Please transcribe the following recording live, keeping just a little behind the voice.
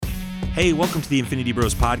Hey, welcome to the Infinity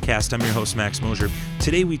Bros podcast. I'm your host, Max Mosier.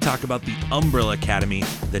 Today we talk about the Umbrella Academy,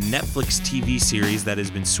 the Netflix TV series that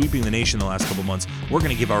has been sweeping the nation the last couple months. We're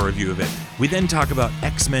going to give our review of it. We then talk about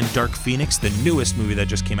X-Men Dark Phoenix, the newest movie that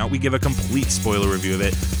just came out. We give a complete spoiler review of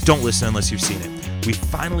it. Don't listen unless you've seen it. We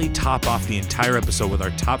finally top off the entire episode with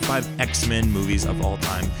our top 5 X-Men movies of all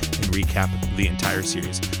time and recap the entire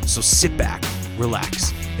series. So sit back,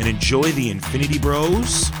 relax, and enjoy the Infinity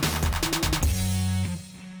Bros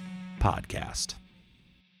podcast.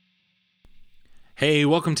 Hey,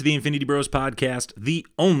 welcome to the Infinity Bros podcast, the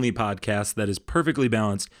only podcast that is perfectly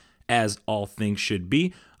balanced as all things should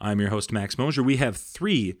be. I'm your host, Max Mosier. We have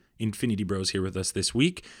 3 Infinity Bros here with us this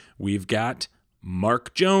week. We've got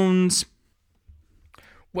Mark Jones.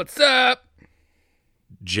 What's up?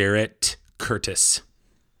 Jarrett Curtis.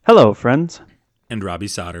 Hello, friends. And Robbie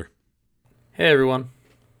Sauter. Hey, everyone.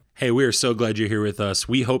 Hey, we are so glad you're here with us.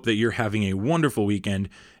 We hope that you're having a wonderful weekend,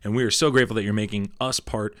 and we are so grateful that you're making us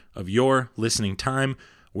part of your listening time.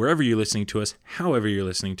 Wherever you're listening to us, however you're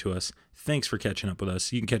listening to us, thanks for catching up with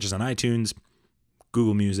us. You can catch us on iTunes,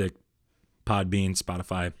 Google Music, Podbean,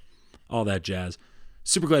 Spotify, all that jazz.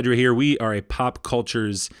 Super glad you're here. We are a pop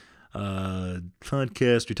culture's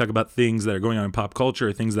podcast. We talk about things that are going on in pop culture,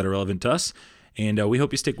 or things that are relevant to us, and we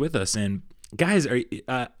hope you stick with us. And guys,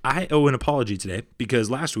 I owe an apology today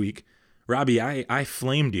because last week, Robbie, I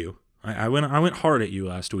flamed you. I went hard at you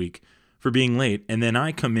last week for being late, and then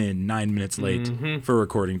I come in 9 minutes late for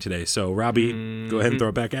recording today. So, Robbie, go ahead and throw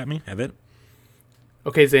it back at me. Have it.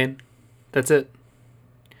 Okay, Zane. That's it.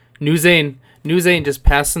 New Zane, just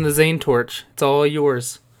passing the Zane torch. It's all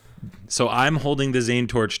yours. So I'm holding the Zane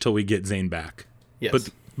torch till we get Zane back. Yes.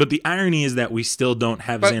 But the irony is that we still don't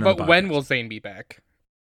have Zane on the podcast. But when will Zane be back?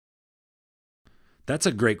 That's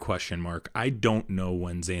a great question, Mark. I don't know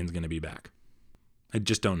when Zane's going to be back. I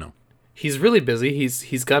just don't know. He's really busy.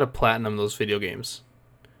 He's got to platinum those video games.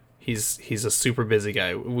 He's a super busy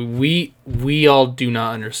guy. We all do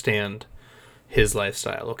not understand his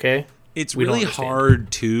lifestyle, okay? It's really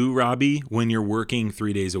hard too, Robbie, when you're working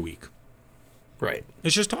 3 days a week. Right.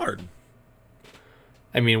 It's just hard.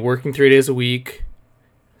 I mean, working 3 days a week,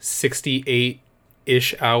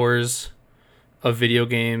 68-ish hours of video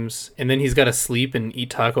games, and then he's got to sleep and eat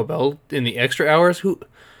Taco Bell in the extra hours.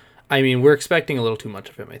 We're expecting a little too much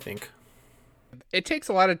of him, I think. It takes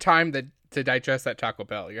a lot of time to digest that Taco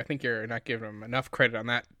Bell. I think you're not giving him enough credit on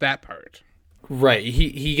that part. Right.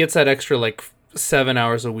 He gets that extra 7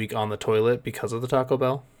 hours a week on the toilet because of the Taco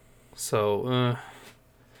Bell. So,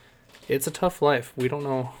 it's a tough life. We don't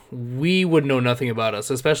know. We would know nothing about us,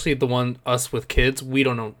 especially us with kids. We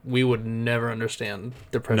don't know. We would never understand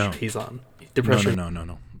the pressure he's on. The pressure.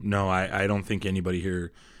 No, I don't think anybody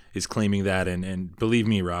here is claiming that. And believe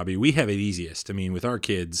me, Robbie, we have it easiest. I mean, with our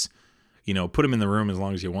kids, put them in the room as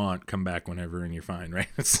long as you want, come back whenever, and you're fine, right?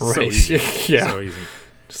 It's so easy. Yeah. So easy.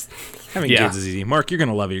 Having kids is easy. Mark, you're going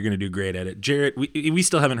to love it. You're going to do great at it. Jarrett, we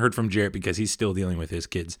still haven't heard from Jarrett because he's still dealing with his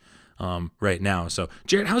kids right now. So,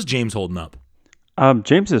 Jarrett, how's James holding up?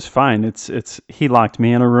 James is fine. It's he locked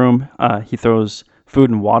me in a room. He throws food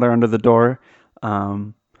and water under the door.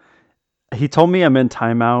 He told me I'm in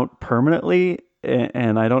timeout permanently,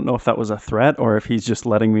 and I don't know if that was a threat or if he's just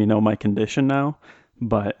letting me know my condition now,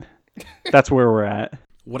 but that's where we're at.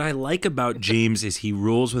 What I like about James is he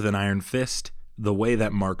rules with an iron fist the way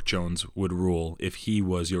that Mark Jones would rule if he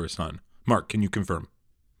was your son. Mark, can you confirm?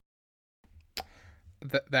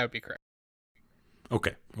 That would be correct.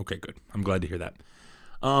 Okay, good. I'm glad to hear that.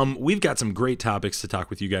 We've got some great topics to talk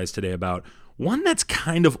with you guys today about. One that's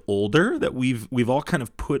kind of older that we've all kind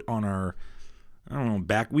of put on our,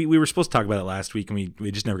 back. We were supposed to talk about it last week, and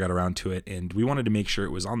we just never got around to it. And we wanted to make sure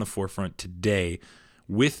it was on the forefront today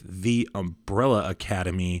with the Umbrella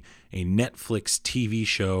Academy, a Netflix TV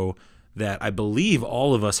show that I believe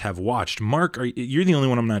all of us have watched. Mark, you're the only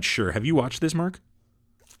one I'm not sure. Have you watched this, Mark?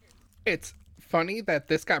 It's funny that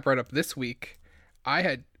this got brought up this week. I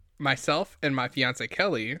had myself and my fiance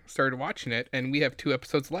Kelly started watching it, and we have 2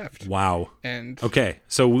 episodes left. Wow. And okay,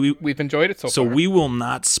 so we've enjoyed it so far. So we will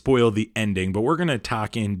not spoil the ending, but we're going to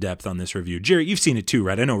talk in depth on this review. Jerry, you've seen it too,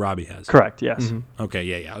 right? I know Robbie has. Correct, yes. Mm-hmm. Okay,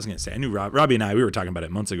 yeah. I was going to say, I knew Robbie and we were talking about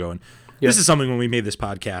it months ago, and This is something when we made this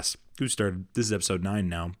podcast. This is episode 9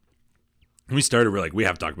 now. When we started, we're like, we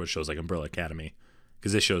have to talk about shows like Umbrella Academy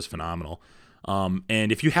because this show is phenomenal.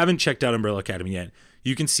 And if you haven't checked out Umbrella Academy yet,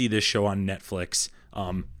 you can see this show on Netflix.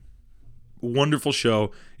 Wonderful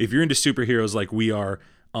show. If you're into superheroes like we are,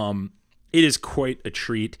 it is quite a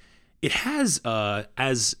treat. It has,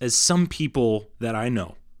 as some people that I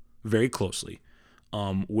know very closely,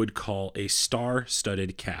 would call a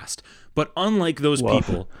star-studded cast. But unlike those Woof.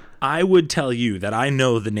 people, I would tell you that I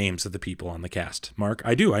know the names of the people on the cast. Mark,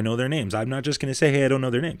 I do. I know their names. I'm not just going to say, hey, I don't know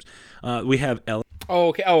their names. We have Ellen. Oh,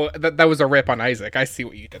 okay. Oh, that was a rip on Isaac. I see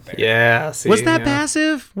what you did there. Yeah. See, Was that yeah.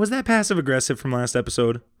 passive? Was that passive-aggressive from last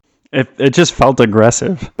episode? It just felt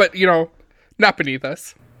aggressive. But, not beneath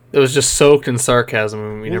us. It was just soaked in sarcasm,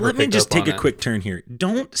 and we Well, never let me picked just up on take a it. quick turn here.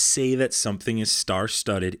 Don't say that something is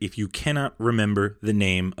star-studded if you cannot remember the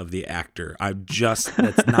name of the actor. That's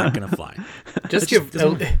not going to fly. Just It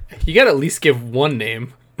give. You got to at least give one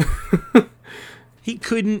name. He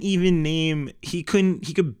couldn't even name. He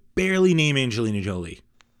could barely name Angelina Jolie.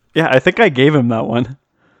 Yeah, I think I gave him that one.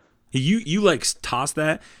 You like tossed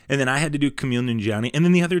that, and then I had to do Camille Nanjiani, and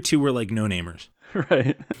then the other two were like no-namers.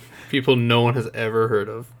 Right. People no one has ever heard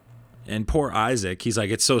of. And poor Isaac, he's like,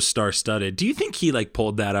 it's so star-studded. Do you think he like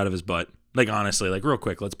pulled that out of his butt? Like honestly, like real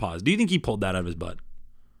quick, let's pause. Do you think he pulled that out of his butt?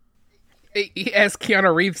 He has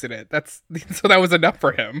Keanu Reeves in it. So that was enough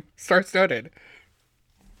for him. Star-studded.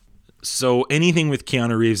 So anything with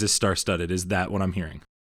Keanu Reeves is star-studded. Is that what I'm hearing?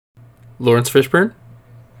 Lawrence Fishburne,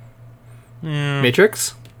 Yeah,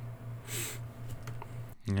 Matrix.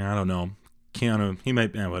 I don't know. Keanu, he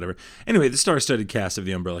might, whatever. Anyway, the star-studded cast of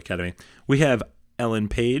the Umbrella Academy. We have Ellen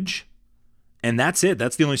Page, and that's it.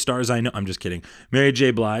 That's the only stars I know. I'm just kidding. Mary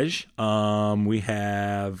J. Blige. We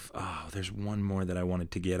have, there's one more that I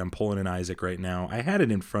wanted to get. I'm pulling an Isaac right now. I had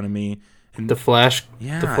it in front of me. And The Flash.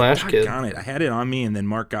 yeah, The Flash kid. doggone it. I had it on me, and then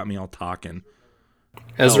Mark got me all talking.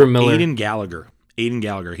 Ezra Miller. Aiden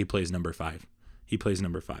Gallagher. He plays number 5.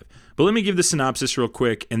 But let me give the synopsis real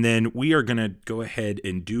quick, and then we are going to go ahead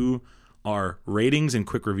and do our ratings and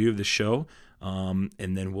quick review of the show. And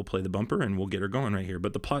then we'll play the bumper and we'll get her going right here.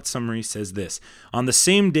 But the plot summary says this. On the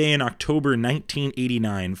same day in October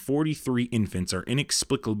 1989, 43 infants are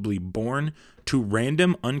inexplicably born to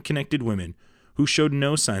random, unconnected women who showed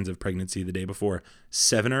no signs of pregnancy the day before.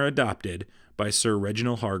 7 are adopted by Sir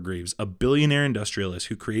Reginald Hargreaves, a billionaire industrialist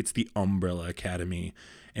who creates the Umbrella Academy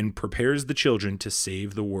and prepares the children to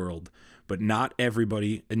save the world. But not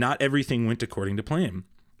everything went according to plan.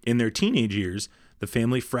 In their teenage years, the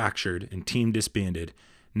family fractured and team disbanded.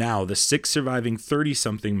 Now, the 6 surviving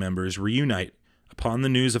 30-something members reunite upon the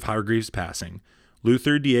news of Hargreaves' passing.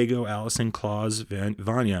 Luther, Diego, Allison, Claus,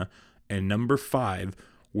 Vanya, and number 5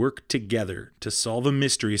 work together to solve a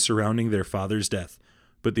mystery surrounding their father's death.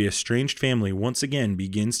 But the estranged family once again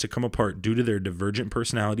begins to come apart due to their divergent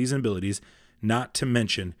personalities and abilities, not to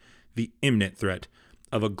mention the imminent threat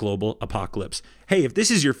of a global apocalypse. Hey, if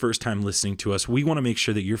this is your first time listening to us, we want to make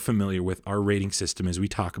sure that you're familiar with our rating system as we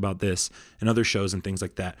talk about this and other shows and things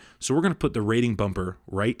like that. So we're going to put the rating bumper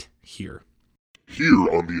right here. Here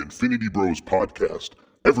on the Infinity Bros podcast,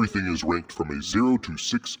 everything is ranked from a 0 to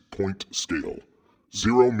 6 point scale.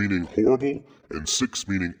 0 meaning horrible, and 6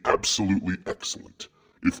 meaning absolutely excellent.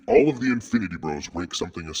 If all of the Infinity Bros rank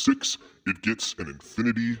something a 6, it gets an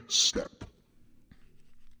Infinity Step.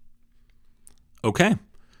 Okay.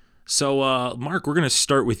 So, Mark, we're going to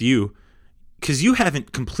start with you because you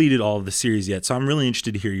haven't completed all of the series yet. So I'm really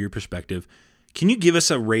interested to hear your perspective. Can you give us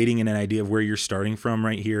a rating and an idea of where you're starting from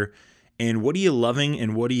right here? And what are you loving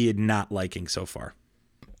and what are you not liking so far?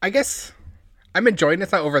 I guess I'm enjoying it.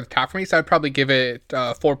 It's not over the top for me, so I'd probably give it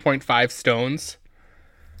 4.5 stones.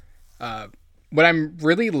 What I'm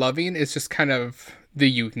really loving is just kind of the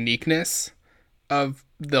uniqueness of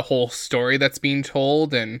the whole story that's being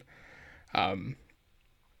told, and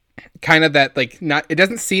kind of that, like, not, it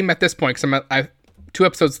doesn't seem at this point, because I have 2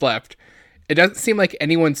 episodes left, it doesn't seem like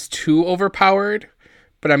anyone's too overpowered,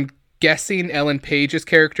 but I'm guessing Ellen Page's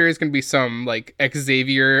character is going to be some, like,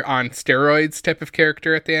 Xavier on steroids type of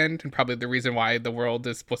character at the end, and probably the reason why the world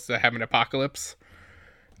is supposed to have an apocalypse.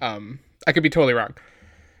 I could be totally wrong.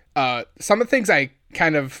 Some of the things I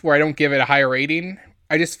kind of, where I don't give it a higher rating,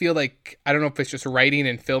 I just feel like, I don't know if it's just writing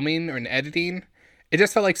and filming or in editing. It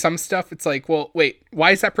just felt like some stuff, it's like, well, wait,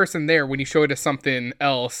 why is that person there when you show it as something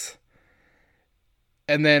else?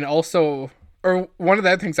 And then also, or one of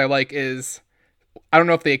the other things I like is, I don't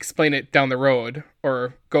know if they explain it down the road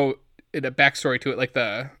or go in a backstory to it, like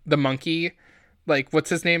the monkey, like, what's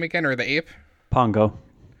his name again, or the ape? Pongo.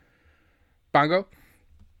 Bongo?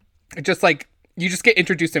 It just, like, you just get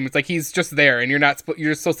introduced to him. It's like he's just there, and you're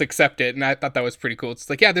just supposed to accept it. And I thought that was pretty cool. It's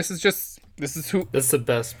like, yeah, this is That's the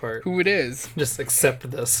best part. who it is. Just accept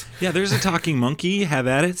this. Yeah, there's a talking monkey. Have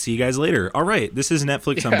at it. See you guys later. All right. This is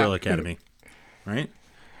Netflix Umbrella Academy. Right?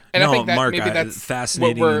 And No, I think that Mark, maybe that's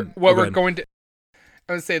fascinating. what Go we're ahead. going to.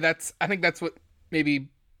 I would say I think that's what maybe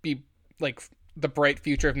be like the bright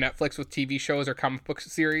future of Netflix with TV shows or comic book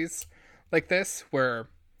series like this, where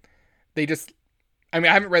they just, I mean,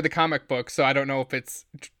 I haven't read the comic book, so I don't know if it's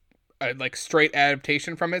a like straight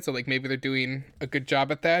adaptation from it. So like maybe they're doing a good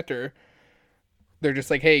job at that, or they're just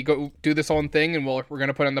like, hey, go do this own thing, and we're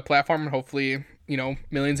gonna put it on the platform, and hopefully,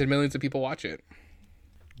 millions and millions of people watch it.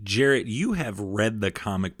 Jarrett, you have read the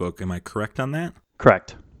comic book. Am I correct on that?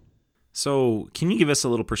 Correct. So can you give us a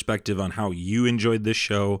little perspective on how you enjoyed this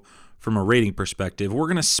show from a rating perspective? We're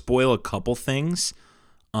going to spoil a couple things.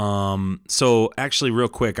 So actually, real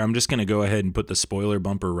quick, I'm just going to go ahead and put the spoiler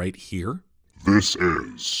bumper right here. This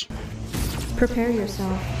is Prepare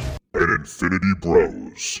yourself. an Infinity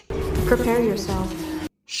Bros. Prepare yourself.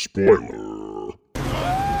 Spoiler.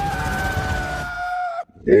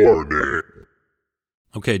 Warning.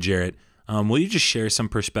 Okay, Jarrett, will you just share some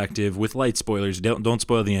perspective with light spoilers? Don't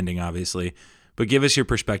spoil the ending, obviously, but give us your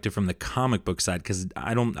perspective from the comic book side, because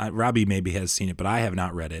Robbie maybe has seen it, but I have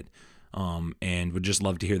not read it, and would just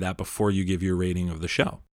love to hear that before you give your rating of the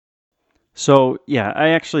show. So yeah, I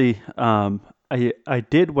actually I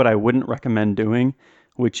did what I wouldn't recommend doing,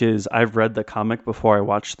 which is I've read the comic before I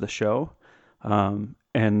watched the show,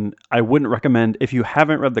 and I wouldn't recommend, if you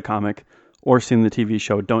haven't read the comic or seen the TV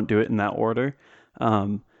show, don't do it in that order.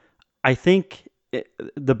 I think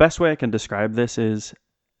the best way I can describe this is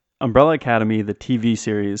Umbrella Academy, the TV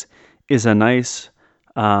series, is a nice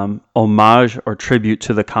homage or tribute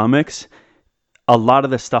to the comics. A lot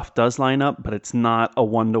of the stuff does line up, but it's not a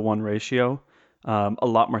 1-to-1 ratio. A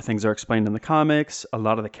lot more things are explained in the comics. A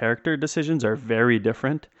lot of the character decisions are very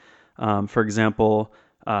different. For example,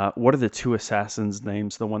 what are the two assassins'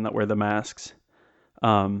 names? The one that wear the masks?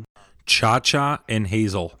 Cha-Cha and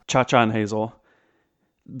Hazel. Cha-Cha and Hazel.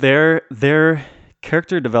 Their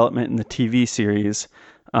character development in the TV series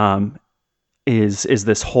is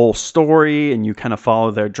this whole story, and you kind of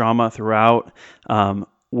follow their drama throughout.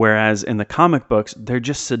 Whereas in the comic books, they're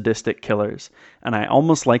just sadistic killers. And I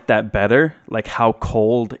almost like that better, like how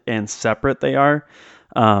cold and separate they are.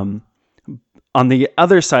 On the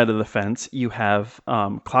other side of the fence, you have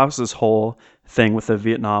Klaus's whole thing with the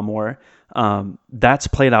Vietnam War. That's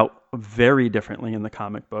played out very differently in the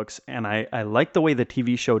comic books, and I like the way the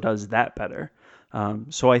TV show does that better.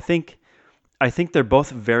 So I think they're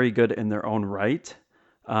both very good in their own right.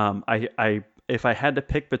 If I had to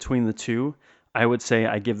pick between the two, I would say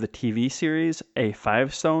I give the TV series a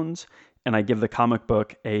 5 stones, and I give the comic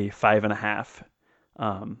book a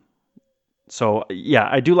 5.5. So yeah,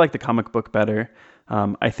 I do like the comic book better.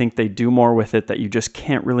 I think they do more with it that you just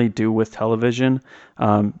can't really do with television.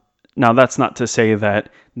 Now, that's not to say that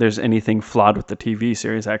there's anything flawed with the TV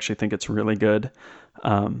series. I actually think it's really good.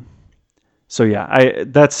 So yeah,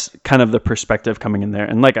 that's kind of the perspective coming in there.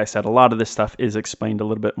 And like I said, a lot of this stuff is explained a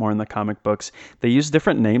little bit more in the comic books. They use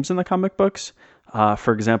different names in the comic books.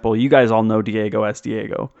 For example, you guys all know Diego as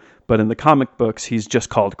Diego, but in the comic books, he's just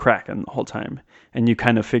called Kraken the whole time. And you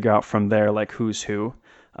kind of figure out from there, like, who's who.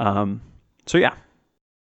 So yeah.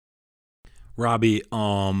 Robbie,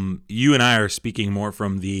 you and I are speaking more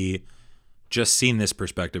from the just seen this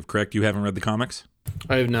perspective, correct? You haven't read the comics?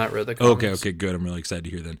 I have not read the comics. Okay, good. I'm really excited to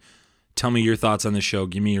hear then. Tell me your thoughts on the show.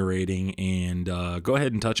 Give me your rating, and go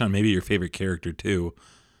ahead and touch on maybe your favorite character too,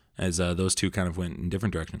 as those two kind of went in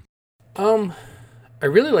different directions. I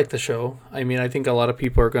really like the show. I mean, I think a lot of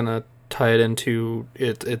people are gonna tie it into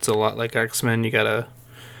it. It's a lot like X-Men. You got a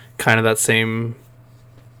kind of that same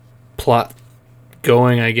plot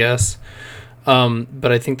going, I guess.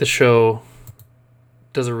 But I think the show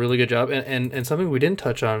does a really good job, and something we didn't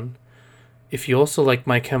touch on. If you also like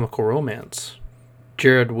My Chemical Romance,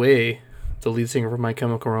 Gerard Way, the lead singer of My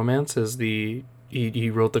Chemical Romance, is he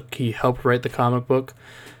helped write the comic book,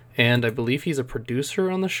 and I believe he's a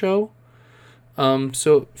producer on the show.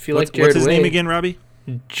 So if you like Gerard Way, what's his name again, Robbie?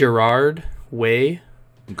 Gerard Way.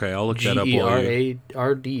 Okay, I'll look that up. Gerard.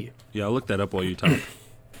 Yeah, I'll look that up while you talk.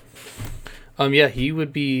 Yeah, he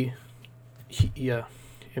would be. Yeah,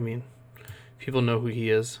 I mean, people know who he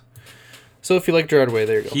is. So if you like Gerard Way,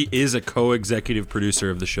 there you go. He is a co-executive producer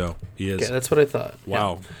of the show. He is. Okay, that's what I thought.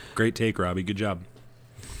 Wow, yeah. Great take, Robbie. Good job.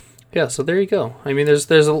 Yeah, so there you go. I mean, there's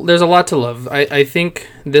a lot to love. I think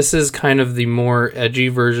this is kind of the more edgy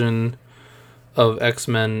version of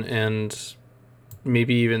X-Men, and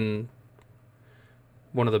maybe even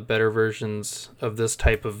one of the better versions of this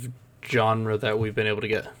type of genre that we've been able to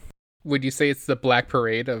get. Would you say it's the Black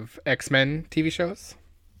Parade of X-Men TV shows?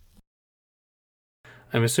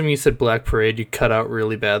 I'm assuming you said Black Parade. You cut out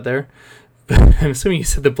really bad there. I'm assuming you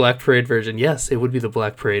said the Black Parade version. Yes, it would be the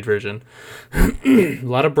Black Parade version. A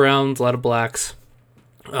lot of browns, a lot of blacks,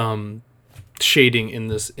 shading in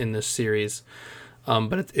this series.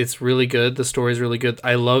 But it's really good. The story's really good.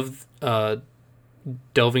 I love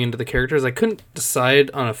delving into the characters. I couldn't decide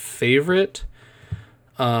on a favorite.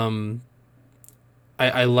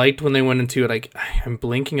 I liked when they went into it. I'm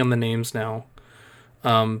blanking on the names now,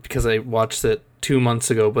 because I watched it 2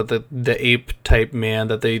 months ago. But the ape type man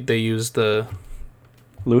that they used, the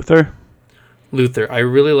Luther. I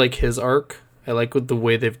really like his arc. I like the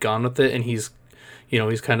way they've gone with it, and he's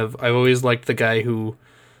kind of. I've always liked the guy who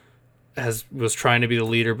was trying to be the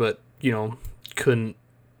leader, but couldn't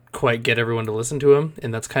quite get everyone to listen to him,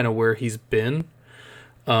 and that's kind of where he's been.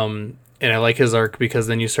 And I like his arc because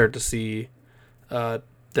then you start to see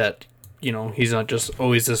that he's not just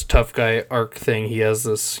always this tough guy arc thing. He has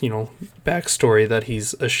this backstory that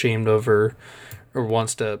he's ashamed of or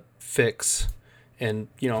wants to fix, and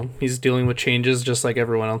he's dealing with changes just like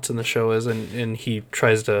everyone else in the show is, and he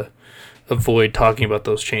tries to avoid talking about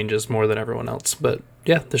those changes more than everyone else. But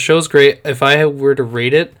yeah, the show's great. If I were to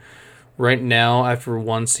rate it right now after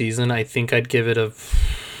one season, I think I'd give it a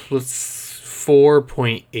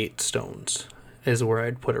 4.8 stones is where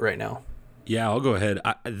I'd put it right now. Yeah, I'll go ahead.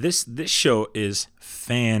 This show is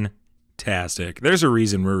fantastic. There's a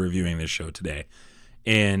reason we're reviewing this show today.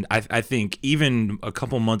 And I think even a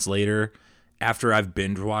couple months later, after I've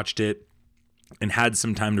binge watched it and had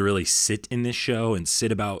some time to really sit in this show and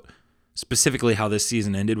sit about specifically how this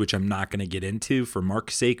season ended, which I'm not going to get into for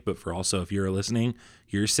Mark's sake, but for also, if you're listening,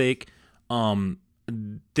 your sake,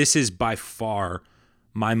 this is by far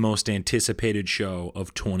my most anticipated show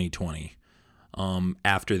of 2020.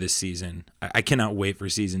 After this season, I cannot wait for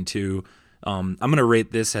season 2. I'm going to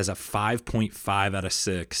rate this as a 5.5 out of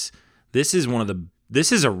 6. This is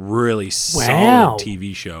a really solid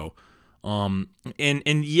TV show.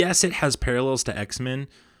 And yes, it has parallels to X-Men,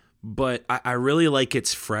 but I really like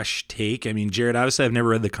its fresh take. I mean, Jared, obviously I've never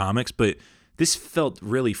read the comics, but this felt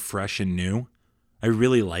really fresh and new. I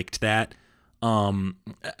really liked that.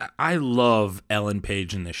 I love Ellen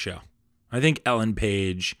Page in this show. I think Ellen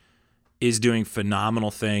Page is doing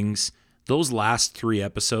phenomenal things. Those last 3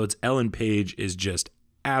 episodes, Ellen Page is just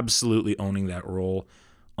absolutely owning that role.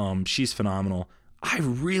 She's phenomenal. I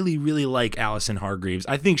really, really like Allison Hargreaves.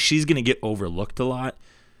 I think she's going to get overlooked a lot.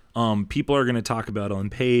 People are going to talk about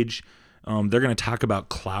Ellen Page. They're going to talk about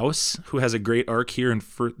Klaus, who has a great arc here in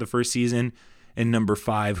the first season, and number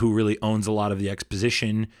 5, who really owns a lot of the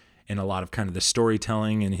exposition and a lot of kind of the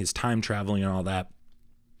storytelling and his time traveling and all that.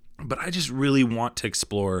 But I just really want to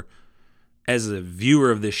explore, as a viewer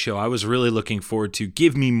of this show, I was really looking forward to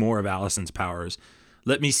give me more of Allison's powers.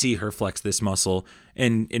 Let me see her flex this muscle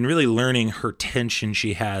and really learning her tension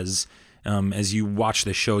she has. As you watch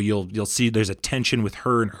the show, you'll see there's a tension with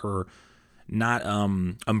her and her not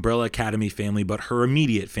Umbrella Academy family, but her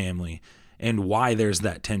immediate family, and why there's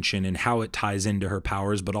that tension and how it ties into her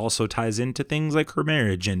powers, but also ties into things like her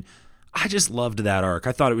marriage. And I just loved that arc.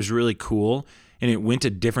 I thought it was really cool, and it went a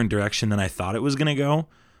different direction than I thought it was going to go.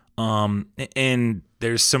 And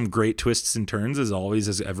there's some great twists and turns, as always,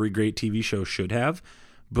 as every great TV show should have.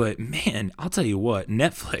 But man, I'll tell you what,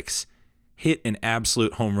 Netflix hit an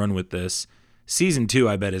absolute home run with this. Season 2,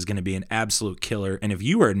 I bet, is going to be an absolute killer. And if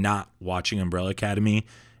you are not watching Umbrella Academy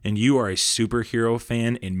and you are a superhero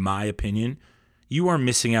fan, in my opinion, you are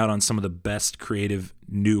missing out on some of the best creative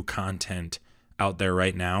new content out there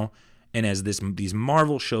right now. And as these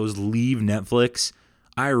Marvel shows leave Netflix,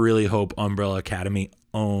 I really hope Umbrella Academy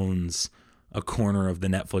owns a corner of the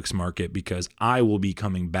Netflix market, because I will be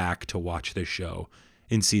coming back to watch this show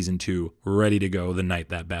in season 2, ready to go the night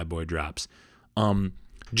that bad boy drops.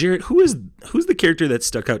 Jared, who's the character that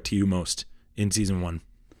stuck out to you most in season 1?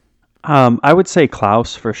 I would say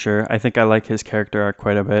Klaus for sure. I think I like his character arc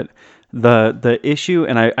quite a bit. The issue,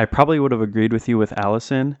 and I probably would have agreed with you with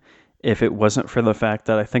Allison if it wasn't for the fact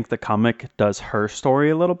that I think the comic does her story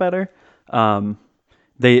a little better.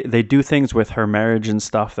 They do things with her marriage and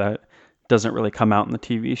stuff that doesn't really come out in the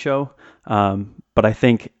TV show. But I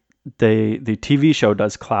think the TV show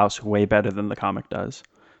does Klaus way better than the comic does.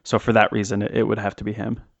 So for that reason, it would have to be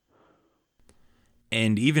him.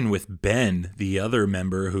 And even with Ben, the other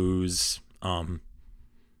member who's,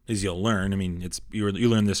 as you'll learn, I mean, you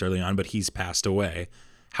learned this early on, but he's passed away.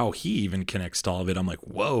 How he even connects to all of it, I'm like,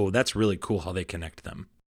 whoa, that's really cool how they connect them.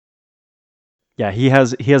 Yeah, he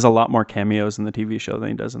has a lot more cameos in the TV show than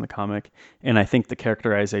he does in the comic, and I think the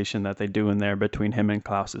characterization that they do in there between him and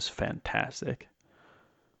Klaus is fantastic.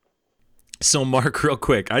 So, Mark, real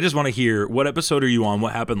quick, I just want to hear, what episode are you on?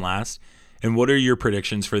 What happened last? And what are your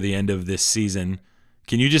predictions for the end of this season?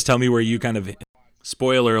 Can you just tell me where you kind of,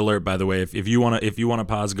 spoiler alert, by the way, if you want to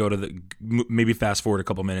pause, go to maybe fast forward a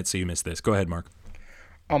couple minutes so you miss this. Go ahead, Mark.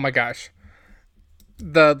 Oh my gosh.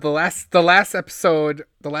 The last episode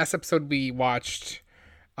we watched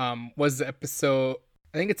was the episode,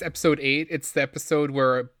 I think it's episode 8. It's the episode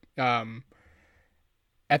where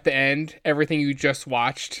at the end, everything you just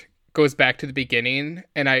watched goes back to the beginning,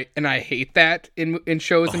 and I hate that in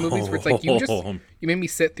shows and movies where it's like you made me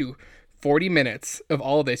sit through 40 minutes of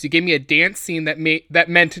all this. You gave me a dance scene that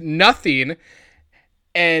meant nothing,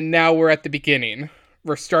 and now we're at the beginning.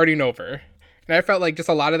 We're starting over. And I felt like just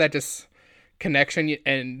a lot of that just connection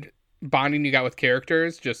and bonding you got with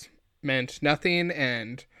characters just meant nothing,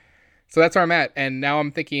 and so that's where I'm at. And now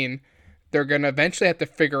I'm thinking they're gonna eventually have to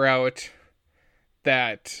figure out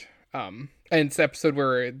that and it's the episode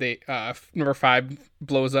where they number 5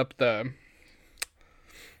 blows up the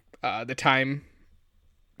time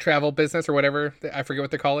travel business or whatever, I forget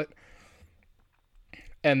what they call it,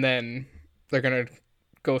 and then they're gonna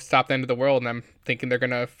go stop the end of the world, and I'm thinking they're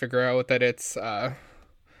gonna figure out that it's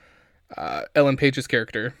Ellen Page's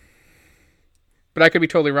character, but I could be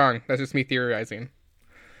totally wrong. That's just me theorizing.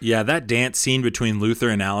 Yeah, that dance scene between Luther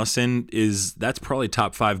and Allison that's probably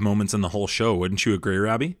top 5 moments in the whole show. Wouldn't you agree,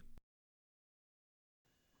 Robbie?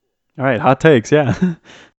 All right, hot takes, yeah.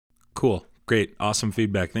 Cool, great, awesome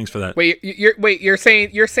feedback. Thanks for that. Wait, you're saying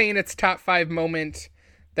it's top 5 moment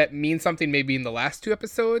that means something maybe in the last 2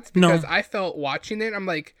 episodes? Because I felt watching it, I'm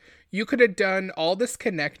like, you could have done all this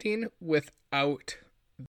connecting without.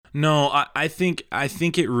 No, I think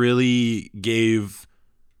it really gave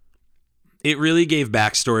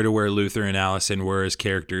backstory to where Luther and Allison were as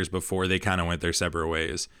characters before they kind of went their separate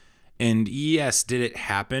ways. And yes, did it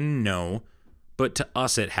happen? No. But to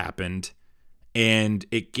us it happened, and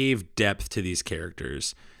it gave depth to these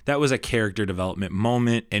characters. That was a character development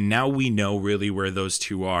moment, and now we know really where those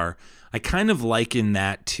two are. I kind of liken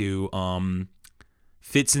that to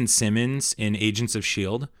Fitz and Simmons in Agents of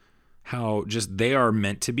S.H.I.E.L.D., how just they are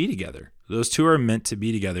meant to be together. Those two are meant to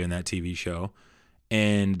be together in that TV show,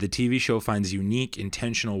 and the TV show finds unique,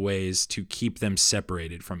 intentional ways to keep them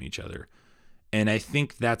separated from each other. And I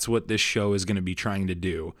think that's what this show is going to be trying to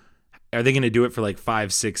do. Are they going to do it for like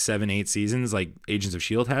 5, 6, 7, 8 seasons like Agents of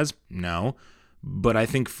S.H.I.E.L.D. has? No. But I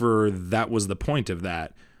think that was the point of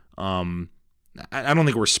that. I don't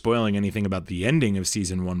think we're spoiling anything about the ending of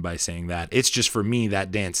season 1 by saying that. It's just, for me,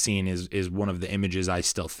 that dance scene is one of the images I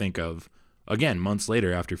still think of, again, months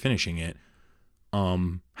later after finishing it.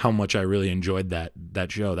 How much I really enjoyed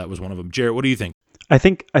that show. That was one of them. Jarrett, what do you think? I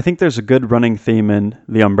think there's a good running theme in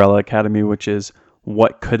The Umbrella Academy, which is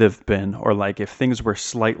what could have been, or like if things were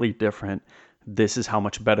slightly different, this is how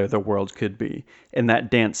much better the world could be. And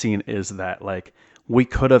that dance scene is that, like, we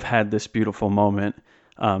could have had this beautiful moment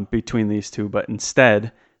between these two, but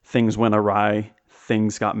instead things went awry,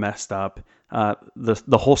 things got messed up.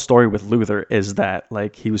 The whole story with Luther is that,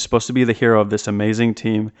 like, he was supposed to be the hero of this amazing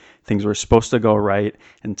team. Things were supposed to go right,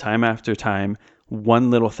 and time after time,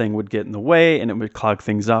 one little thing would get in the way and it would clog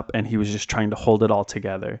things up, and he was just trying to hold it all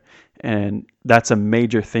together. And that's a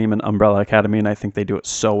major theme in Umbrella Academy, and I think they do it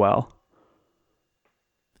so well.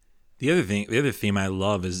 The other theme I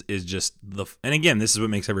love is just and again, this is what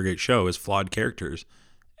makes every great show, is flawed characters.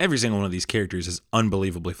 Every single one of these characters is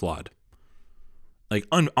unbelievably flawed. Like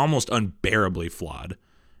almost unbearably flawed.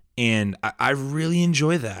 And I really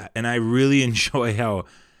enjoy that. And I really enjoy how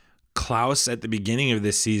Klaus at the beginning of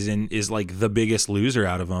this season is like the biggest loser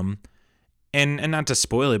out of them. And not to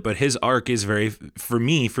spoil it, but his arc is for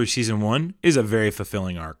me, for season 1, is a very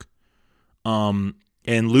fulfilling arc. And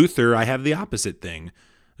Luther, I have the opposite thing.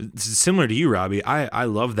 Similar to you, Robbie, I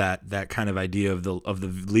love that kind of idea of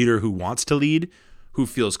the leader who wants to lead, who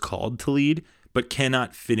feels called to lead, but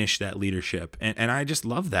cannot finish that leadership. And I just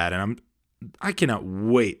love that. And I cannot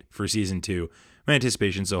wait for season 2. My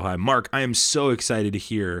anticipation's so high. Mark, I am so excited to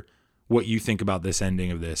hear what you think about this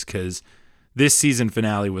ending of this, because this season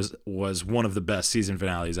finale was one of the best season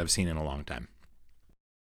finales I've seen in a long time.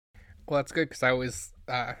 Well, that's good, because I always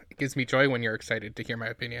it gives me joy when you're excited to hear my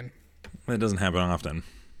opinion. That doesn't happen often.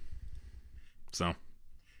 So,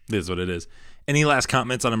 it is what it is. Any last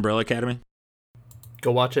comments on Umbrella Academy?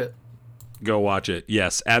 Go watch it. Go watch it.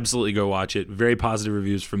 Yes, absolutely go watch it. Very positive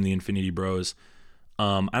reviews from the Infinity Bros.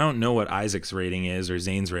 I don't know what Isaac's rating is or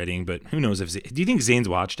Zane's rating, but who knows if do you think Zane's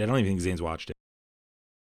watched it? I don't even think Zane's watched it.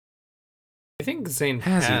 I think Zane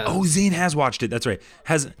has. Oh, Zane has watched it. That's right.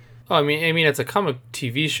 Oh, I mean, it's a comic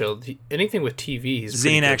TV show. Anything with TV,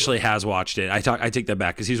 Zane actually has watched it. I take that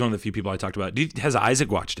back, because he's one of the few people I talked about. Has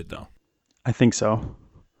Isaac watched it though? I think so.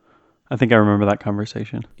 I think I remember that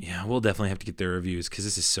conversation. Yeah, we'll definitely have to get their reviews, because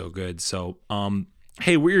this is so good. So,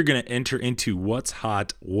 hey, we're gonna enter into what's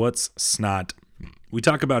hot, what's snot. We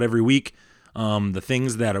talk about every week the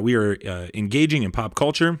things that we are engaging in pop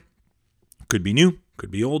culture. Could be new,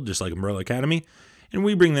 could be old, just like Umbrella Academy. And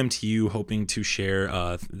we bring them to you hoping to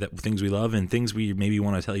share things we love and things we maybe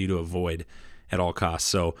want to tell you to avoid at all costs.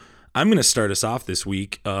 So I'm going to start us off this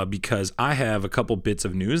week because I have a couple bits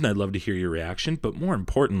of news and I'd love to hear your reaction. But more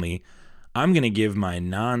importantly, I'm going to give my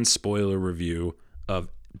non-spoiler review of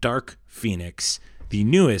Dark Phoenix, the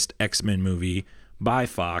newest X-Men movie by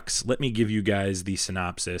Fox. Let me give you guys the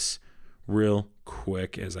synopsis real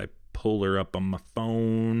quick as I pull her up on my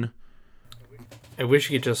phone. I wish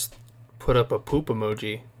you could just put up a poop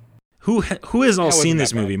emoji. Who has all seen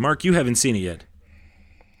this movie? Mark, you haven't seen it yet.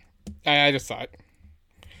 I just saw it.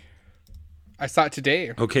 I saw it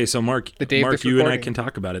today. Okay, so Mark, The day of this you and I recording. can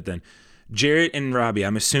talk about it then. Jarrett and Robbie,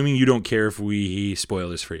 I'm assuming you don't care if we spoil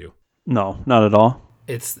this for you. No, not at all.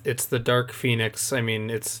 It's the Dark Phoenix. I mean,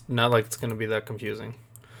 it's not like it's going to be that confusing.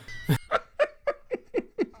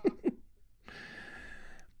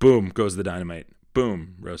 Boom goes the dynamite.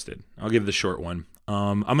 Boom, roasted. I'll give the short one.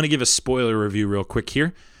 I'm going to give a spoiler review real quick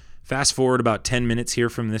here. Fast forward about 10 minutes here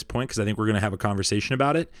from this point because I think we're going to have a conversation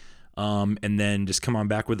about it. And then just come on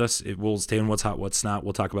back with us. We'll stay on what's hot, what's not.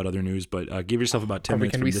 We'll talk about other news, but give yourself about 10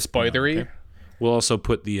 minutes. Can we from this point on, spoilery? okay? We'll also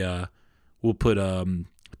put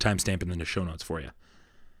timestamp in the show notes for you.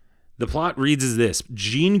 The plot reads as this.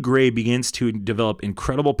 Jean Grey begins to develop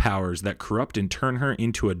incredible powers that corrupt and turn her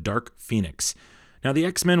into a dark phoenix. Now, the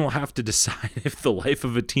X-Men will have to decide if the life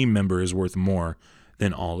of a team member is worth more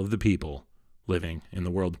than all of the people living in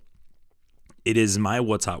the world. It is my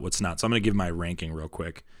what's hot, what's not. So I'm going to give my ranking real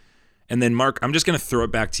quick. And then, Mark, I'm just going to throw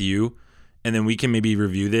it back to you, and then we can maybe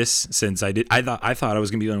review this since I thought I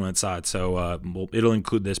was going to be the only one that saw it. So it'll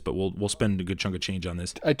include this, but we'll spend a good chunk of change on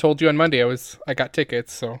this. I told you on Monday I got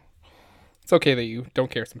tickets, so it's okay that you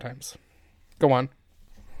don't care sometimes. Go on.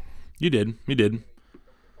 You did.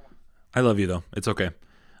 I love you, though. It's okay.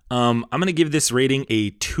 I'm going to give this rating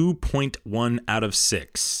a 2.1 out of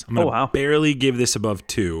 6. I'm going to barely give this above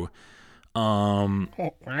 2.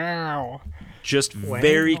 Wow. Just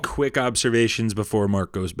very quick observations before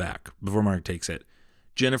Mark takes it.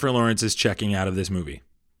 Jennifer Lawrence is checking out of this movie.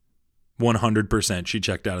 100% she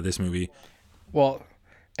checked out of this movie. Well,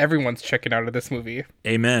 everyone's checking out of this movie.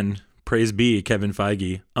 Amen. Praise be, Kevin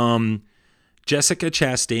Feige. Jessica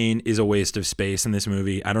Chastain is a waste of space in this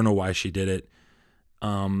movie. I don't know why she did it.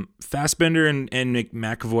 Fassbender and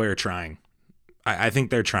McAvoy are trying. I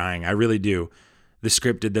think they're trying. I really do. The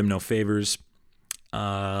script did them no favors.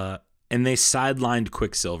 And they sidelined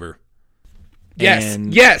Quicksilver. Yes.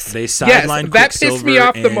 They sidelined Quicksilver. That pissed me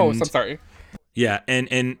off the most. I'm sorry. Yeah,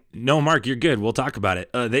 and no, Mark, you're good. We'll talk about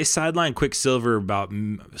it. They sidelined Quicksilver about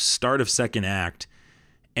start of second act,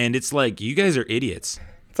 and it's like, you guys are idiots.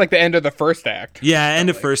 It's like the end of the first act. Yeah, end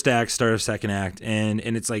of first act, start of second act, and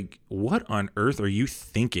it's like, what on earth are you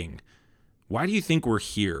thinking? Why do you think we're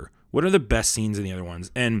here? What are the best scenes in the other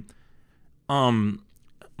ones? And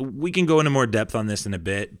we can go into more depth on this in a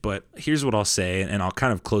bit, but here's what I'll say, and I'll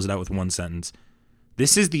kind of close it out with one sentence.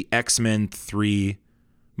 This is the X-Men 3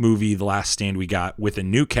 movie, The Last Stand we got, with a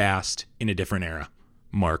new cast in a different era.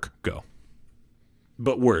 Mark, go.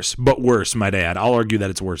 But worse, might I add. I'll argue that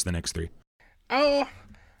it's worse than X3. Oh,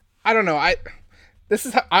 I don't know.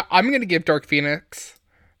 I'm going to give Dark Phoenix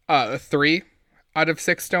a 3 out of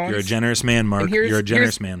 6 stones. You're a generous man, Mark. You're a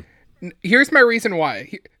generous man. Here's my reason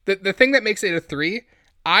why. The thing that makes it a 3,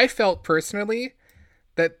 I felt personally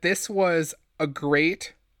that this was a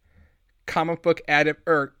great comic book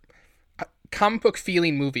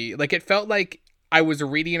feeling movie. Like, it felt like I was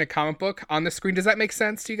reading a comic book on the screen. Does that make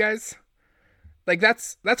sense to you guys? Like,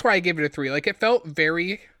 that's why I gave it a 3. Like, it felt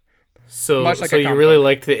very much like so a you comic really book.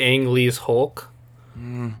 liked the Ang Lee's Hulk?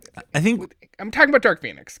 I think I'm talking about Dark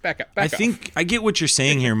Phoenix. Back up. I think I get what you're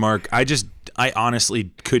saying here, Mark. I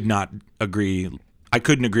honestly could not agree. I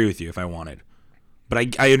couldn't agree with you if I wanted,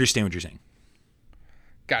 but I understand what you're saying.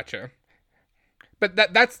 Gotcha. But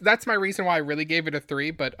that's my reason why I really gave it a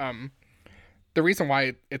 3. But the reason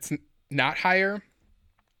why it's not higher,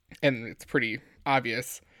 and it's pretty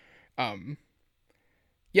obvious.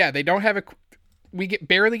 They don't have we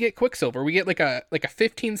barely get Quicksilver. We get like a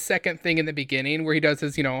 15-second thing in the beginning where he does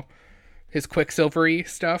his his Quicksilvery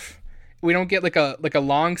stuff. We don't get like a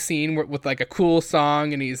long scene with like a cool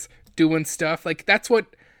song and he's doing stuff. Like that's what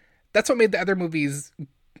made the other movies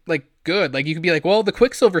like good. Like you could be like, well, the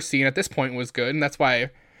Quicksilver scene at this point was good, and that's why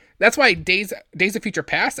Days of Future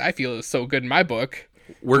Past I feel is so good in my book.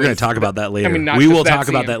 We're going to talk about that later. I mean, not we just will that talk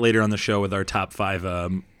about scene. that later on the show with our top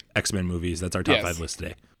 5 X-Men movies. That's our top 5 list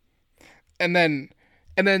today. And then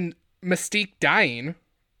Mystique dying.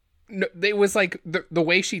 No, it was like the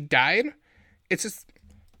way she died. It's just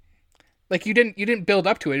like you didn't build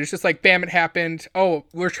up to it. It's just like bam, it happened. Oh,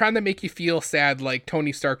 we're trying to make you feel sad, like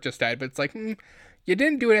Tony Stark just died. But it's like you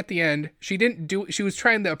didn't do it at the end. She didn't do. She was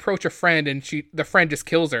trying to approach a friend, and the friend just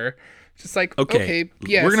kills her. Just like, Okay, okay,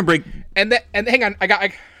 yes. we're gonna break. And hang on, I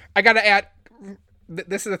gotta add.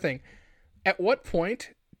 This is the thing. At what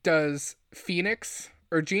point does Phoenix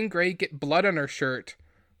or Jean Grey get blood on her shirt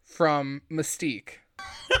from Mystique?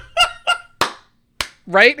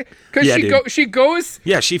 Right? Because she goes.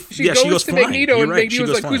 Yeah, she goes goes to flying. Magneto, You're and right.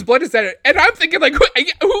 Magneto's like, "Whose blood is that?" And I'm thinking, like,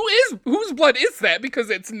 whose blood is that? Because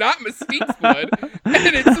it's not Mystique's blood,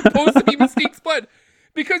 and it's supposed to be Mystique's blood.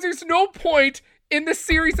 Because there's no point in the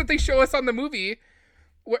series that they show us on the movie.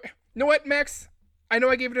 You know what, Max? I know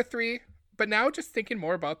I gave it a 3, but now just thinking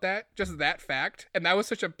more about that, just that fact, and that was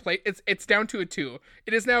such a play. It's down to a 2.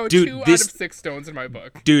 It is now a 2 out of 6 stones in my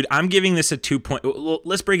book. Dude, I'm giving this a 2 point.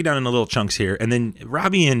 Let's break it down into little chunks here, and then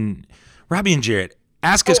Robbie and Jarrett,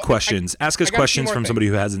 ask us questions. Ask us questions from somebody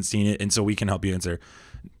who hasn't seen it, and so we can help you answer.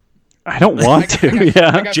 I don't want to.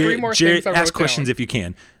 I got 3 more Jarrett, things I wrote ask questions down. if you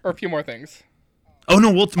can. Or a few more things. Oh no,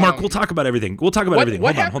 we'll talk about everything. We'll talk about everything.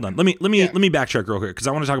 what Hold on. Let me backtrack real quick because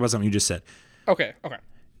I want to talk about something you just said. Okay.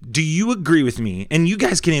 Do you agree with me? And you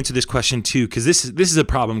guys can answer this question too, because this is a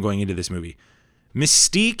problem going into this movie.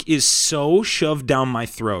 Mystique is so shoved down my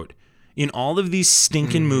throat in all of these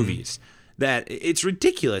stinking movies that it's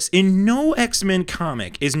ridiculous. In no X-Men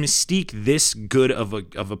comic is Mystique this good of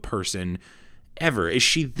a person ever. Is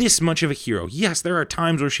she this much of a hero? Yes, there are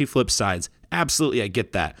times where she flips sides. Absolutely, I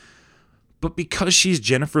get that. But because she's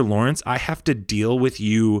Jennifer Lawrence, I have to deal with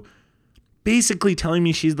you basically telling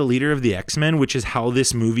me she's the leader of the X-Men, which is how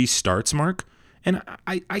this movie starts, Mark. And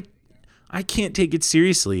I can't take it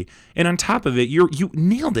seriously. And on top of it, you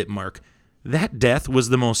nailed it, Mark. That death was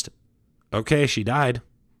the most, okay, she died.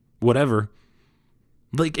 Whatever.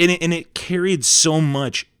 Like, and it carried so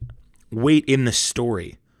much weight in the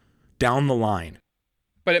story down the line.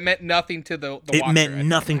 But it meant nothing to the It watcher, meant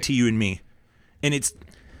nothing to you and me. And it's...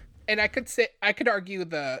 And I could argue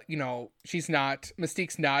Mystique's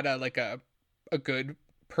not a good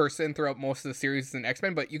person throughout most of the series in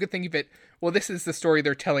X-Men, but you could think of it, well, this is the story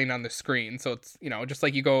they're telling on the screen. So it's, just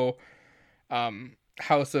like you go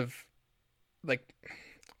House of, like,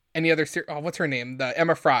 any other series. Oh, what's her name? The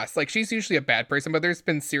Emma Frost. Like, she's usually a bad person, but there's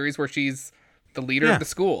been series where she's the leader of the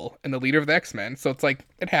school and the leader of the X-Men. So it's like,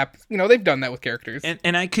 it happens. They've done that with characters.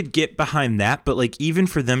 And I could get behind that, but like, even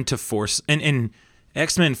for them to force, and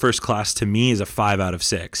X-Men First Class to me is a 5 out of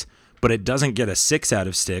 6, but it doesn't get a 6 out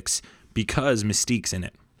of 6 because Mystique's in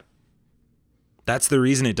it. That's the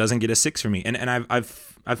reason it doesn't get a 6 for me. And I've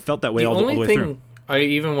felt that way all the way through. The only thing I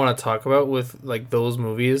even want to talk about with like those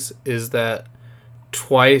movies is that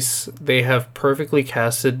twice they have perfectly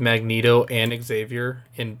casted Magneto and Xavier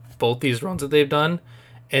in both these runs that they've done,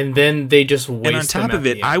 and then they just waste them. And on top of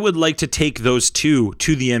it, I would like to take those two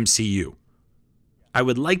to the MCU. I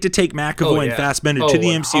would like to take McAvoy and Fassbender to the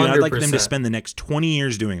MCU, and I'd like them to spend the next 20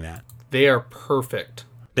 years doing that. They are perfect.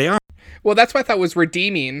 They are. Well, that's what I thought was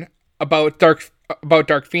redeeming about Dark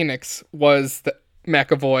Phoenix was the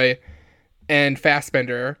McAvoy and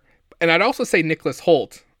Fassbender, and I'd also say Nicholas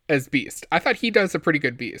Hoult as Beast. I thought he does a pretty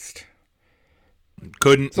good Beast.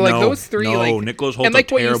 So like those three, Nicholas Holt's a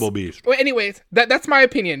terrible Beast. Well, anyways, that's my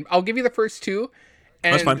opinion. I'll give you the first two.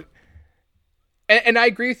 And, that's fine. And I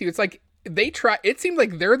agree with you. It's like they try. It seemed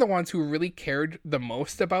like they're the ones who really cared the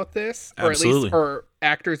most about this, or Absolutely. at least or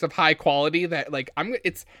actors of high quality. That like I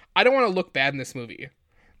don't want to look bad in this movie.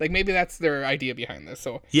 Like maybe that's their idea behind this.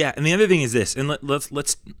 So yeah, and the other thing is this, and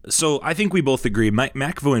let's. So I think we both agree.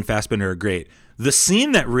 McAvoy and Fassbender are great. The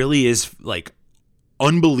scene that really is like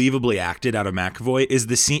unbelievably acted out of McAvoy is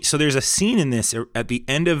the scene. So there's a scene in this at the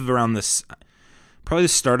end of around this, probably the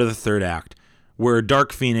start of the third act, where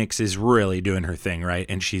Dark Phoenix is really doing her thing, right?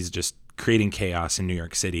 And she's just creating chaos in New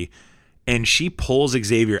York City. And she pulls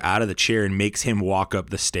Xavier out of the chair and makes him walk up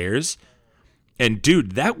the stairs. And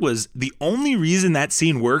dude, that was the only reason that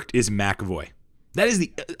scene worked is McAvoy. That is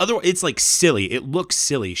the otherwise it's like silly. It looks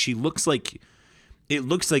silly. It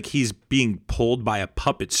looks like he's being pulled by a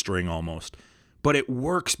puppet string almost. But it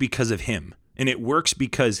works because of him. And it works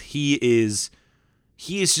because he is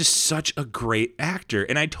just such a great actor.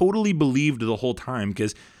 And I totally believed the whole time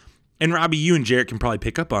because, and Robbie, you and Jarrett can probably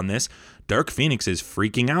pick up on this, Dark Phoenix is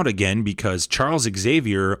freaking out again because Charles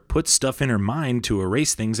Xavier put stuff in her mind to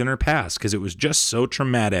erase things in her past because it was just so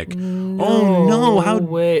traumatic. Oh no, how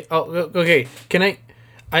wait. Oh, okay. Can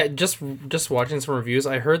I just watching some reviews,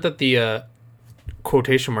 I heard that the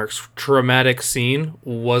quotation marks traumatic scene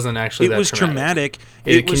wasn't actually that traumatic.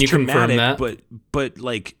 It was traumatic, but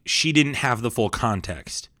like she didn't have the full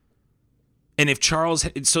context. And if Charles,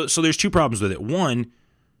 so there's two problems with it. One,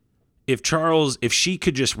 if she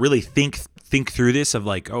could just really think through this of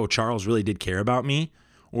like, oh, Charles really did care about me,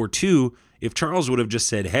 or two, if Charles would have just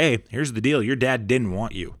said, hey, here's the deal, your dad didn't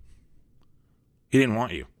want you. He didn't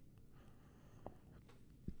want you.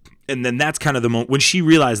 And then that's kind of the moment when she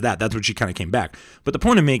realized that. That's when she kind of came back. But the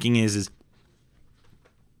point I'm making is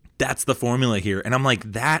that's the formula here. And I'm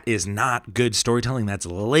like, that is not good storytelling. That's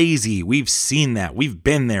lazy. We've seen that. We've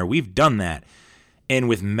been there. We've done that. And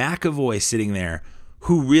with McAvoy sitting there,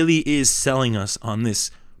 who really is selling us on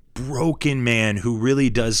this broken man who really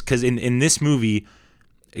does, because in this movie,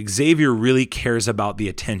 Xavier really cares about the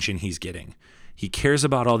attention he's getting. He cares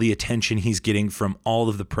about all the attention he's getting from all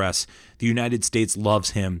of the press. The United States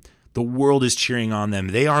loves him. The world is cheering on them.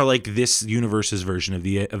 They are like this universe's version of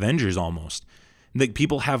the Avengers almost. Like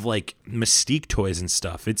people have like Mystique toys and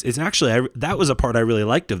stuff. It's actually that was a part I really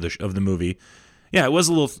liked of the movie. Yeah, it was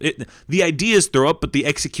a little. The ideas throw up, but the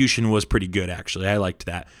execution was pretty good. Actually, I liked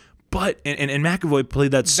that. But and McAvoy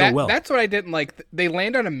played that so well. That's what I didn't like. They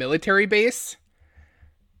land on a military base.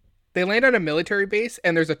 And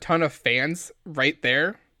there's a ton of fans right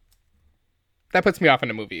there. That puts me off in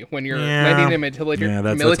a movie when you're landing in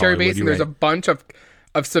a military base and there's a bunch of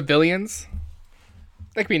civilians.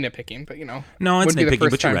 That could be nitpicking, but no, it's wouldn't be the nitpicky.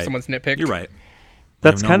 first But time you're right. someone's nitpicked. You're right.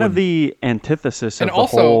 That's kind of the antithesis of the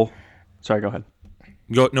whole. Sorry, go ahead.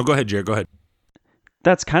 Go ahead, Jared. Go ahead.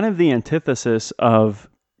 That's kind of the antithesis of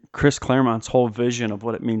Chris Claremont's whole vision of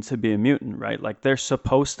what it means to be a mutant, right? Like they're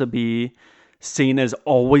supposed to be seen as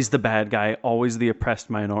always the bad guy, always the oppressed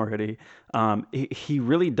minority. He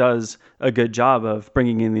really does a good job of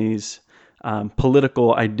bringing in these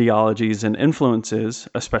political ideologies and influences,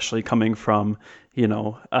 especially coming from,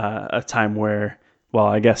 a time where, well,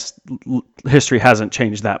 I guess history hasn't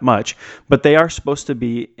changed that much, but they are supposed to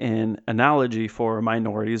be an analogy for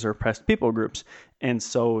minorities or oppressed people groups. And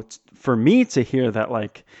so for me to hear that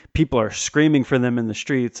like people are screaming for them in the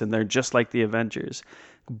streets and they're just like the Avengers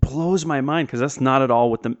blows my mind, because that's not at all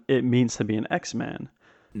what it means to be an X-Man.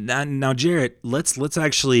 Now, Jarrett, let's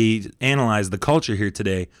actually analyze the culture here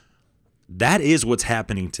today. That is what's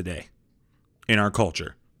happening today in our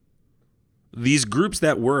culture. These groups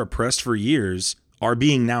that were oppressed for years are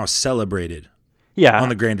being now celebrated on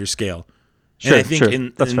the grander scale. Sure, and I think sure.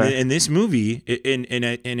 in this movie,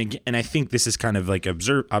 and I think this is kind of like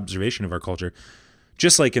observation of our culture,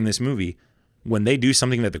 just like in this movie, when they do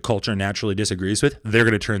something that the culture naturally disagrees with, they're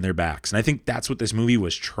going to turn their backs. And I think that's what this movie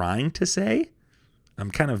was trying to say.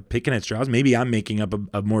 I'm kind of picking at straws. Maybe I'm making up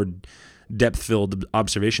a more depth-filled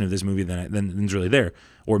observation of this movie than's really there.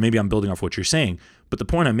 Or maybe I'm building off what you're saying. But the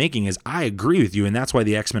point I'm making is I agree with you, and that's why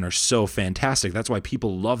the X-Men are so fantastic. That's why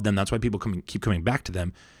people love them. That's why people keep coming back to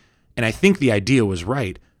them. And I think the idea was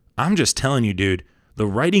right. I'm just telling you, dude, the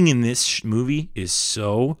writing in this movie is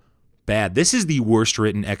so bad. This is the worst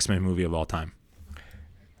written X-Men movie of all time.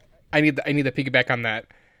 I need to piggyback on that.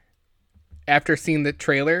 After seeing the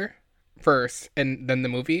trailer first and then the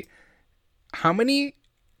movie, how many,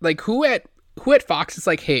 like, who at Fox is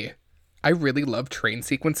like, hey, I really love train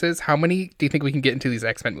sequences. How many do you think we can get into these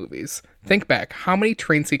X-Men movies? Think back. How many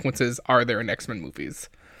train sequences are there in X-Men movies?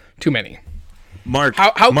 Too many. Mark,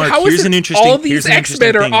 how here's is an it interesting. all these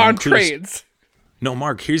X-Men are on trains? No,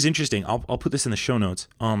 Mark, here's interesting. I'll put this in the show notes.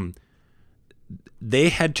 They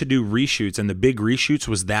had to do reshoots, and the big reshoots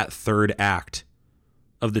was that third act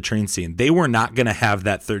of the train scene. They were not going to have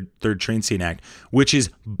that third train scene act, which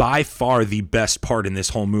is by far the best part in this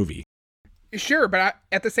whole movie. Sure, but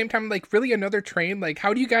at the same time, like, really another train? Like, how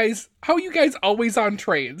are you guys always on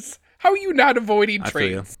trains? How are you not avoiding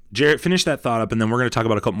trains? Jarrett, finish that thought up, and then we're going to talk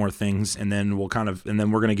about a couple more things, and then we're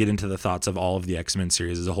going to get into the thoughts of all of the X-Men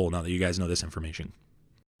series as a whole. Now that you guys know this information.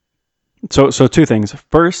 So two things.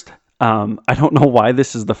 First, I don't know why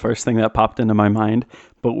this is the first thing that popped into my mind,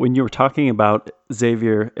 but when you were talking about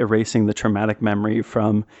Xavier erasing the traumatic memory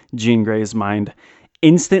from Jean Grey's mind,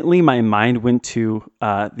 instantly my mind went to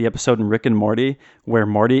the episode in Rick and Morty where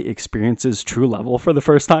Morty experiences true level for the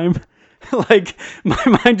first time. Like,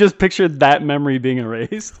 my mind just pictured that memory being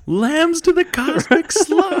erased. Lambs to the cosmic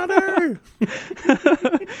slaughter.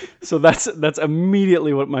 So that's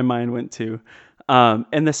immediately what my mind went to.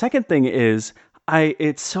 And the second thing is,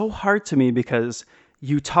 it's so hard to me because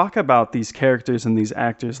you talk about these characters and these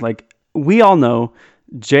actors. Like, we all know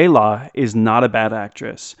J-Law is not a bad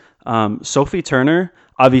actress. Sophie Turner,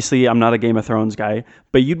 obviously I'm not a Game of Thrones guy,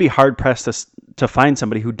 but you'd be hard pressed to find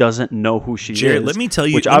somebody who doesn't know who she Jared, is. let me tell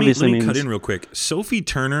you, which let obviously me means, cut in real quick. Sophie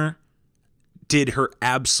Turner did her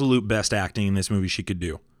absolute best acting in this movie she could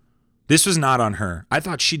do. This was not on her. I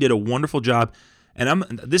thought she did a wonderful job, and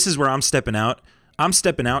this is where I'm stepping out.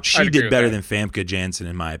 She did better than Famke Janssen,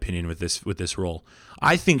 in my opinion, with this role.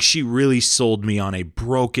 I think she really sold me on a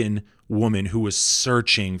broken woman who was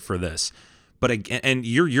searching for this. But and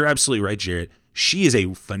you're absolutely right, Jared. She is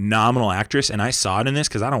a phenomenal actress, and I saw it in this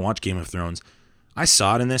because I don't watch Game of Thrones. I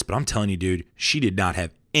saw it in this, but I'm telling you, dude, she did not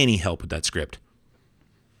have any help with that script.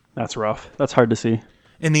 That's rough. That's hard to see.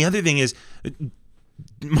 And the other thing is,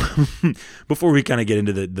 before we kind of get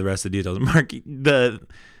into the rest of the details, Mark, the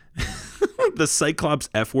Cyclops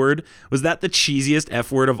F word, was that the cheesiest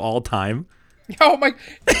F word of all time? Oh my!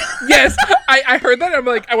 Yes, I heard that. I'm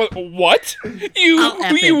like, I went, what?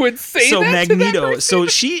 You would say so that Magneto. to that person? So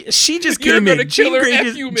she just You're came gonna in. kill her, F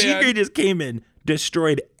Jean you, man. Grey just came in,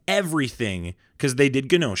 destroyed everything because they did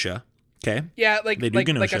Genosha. Okay. Yeah, like They did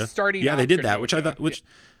like a Genosha. starting. Yeah, they did after that, which I Genosha. thought, which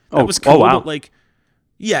Oh, that was cool. oh, wow. But like,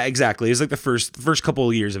 yeah, exactly. It was like the first couple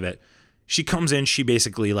of years of it. She comes in. She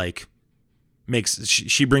basically like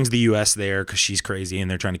she brings the U.S. there because she's crazy and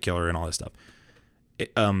they're trying to kill her and all this stuff.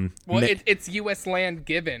 It's U.S. land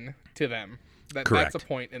given to them. Correct. That's a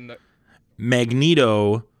point in the.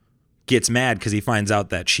 Magneto gets mad because he finds out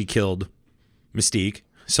that she killed Mystique.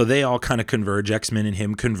 So they all kind of converge. X-Men and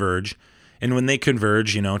him converge. And when they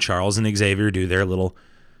converge, you know, Charles and Xavier do their little,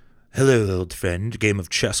 hello, old friend, game of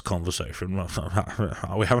chess conversation.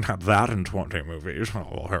 We haven't had that in 20 movies.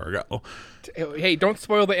 Oh, here we go. Hey, don't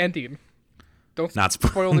spoil the ending. Don't Not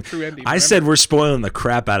spoil the true ending. I said we're spoiling the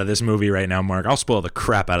crap out of this movie right now, Mark. I'll spoil the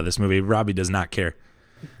crap out of this movie. Robbie does not care.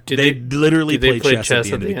 They literally did they play play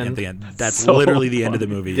chess, at the end. That's literally the end of the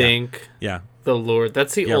movie. Yeah. Thank Yeah. the Lord.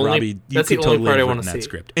 That's the Yeah, only. Robbie, you that's the could only totally part I have want to written that see.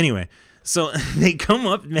 script. Anyway, so they come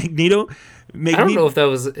up, Magneto. I don't know if that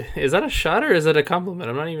was. Is that a shot or is that a compliment?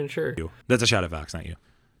 I'm not even sure. That's a shot at Fox, not you.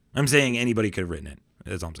 I'm saying anybody could have written it.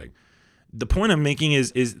 That's all I'm saying. The point I'm making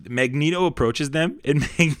is Magneto approaches them, and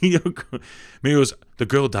Magneto goes, "The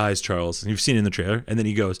girl dies, Charles." And you've seen it in the trailer. And then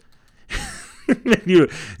he goes,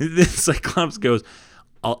 the Cyclops goes,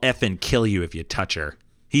 "I'll effing kill you if you touch her."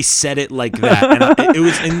 He said it like that, and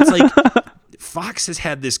it's like Fox has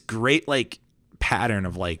had this great like pattern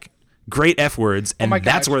of like great F words, and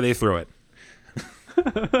that's where they throw it.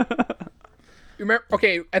 Remember,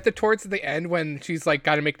 okay, towards the end when she's like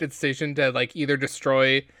got to make the decision to like either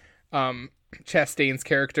destroy Chastain's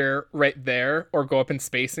character right there or go up in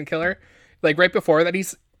space and kill her. Like right before that,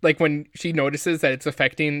 he's like when she notices that it's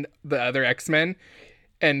affecting the other X-Men,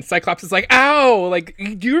 and Cyclops is like, "Ow!" Like,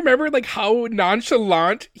 do you remember like how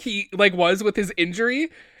nonchalant he like was with his injury?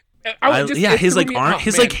 His like arm,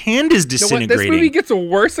 his like hand is disintegrating. This movie gets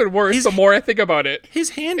worse and worse the more I think about it.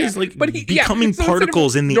 His hand is like becoming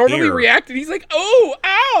particles in the air. Normally reacting, he's like, "Oh,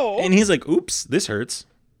 ow!" And he's like, "Oops, this hurts."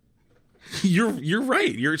 You're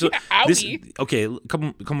right. Okay. A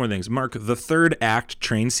couple more things, Mark. The third act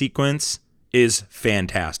train sequence is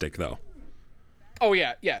fantastic, though. Oh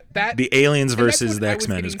yeah. That the aliens versus the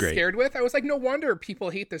X-Men is great. Scared with. I was like, no wonder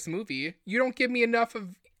people hate this movie. You don't give me enough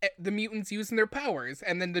of the mutants using their powers,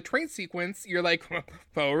 and then the train sequence, you're like,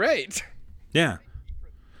 all right. Yeah.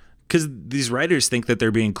 Because these writers think that they're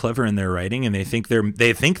being clever in their writing, and they think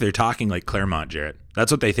they're talking like Claremont, Jarrett.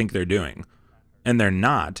 That's what they think they're doing, and they're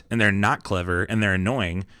not clever, and they're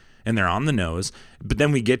annoying, and they're on the nose. But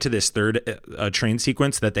then we get to this third train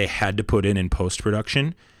sequence that they had to put in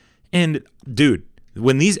post-production, and dude,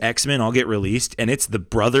 when these X-Men all get released, and it's the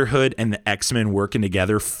Brotherhood and the X-Men working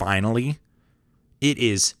together finally, it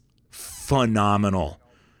is phenomenal.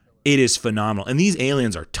 It is phenomenal, and these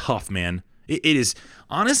aliens are tough, man. It is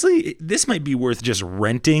honestly, this might be worth just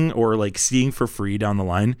renting or like seeing for free down the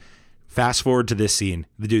line. Fast forward to this scene.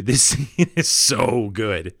 Dude, this scene is so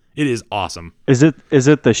good. It is awesome. Is it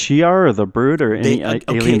the Shi'ar or the Brood or any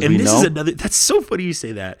aliens and we this know? is another. That's so funny you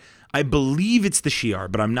say that. I believe it's the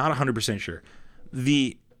Shi'ar, but I'm not 100% sure.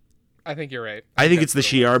 I think you're right. I think it's the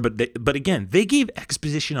Shi'ar, but again, they gave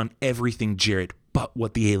exposition on everything, Jarrett, but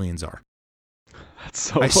what the aliens are. That's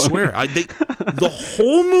so I funny. swear, the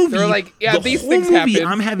whole movie. They're like, yeah, the these whole things movie, happen.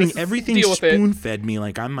 I'm having Let's everything deal with it. spoon-fed me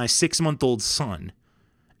like I'm my 6-month-old son,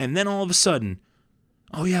 and then all of a sudden,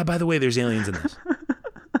 oh yeah, by the way, there's aliens in this.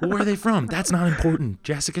 Well, where are they from? That's not important.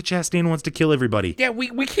 Jessica Chastain wants to kill everybody. Yeah,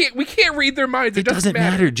 we can't read their minds. It doesn't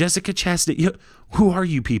matter. Jessica Chastain. Who are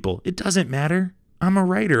you people? It doesn't matter. I'm a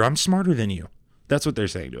writer. I'm smarter than you. That's what they're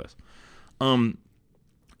saying to us.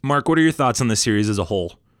 Mark, what are your thoughts on the series as a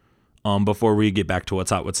whole? Before we get back to what's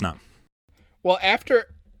hot, what's not. Well, after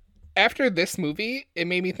this movie, it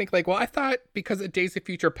made me think like, well, I thought because of Days of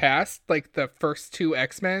Future Past, like the first two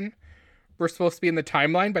X-Men were supposed to be in the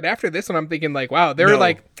timeline, but after this one, I'm thinking like, wow, they're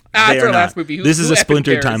like, it's our last movie. This is a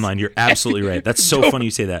splintered cares? timeline. You're absolutely right. That's so funny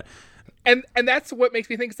you say that. And that's what makes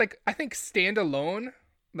me think it's like, I think standalone,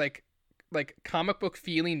 like comic book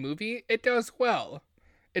feeling movie, it does well.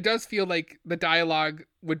 It does feel like the dialogue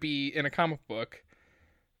would be in a comic book,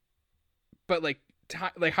 but like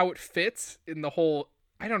how it fits in the whole,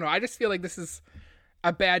 I don't know. I just feel like this is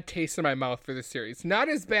a bad taste in my mouth for this series. Not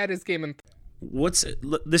as bad as Game of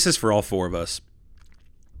This is for all four of us.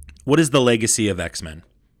 What is the legacy of X-Men?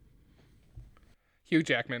 Hugh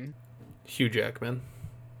Jackman. Hugh Jackman.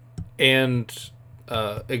 And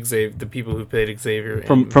Xavier, the people who played Xavier.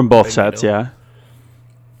 From and both Magneto. sets, yeah.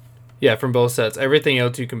 Yeah, from both sets. Everything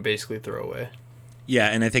else you can basically throw away. Yeah,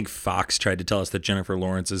 and I think Fox tried to tell us that Jennifer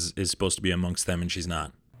Lawrence is supposed to be amongst them, and she's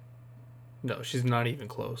not. No, she's not even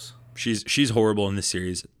close. She's horrible in this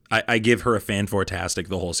series. I give her a fan-fortastic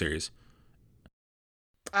the whole series.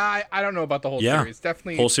 I don't know about the whole Yeah. series.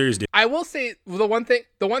 Definitely. Whole series, dude. I will say the one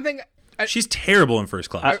thing. She's terrible in First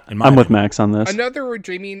Class. I'm with Max on this. Another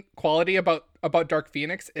redeeming quality about Dark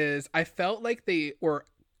Phoenix is I felt like they were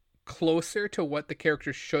closer to what the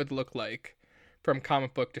character should look like from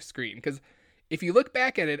comic book to screen. Because if you look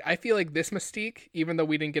back at it, I feel like this Mystique, even though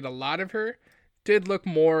we didn't get a lot of her, did look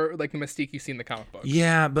more like the Mystique you see in the comic books.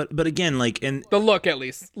 Yeah, but again, like, and The look, at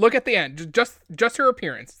least. Look at the end. Just her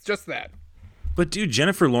appearance. Just that. but dude,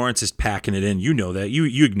 Jennifer Lawrence is packing it in. You know that.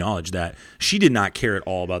 You acknowledge that. She did not care at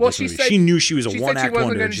all about Well, this she movie. said- She knew she was a She said one-act she wasn't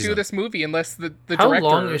wonder. going to She's do like- this movie unless the How director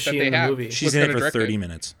long is that she they in the have movie? was She's in gonna it for direct 30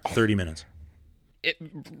 minutes. 30 minutes.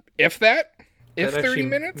 If that? If That 30 actually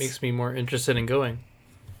minutes? makes me more interested in going.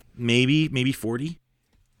 Maybe 40.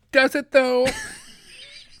 Does it though?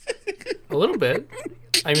 A little bit.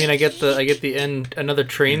 I mean, I get the end, another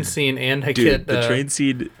train scene, and I Dude, get the train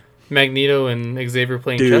scene. Magneto and Xavier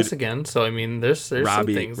playing Dude. chess again. So I mean, there's some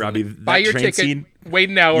things. Robbie, Buy that your train ticket, scene. wait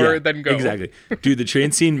an hour, Yeah, then go. Exactly. Dude, the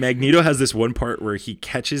train scene, Magneto has this one part where he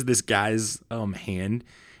catches this guy's hand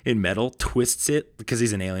in metal, twists it because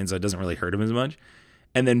he's an alien, so it doesn't really hurt him as much,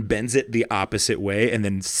 and then bends it the opposite way and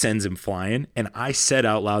then sends him flying. And I said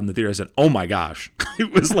out loud in the theater, I said, "Oh my gosh."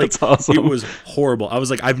 It was like, That's awesome. It was horrible. I was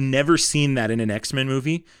like, I've never seen that in an X-Men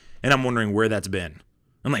movie, and I'm wondering where that's been.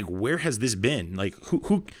 I'm like, where has this been? Like,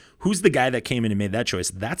 who's the guy that came in and made that choice?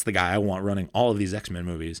 That's the guy I want running all of these X-Men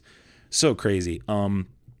movies. So crazy. We're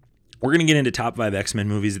gonna get into top 5 X-Men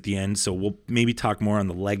movies at the end, so we'll maybe talk more on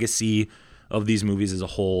the legacy of these movies as a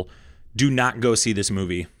whole. Do not go see this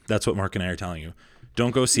movie. That's what Mark and I are telling you.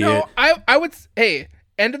 Don't go see it. No, I would. Hey,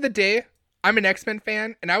 end of the day, I'm an X-Men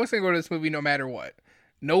fan, and I was gonna go to this movie no matter what.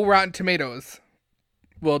 No Rotten Tomatoes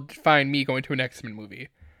will find me going to an X-Men movie.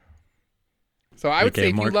 So I would Okay, say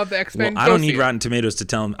if Mark. you love the X-Men, Well, I go don't see need it. Rotten Tomatoes to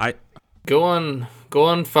tell him. Go on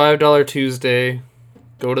 $5 Tuesday.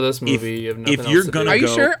 Go to this movie. You have nothing if you're else to gonna do. Are you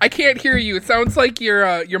go- sure? I can't hear you. It sounds like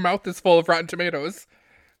your mouth is full of Rotten Tomatoes.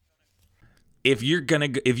 If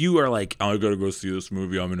you are like, I gotta go see this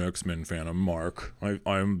movie, I'm an X-Men fan, I'm Mark,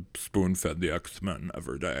 I'm spoon-fed the X-Men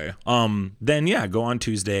every day, then yeah, go on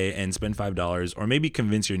Tuesday and spend $5, or maybe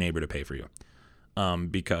convince your neighbor to pay for you,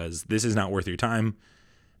 because this is not worth your time.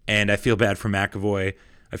 And I feel bad for McAvoy,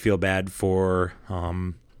 I feel bad for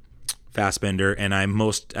Fassbender, and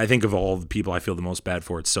I think of all the people I feel the most bad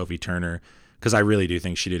for, it's Sophie Turner, because I really do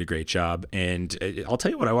think she did a great job. And I'll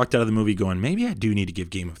tell you what, I walked out of the movie going, maybe I do need to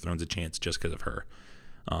give Game of Thrones a chance just because of her.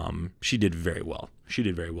 She did very well.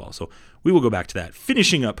 So we will go back to that.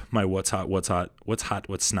 Finishing up my what's hot,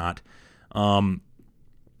 what's not.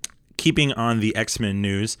 Keeping on the X-Men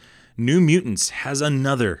news, New Mutants has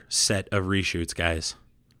another set of reshoots, guys.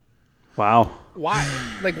 Wow. Why?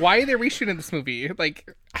 Like, why are they reshooting this movie?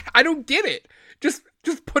 Like, I don't get it. Just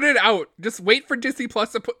put it out. Just wait for Disney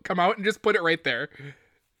Plus to come out and just put it right there.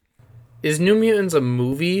 Is New Mutants a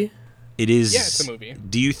movie? It is. Yeah, it's a movie.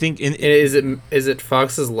 Do you think? And is it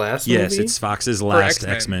Fox's last movie? Yes, it's Fox's For last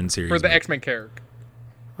X-Men series. For the X-Men character.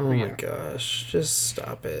 Oh my gosh! Just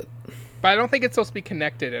stop it. But I don't think it's supposed to be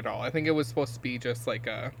connected at all. I think it was supposed to be just like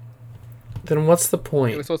a... Then what's the It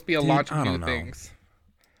point? was supposed to be a Dude, launch I of don't new know. things.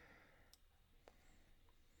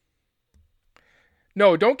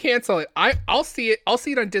 No, don't cancel it. I'll see it. I'll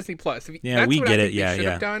see it on Disney Plus. Yeah, That's we what get I it. think they Yeah, should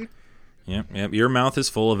yeah. have done. Yep. Your mouth is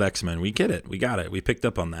full of X-Men. We get it. We got it. We picked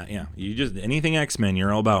up on that. Yeah. You just anything X-Men,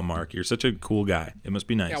 you're all about, Mark. You're such a cool guy. It must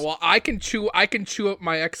be nice. Yeah, well, I can chew up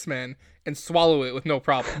my X-Men and swallow it with no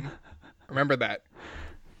problem. Remember that.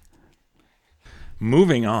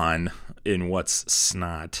 Moving on in what's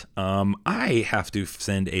snot, I have to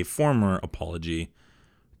send a former apology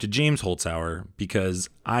to James Holzhauer because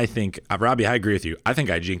I think, Robbie, I agree with you. I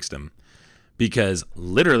think I jinxed him because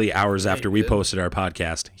literally hours after we posted our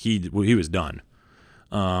podcast, he was done.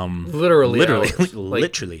 Literally hours.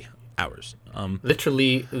 Literally hours.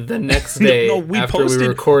 Literally the next day after we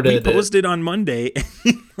recorded we posted on Monday and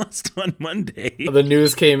he lost on Monday. the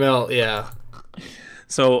news came out. Yeah,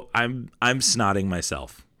 So I'm snotting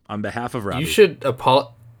myself on behalf of Robbie. you should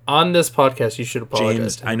on this podcast. You should apologize.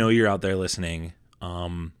 James, to him. I know you're out there listening.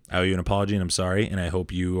 I owe you an apology, and I'm sorry. And I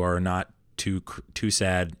hope you are not too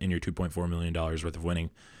sad in your $2.4 million worth of winning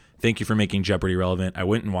Thank you for making Jeopardy relevant. I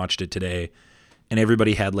went and watched it today, and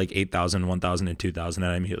everybody had like 8,000, 1,000, and 2,000,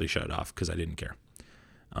 and I immediately shut it off because I didn't care.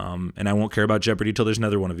 And I won't care about Jeopardy till there's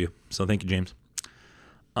another one of you. So thank you, James.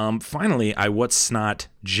 Finally,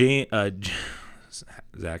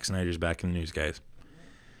 Zack Snyder's back in the news, guys.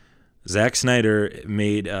 Zack Snyder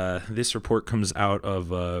made this report comes out of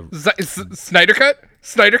Snyder Cut?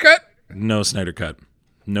 Snyder Cut? No Snyder Cut.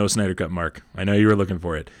 No Snyder Cut, Mark. I know you were looking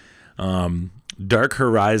for it. Dark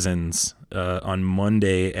Horizons on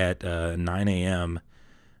Monday at 9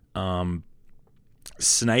 a.m.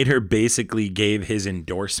 Snyder basically gave his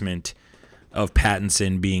endorsement of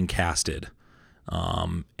Pattinson being casted.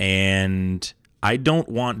 And I don't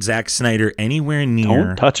want Zack Snyder anywhere near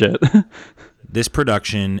Don't touch it. this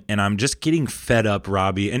production, and I'm just getting fed up,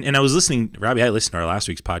 Robbie. And I was listening, Robbie, I listened to our last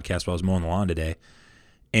week's podcast while I was mowing the lawn today,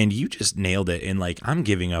 and you just nailed it. And like, I'm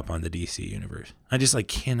giving up on the DC universe. I just like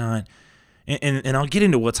cannot. And I'll get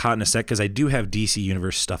into what's hot in a sec because I do have DC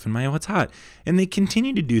universe stuff in my what's hot, and they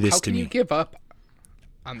continue to do this to me. How can you give up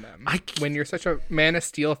on them when you're such a Man of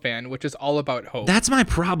Steel fan, which is all about hope? That's my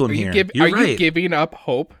problem here. You're right. You giving up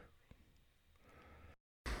hope?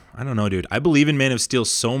 I don't know, dude. I believe in Man of Steel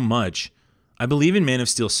so much.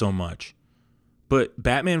 But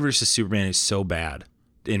Batman versus Superman is so bad,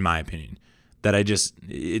 in my opinion, that I just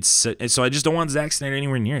don't want Zack Snyder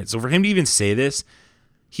anywhere near it. So for him to even say this,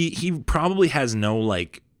 he probably has no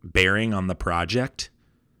like bearing on the project.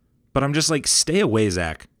 But I'm just like, stay away,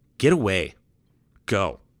 Zack. Get away.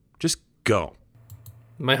 Go. Just go.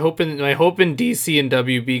 My hope in DC and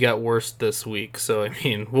WB got worse this week, so I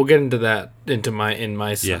mean we'll get into that in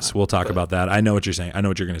my side. Yes, we'll talk about that. I know what you're saying. I know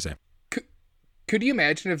what you're gonna say. Could you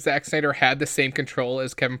imagine if Zack Snyder had the same control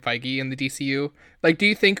as Kevin Feige in the DCU? Like, do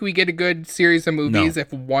you think we get a good series of movies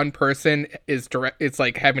if one person is it's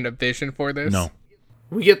like having a vision for this? No.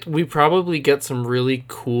 We probably get some really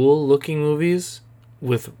cool looking movies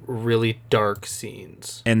with really dark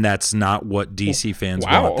scenes. And that's not what DC fans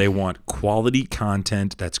want. They want quality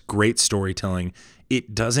content. That's great storytelling.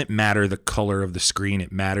 It doesn't matter the color of the screen.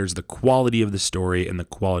 It matters the quality of the story and the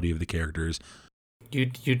quality of the characters.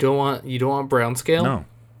 You don't want brown scale? No.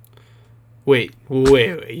 Wait.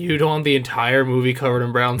 You don't want the entire movie covered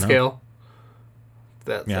in brown scale?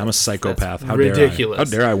 I'm a psychopath. How ridiculous. How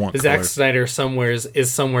dare I want Zack color? Snyder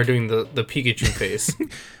is somewhere doing the Pikachu face.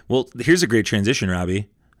 Well, here's a great transition, Robbie.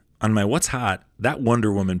 On my What's Hot, that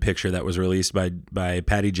Wonder Woman picture that was released by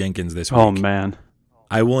Patty Jenkins this week. Oh, man.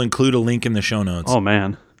 I will include a link in the show notes. Oh,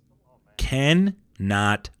 man.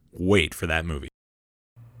 Cannot wait for that movie.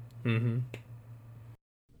 Mm-hmm.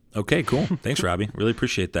 Okay, cool. Thanks, Robbie. Really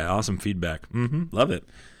appreciate that. Awesome feedback. Love it.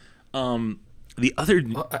 The other,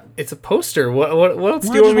 it's a poster. What else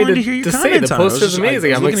do you want me to say? The poster's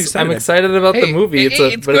amazing. I'm excited about the movie.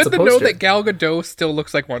 It's good to know that Gal Gadot still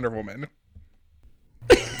looks like Wonder Woman.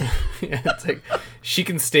 Yeah, it's like she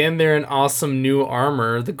can stand there in awesome new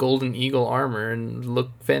armor, the Golden Eagle armor, and look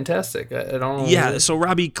fantastic. I don't know. Yeah, so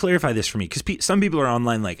Robbie, clarify this for me, because some people are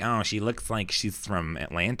online like, oh, she looks like she's from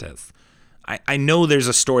Atlantis. I know there's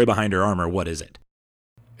a story behind her armor. What is it?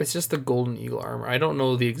 It's just the Golden Eagle armor. I don't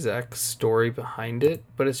know the exact story behind it,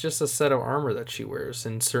 but it's just a set of armor that she wears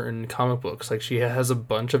in certain comic books. Like, she has a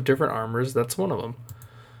bunch of different armors. That's one of them.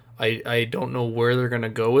 I don't know where they're going to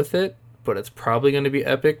go with it, but it's probably going to be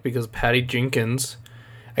epic because Patty Jenkins,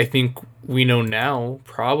 I think we know now,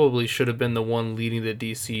 probably should have been the one leading the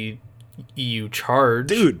DC EU charge.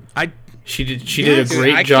 Dude, She did a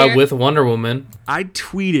great job with Wonder Woman. I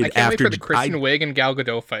tweeted I can't after wait for the Kristen Wiig and Gal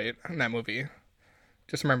Gadot fight in that movie.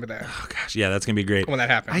 Just remember that. Oh gosh, yeah, that's gonna be great when that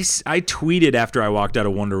happens. I tweeted after I walked out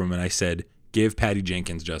of Wonder Woman. I said, "Give Patty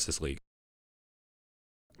Jenkins Justice League.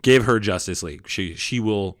 Give her Justice League. She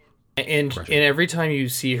will." And every time you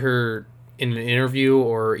see her in an interview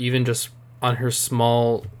or even just on her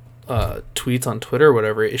small tweets on Twitter or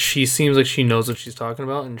whatever, she seems like she knows what she's talking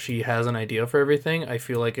about and she has an idea for everything. I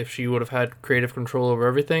feel like if she would have had creative control over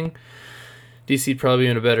everything, DC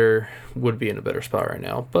probably would be in a better spot right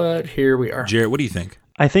now. But here we are. Jarrett, what do you think?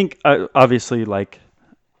 I think, obviously, like,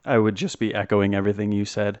 I would just be echoing everything you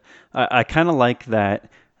said. I kind of like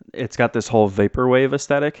that it's got this whole vaporwave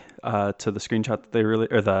aesthetic to the screenshot that they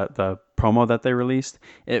or the promo that they released.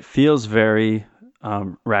 It feels very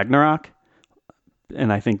Ragnarok.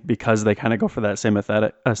 And I think because they kind of go for that same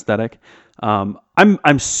aesthetic,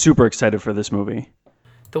 I'm super excited for this movie.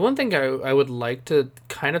 The one thing I would like to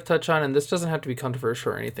kind of touch on, and this doesn't have to be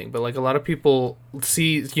controversial or anything, but like a lot of people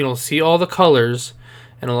see all the colors,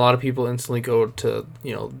 and a lot of people instantly go to,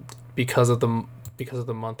 because of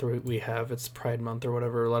the month we have, it's Pride Month or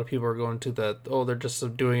whatever. A lot of people are going to that. Oh, they're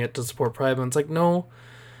just doing it to support Pride, but it's like, no,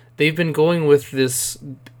 they've been going with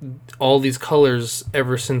all these colors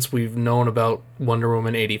ever since we've known about Wonder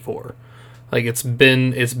Woman 84. Like it's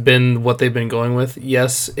been what they've been going with.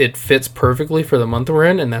 Yes, it fits perfectly for the month we're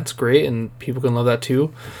in, and that's great, and people can love that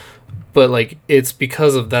too. But like it's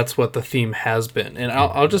because of that's what the theme has been. And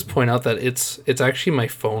I'll just point out that it's actually my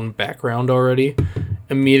phone background already.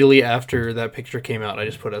 Immediately after that picture came out, I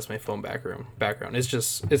just put it as my phone background.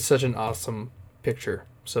 It's such an awesome picture.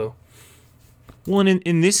 So Well, and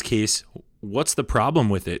in this case, what's the problem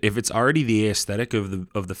with it? If it's already the aesthetic of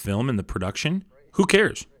the film and the production, who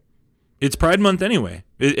cares? It's Pride Month anyway.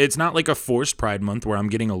 It's not like a forced Pride Month where I'm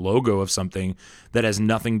getting a logo of something that has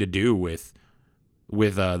nothing to do with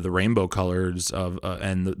the rainbow colors of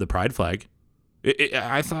and the Pride flag.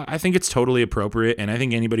 I think it's totally appropriate, and I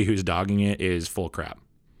think anybody who's dogging it is full crap.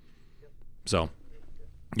 So,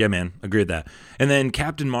 yeah, man, agree with that. And then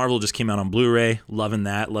Captain Marvel just came out on Blu-ray. Loving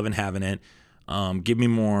that, loving having it. Give me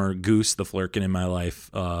more Goose the Flurkin in my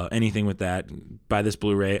life. Anything with that. Buy this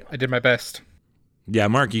Blu-ray. I did my best. Yeah,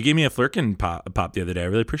 Mark, you gave me a Flurkin pop the other day. I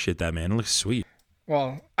really appreciate that, man. It looks sweet.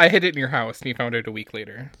 Well, I hid it in your house, and you found it a week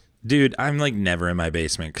later. Dude, I'm like never in my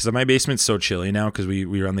basement because my basement's so chilly now because we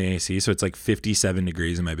run the AC, so it's like 57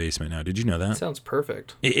 degrees in my basement now. Did you know that? sounds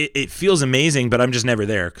perfect. It feels amazing, but I'm just never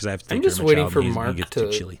there because I have to take I'm care just of my waiting child for and he Mark gets too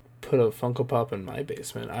to chilly. put a Funko Pop in my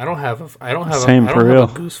basement. I don't have a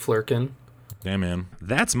Goose Flurkin. Yeah, man.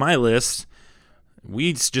 That's my list.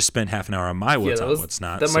 We just spent half an hour on my what's hot, what's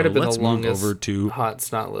not. That might have been let's the move longest over to. hot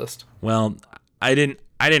snot list. Well, I didn't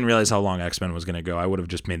realize how long X-Men was going to go. I would have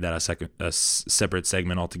just made that a separate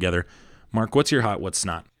segment altogether. Mark, what's your hot, what's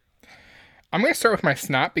not? I'm going to start with my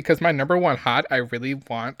snot because my number one hot I really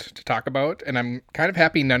want to talk about, and I'm kind of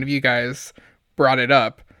happy none of you guys brought it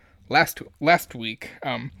up last week.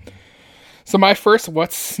 So my first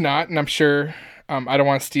what's snot, and I'm sure I don't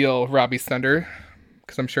want to steal Robbie's thunder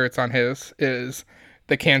because I'm sure it's on his, is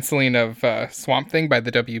the canceling of Swamp Thing by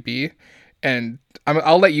the WB. And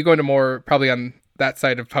I'll let you go into more probably on that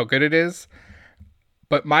side of how good it is.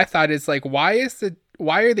 But my thought is like, why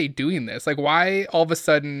are they doing this? Like, why all of a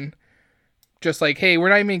sudden just like, hey, we're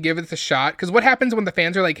not even gonna give this a shot? Because what happens when the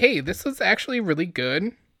fans are like, hey, this is actually really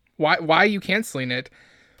good. Why are you canceling it?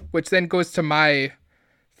 Which then goes to my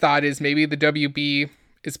thought is maybe the WB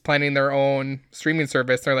is planning their own streaming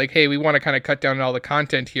service. They're like, hey, we want to kind of cut down on all the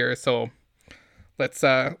content here, so let's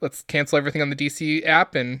cancel everything on the DC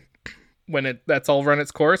app, and when that's all run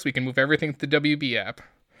its course, we can move everything to the WB app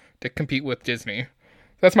to compete with Disney.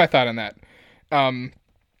 That's my thought on that.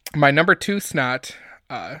 My number two snot,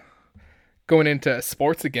 going into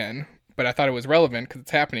sports again, but I thought it was relevant because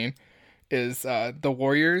it's happening, is the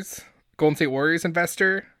Golden State Warriors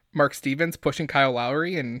investor, Mark Stevens, pushing Kyle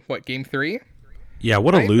Lowry in Game 3? Yeah,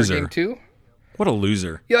 what a Right? Or loser. Game 2? What a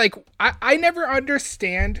loser. Yeah, like I never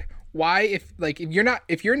understand why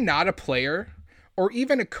if you're not a player or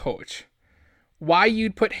even a coach, why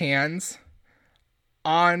you'd put hands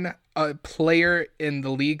on a player in the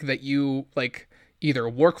league that you like either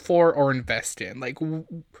work for or invest in. Like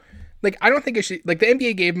I don't think it should. Like the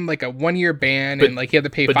NBA gave him like a 1-year ban, and like he had to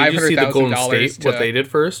pay But did you see the Golden $500,000 State what they did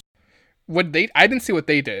first? I didn't see what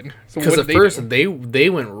they did. So Because what at first they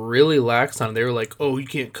went really lax on it. They were like, "Oh, you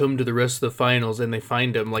can't come to the rest of the finals," and they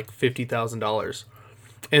fined him like $50,000.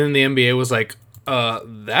 And then the NBA was like,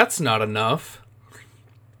 "That's not enough."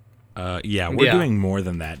 Yeah, we're doing more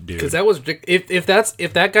than that, dude. Because that was if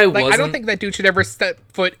that guy like wasn't. I don't think that dude should ever step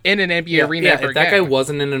foot in an NBA arena ever if that again. guy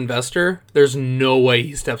wasn't an investor, there's no way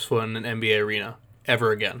he steps foot in an NBA arena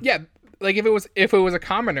ever again. Yeah, like if it was a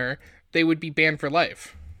commoner, they would be banned for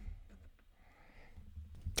life.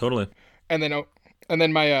 Totally. And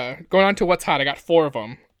then my going on to what's hot, I got 4 of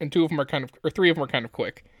them, and 3 of them are kind of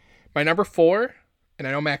quick. My number 4, and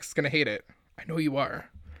I know Max is gonna hate it. I know you are.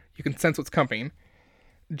 You can sense what's coming.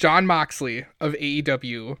 Jon Moxley of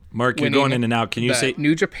AEW. Mark, you're going in and out. Can you say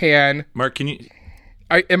New Japan? Mark, can you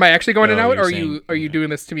Am I actually going in and No, out, or you're are you doing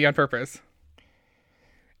this to me on purpose?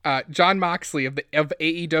 Jon Moxley of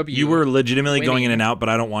AEW. You were legitimately going in winning. and out, but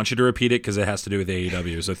I don't want you to repeat it because it has to do with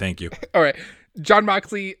AEW, so thank you. All right. Jon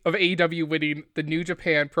Moxley of AEW winning the New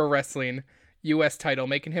Japan Pro Wrestling U.S. title,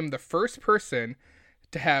 making him the first person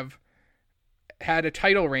to have had a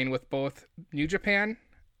title reign with both New Japan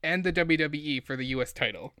and the WWE for the U.S.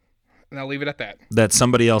 title. And I'll leave it at that. That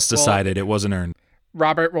somebody else decided it wasn't earned.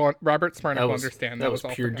 Robert Smarnock will understand. That was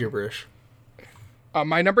all pure for him. gibberish.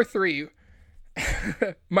 My number 3,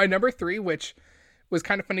 which was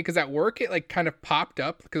kind of funny because at work it like kind of popped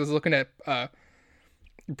up because I was looking at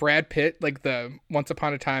Brad Pitt, like the Once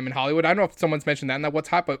Upon a Time in Hollywood. I don't know if someone's mentioned that, and that what's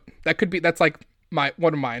hot, but that's like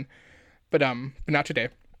one of mine, but not today.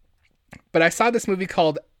 But I saw this movie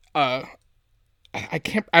called I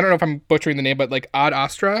don't know if I'm butchering the name, but like Ad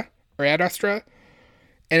Astra,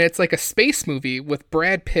 and it's like a space movie with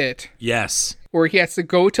Brad Pitt Yes. where he has to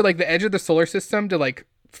go to like the edge of the solar system to like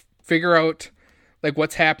figure out like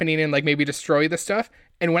what's happening and like maybe destroy the stuff.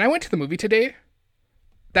 And when I went to the movie today,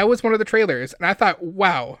 that was one of the trailers, and I thought,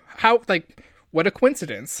 wow, how like what a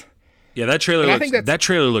coincidence. Yeah, that trailer And I looks, think that's- that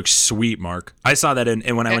trailer looks sweet, Mark. I saw that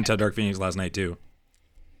and when I went to Dark Phoenix last night too.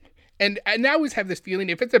 And I always have this feeling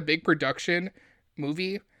if it's a big production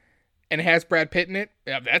movie and it has Brad Pitt in it,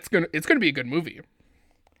 yeah, it's gonna be a good movie.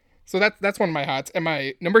 So that's one of my hots. And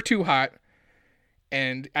my number 2 hot,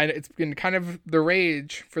 and it's been kind of the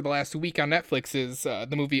rage for the last week on Netflix, is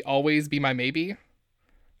the movie Always Be My Maybe.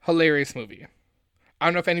 Hilarious movie. I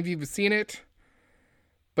don't know if any of you have seen it,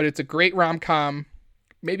 but it's a great rom-com.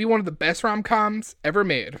 Maybe one of the best rom-coms ever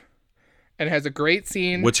made. And it has a great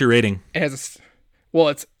scene. What's your rating? It has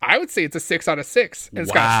I would say it's a 6 out of 6. And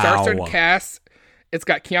it's got a star-studded cast. It's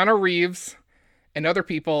got Keanu Reeves and other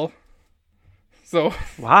people. So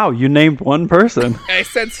Wow, you named one person. I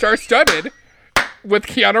said star-studded with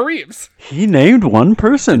Keanu Reeves. He named one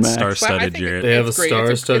person, man. But I Star-studded, think Jared. They have a It's great.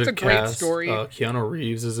 It's a star-studded great cast. story. Keanu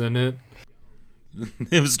Reeves is in it.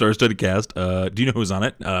 They have a star-studded cast. Do you know who's on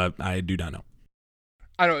it? I do not know.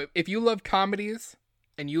 I don't know. If you love comedies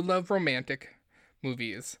and you love romantic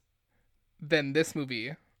movies, then this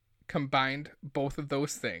movie combined both of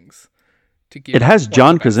those things to give It has one of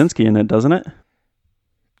John the best- Krasinski in it, doesn't it?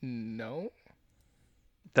 No.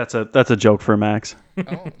 That's a joke for Max.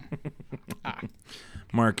 Oh.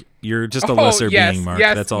 Mark, you're just a lesser being, Mark.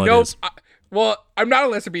 Yes, That's all nope. it is. Well, I'm not a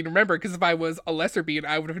lesser being. Remember, because if I was a lesser being,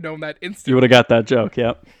 I would have known that You instantly. would have got that joke,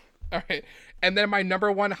 yep. All right. And then my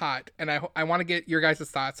number 1 hot, and I want to get your guys'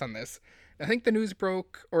 thoughts on this. I think the news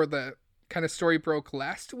broke, or the kind of story broke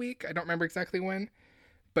last week. I don't remember exactly when.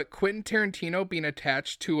 But Quentin Tarantino being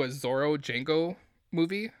attached to a Zorro Django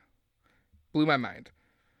movie blew my mind.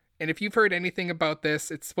 And if you've heard anything about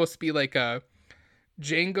this, it's supposed to be like a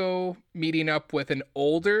Django meeting up with an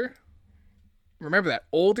older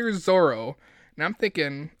Zorro. And I'm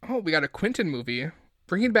thinking, oh, we got a Quentin movie,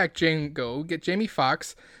 bringing back Django, get Jamie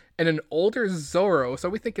Foxx, and an older Zorro. So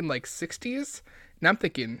we're thinking like 60s. And I'm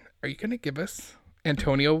thinking, are you going to give us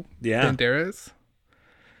Antonio Banderas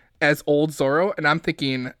as old Zorro? And I'm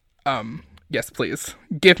thinking, yes, please.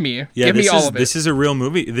 Give me all of it. This is a real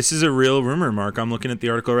movie. This is a real rumor, Mark. I'm looking at the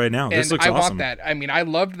article right now. This And looks I awesome. want that. I mean, I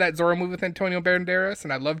loved that Zorro movie with Antonio Banderas,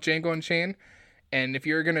 and I love Django Unchained. And if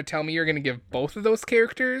you're going to tell me you're going to give both of those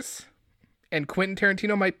characters, and Quentin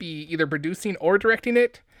Tarantino might be either producing or directing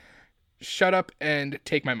it, shut up and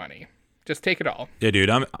take my money. Just take it all. Yeah, dude,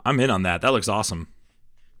 I'm in on that. That looks awesome.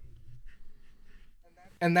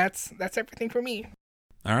 And that's everything for me.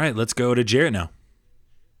 All right, let's go to Jarrett now.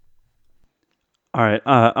 All right,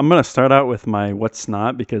 I'm going to start out with my what's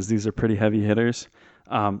not, because these are pretty heavy hitters.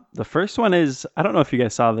 The first one is, I don't know if you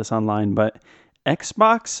guys saw this online, but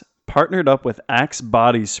Xbox partnered up with Axe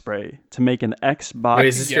Body Spray to make an Xbox Wait,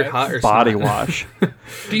 is this your hot or body snot? wash.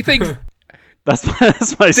 Do you think That's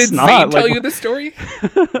my did snot. Zane tell Like, you the story?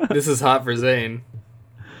 This is hot for Zane.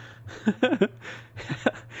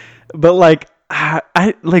 but like,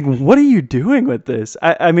 I like, what are you doing with this?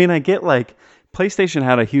 I mean, I get like PlayStation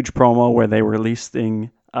had a huge promo where they were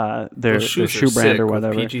listing their Those shoes shoe are brand sick or with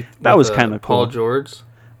whatever. PG That with, was kind of Paul cool. George.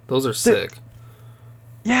 Those are sick.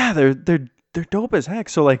 Yeah, they're dope as heck.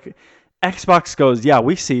 So like, Xbox goes, yeah,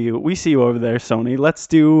 we see you over there, Sony. Let's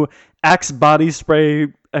do Axe Body Spray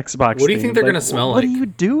Xbox. What do you think theme. they're Like, gonna smell What like? are you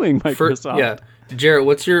doing, Microsoft? Yeah, Jarrett,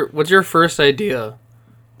 what's your first idea?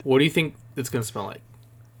 What do you think it's gonna smell like?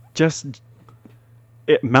 Just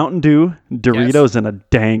Mountain Dew, Doritos, in a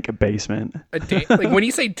dank basement. A dank, like when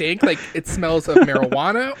you say dank, like it smells of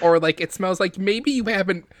marijuana, or like it smells like maybe you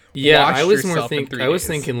haven't. Yeah, washed I was more yourself in 3 I was days.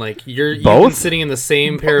 thinking like you've been Both? sitting in the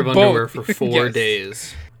same pair of Both. underwear for 4 Yes.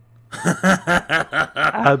 days.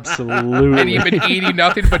 Absolutely. And you've been eating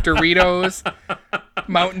nothing but Doritos,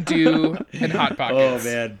 Mountain Dew, and Hot Pockets.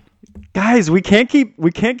 man. Guys, we can't keep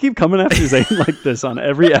coming after Zane like this on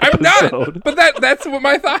every I'm episode. not. But that's what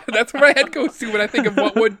my thought. That's where my head goes to when I think of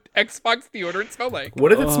what would Xbox deodorant smell like.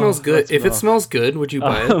 What if it smells good? that's If it rough. smells good, would you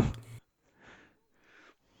buy it?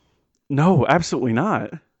 No, absolutely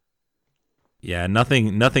not. Yeah,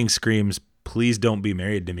 nothing screams, please don't be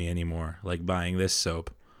married to me anymore, like buying this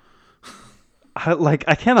soap.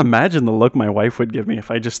 I can't imagine the look my wife would give me if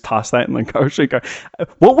I just tossed that in the grocery cart.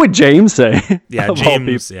 What would James say? Yeah, of all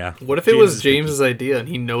James, people? yeah. What if it was is- James's idea and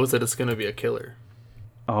he knows that it's gonna be a killer?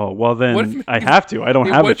 Oh, well then What if- I have to. I don't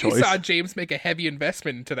have a What if you choice. saw James make a heavy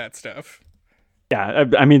investment into that stuff? Yeah,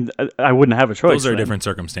 I mean, I wouldn't have a choice. Those are then. different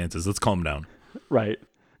circumstances. Let's calm down. Right.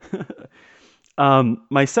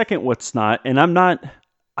 My second what's not, and I'm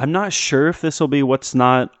not sure if this will be what's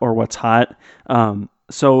not or what's hot.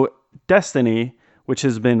 So Destiny, which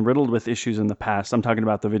has been riddled with issues in the past, I'm talking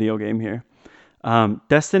about the video game here.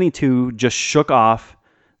 Destiny 2 just shook off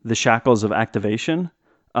the shackles of Activation.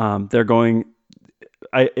 They're going,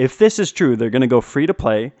 if this is true, they're going to go free to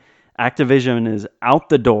play. Activision is out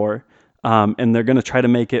the door, and they're going to try to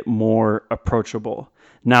make it more approachable.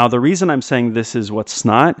 Now, the reason I'm saying this is what's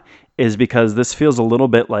not is because this feels a little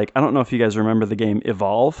bit like, I don't know if you guys remember the game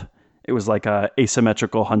Evolve. It was like a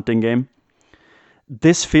asymmetrical hunting game.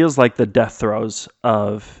 This feels like the death throes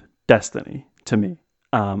of Destiny to me.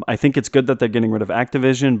 I think it's good that they're getting rid of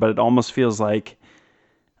Activision, but it almost feels like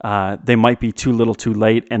they might be too little too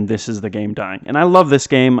late, and this is the game dying. And I love this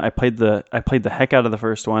game. I played the heck out of the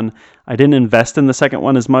first one. I didn't invest in the second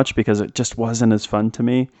one as much because it just wasn't as fun to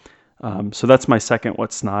me. So that's my second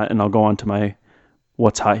what's not, and I'll go on to my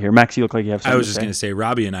what's hot here. Max, you look like you have something I was to just say. going to say,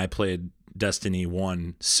 Robbie and I played Destiny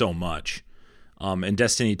 1 so much, and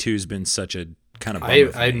Destiny 2 has been such a kind of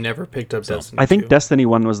bummer for I me. never picked up Destiny. I think 2. Destiny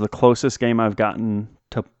 1 was the closest game I've gotten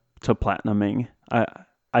to platinuming.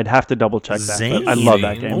 I'd have to double check that. But I love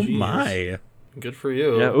that Oh game. my. Good for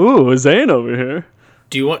you. Yeah. Ooh, Zane over here.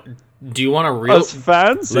 Do you want a real? Us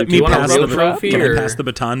fans. Let Do you me want a pass real the trophy, Can I or- pass the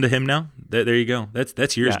baton to him now? There you go.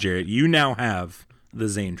 That's yours, Yeah. Jarrett. You now have the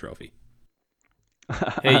Zane trophy.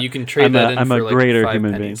 Hey, you can trade that in I'm for a like greater 5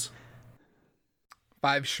 human pennies.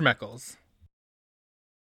 5 schmeckles.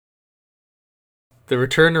 The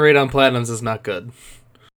return rate on platinums is not good.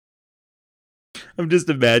 I'm just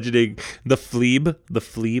imagining the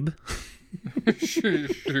Fleeb.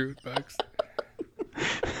 Shoot, bucks.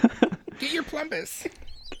 Get your plumbus.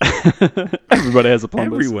 Everybody has a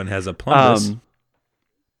plumbus. Everyone has a plumbus.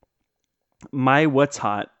 My what's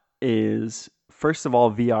hot is, first of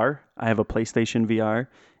all, VR. I have a PlayStation VR,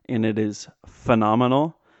 and it is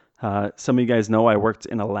phenomenal. Some of you guys know I worked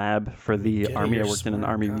in a lab for the Get Army. I your worked in an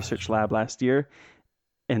smart Army gosh. research lab last year,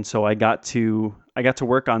 and so I got to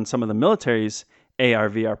work on some of the military's AR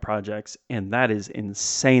VR projects, and that is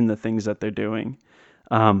insane, the things that they're doing.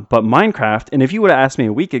 But Minecraft, and if you would have asked me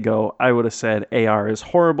a week ago, I would have said AR is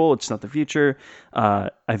horrible. It's not the future. I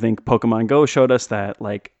think Pokemon Go showed us that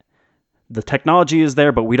like the technology is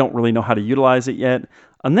there, but we don't really know how to utilize it yet.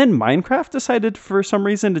 And then Minecraft decided for some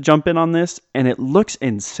reason to jump in on this, and it looks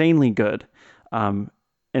insanely good.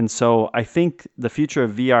 And so I think the future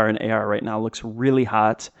of VR and AR right now looks really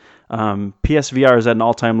hot. PSVR is at an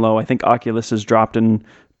all-time low. I think Oculus has dropped in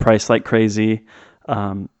price like crazy.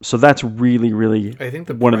 So that's really, really I think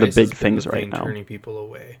one of the price big has been things the right thing now. turning people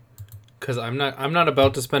away. Because I'm not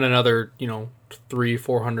about to spend another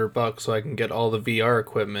 $300-400 so I can get all the VR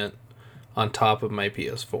equipment on top of my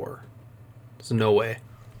PS4. There's no way.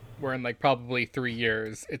 Where in like probably 3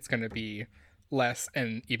 years, it's going to be less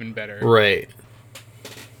and even better. Right.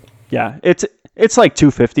 Yeah, it's like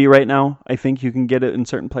 $250 right now. I think you can get it in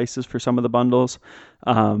certain places for some of the bundles.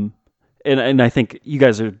 And I think you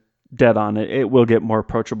guys are dead on it. It will get more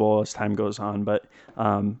approachable as time goes on, but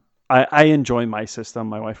I enjoy my system.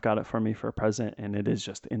 My wife got it for me for a present, and it is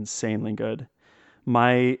just insanely good.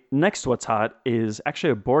 My next what's hot is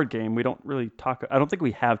actually a board game. We don't really talk. I don't think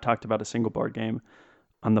we have talked about a single board game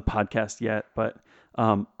on the podcast yet, but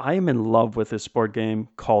I am in love with this board game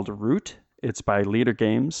called Root. It's by Leader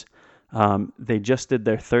Games. They just did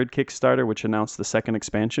their third Kickstarter, which announced the second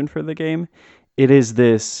expansion for the game. It is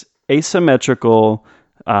this asymmetrical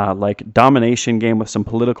like domination game with some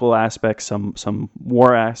political aspects, some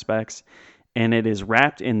war aspects, and it is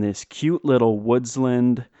wrapped in this cute little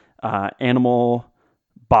woodsland animal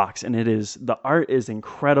box, and the art is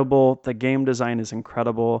incredible, the game design is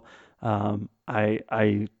incredible.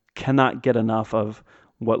 I cannot get enough of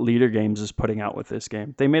what Leader Games is putting out with this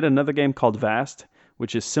game. They made another game called Vast,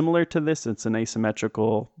 which is similar to this. It's an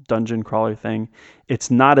asymmetrical dungeon crawler thing.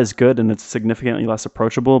 It's not as good, and it's significantly less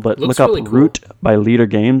approachable, but Looks look up really cool. Root by Leader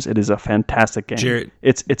Games. It is a fantastic game. Jared-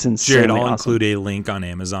 it's insanely Jared, I'll awesome. include a link on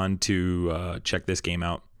Amazon to check this game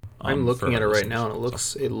out. I'm looking for at it our right now, and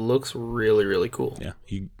listeners. it looks really, really cool. Yeah,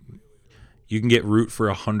 you can get Root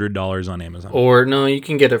for $100 on Amazon. Or no, you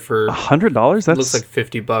can get it for $100? That's looks like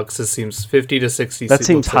 $50. It seems 50 to 60. that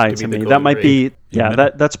seems looks like high to be the me. That going might rate. be Yeah.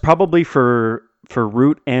 that's probably for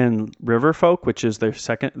Root and Riverfolk, which is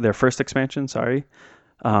their first expansion. Sorry,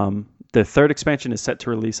 the third expansion is set to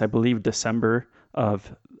release, I believe, December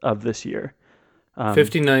of this year.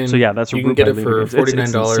 59. So yeah, that's a you can Root get by it Leader for Games.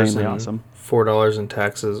 It's $49 insanely and awesome.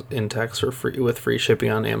 $4 in tax for free with free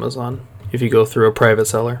shipping on Amazon if you go through a private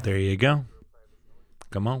seller. There you go.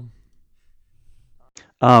 Come on.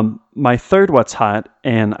 My third What's Hot,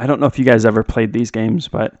 and I don't know if you guys ever played these games,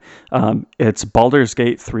 but it's Baldur's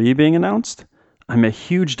Gate 3 being announced. I'm a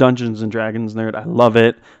huge Dungeons and Dragons nerd. I love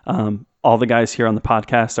it. All the guys here on the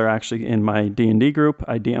podcast are actually in my D&D group.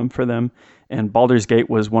 I DM for them. And Baldur's Gate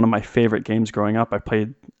was one of my favorite games growing up. I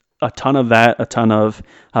played a ton of that, a ton of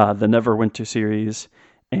the Neverwinter series.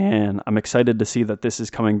 And I'm excited to see that this is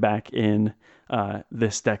coming back in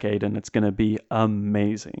this decade, and it's going to be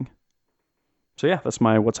amazing. So yeah, that's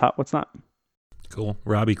my What's Hot, What's Not. Cool.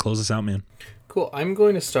 Robbie, close us out, man. Cool. I'm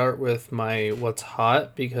going to start with my What's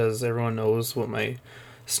Hot because everyone knows what my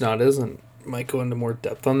snot is and might go into more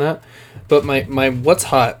depth on that. But my What's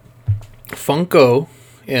Hot, Funko,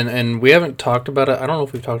 and we haven't talked about it. I don't know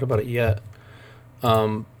if we've talked about it yet.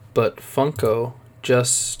 But Funko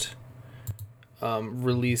just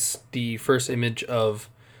released the first image of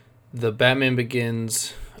the Batman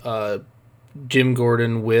Begins Jim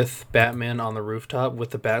Gordon with Batman on the rooftop with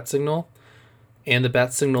the bat signal, and the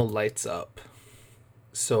bat signal lights up.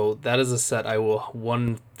 So that is a set I will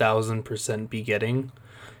 1000% be getting.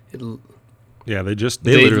 Yeah, they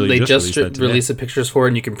literally just released the pictures for it,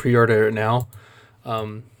 and you can pre-order it now.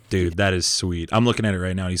 Dude, that is sweet. I'm looking at it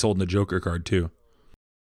right now. He's holding the Joker card too.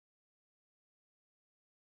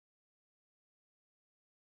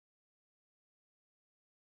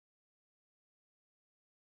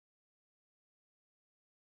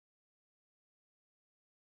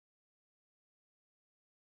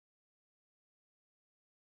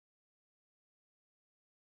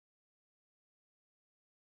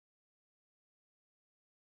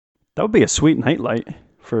 That would be a sweet nightlight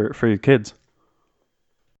for your kids.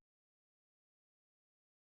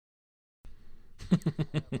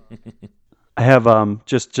 I have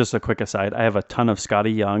just a quick aside. I have a ton of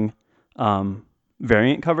Scotty Young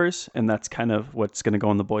variant covers, and that's kind of what's going to go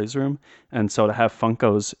in the boys' room. And so to have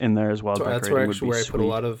Funkos in there as well, so that's where I sweet. put a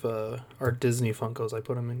lot of our Disney Funkos. I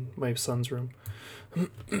put them in my son's room.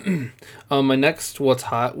 My next What's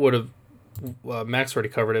Hot would have Max already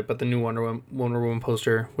covered it, but the new Wonder Woman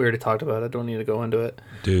poster, we already talked about it. Don't need to go into it.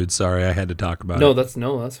 Dude, sorry, I had to talk about it. That's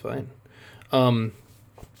fine.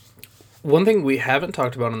 One thing we haven't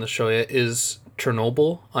talked about on the show yet is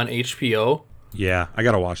Chernobyl on HBO. Yeah, I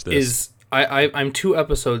gotta watch this. I'm 2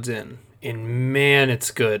 episodes in, and man, it's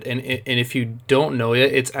good. And if you don't know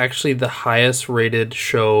yet, it's actually the highest rated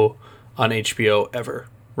show on HBO ever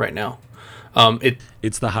right now.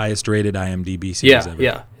 It's the highest rated IMDb series ever.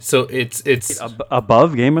 Yeah. So it's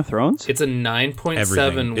above Game of Thrones. It's a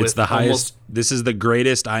 9.7. It's the highest. This is the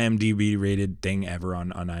greatest IMDb rated thing ever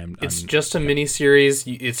on IMDb. It's just a mini series.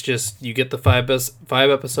 It's just you get the 5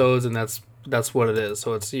 episodes, and that's what it is.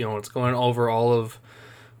 So it's it's going over all of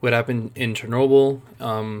what happened in Chernobyl.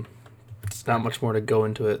 It's not much more to go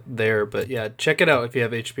into it there, but yeah, check it out if you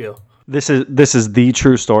have HBO. This is the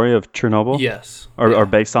true story of Chernobyl? Yes. Or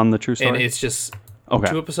based on the true story? And it's just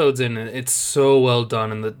 2 episodes in, and it's so well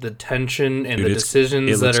done, and the tension and the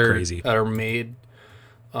decisions that are made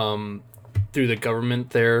through the government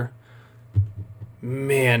there.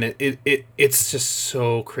 Man, it's just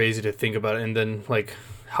so crazy to think about it, and then like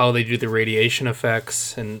how they do the radiation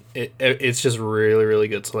effects, and it's just really, really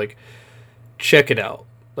good. So like check it out.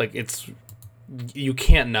 Like you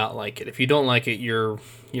can't not like it. If you don't like it, you're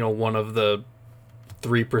one of the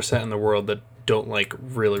 3% in the world that don't like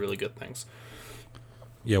really, really good things.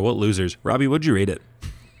 Yeah, what losers. Robbie, what'd you rate it?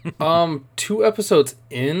 2 episodes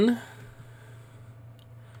in,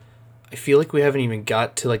 I feel like we haven't even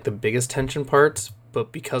got to like the biggest tension parts,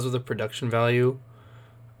 but because of the production value,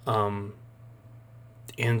 and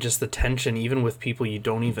just the tension, even with people you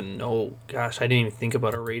don't even know. Gosh, I didn't even think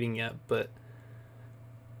about a rating yet, but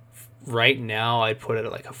right now I put it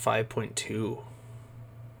at like a 5.2.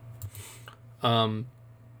 And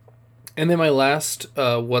then my last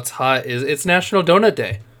What's Hot is it's National Donut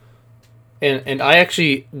Day. And I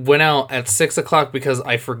actually went out at 6 o'clock because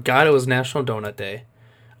I forgot it was National Donut Day.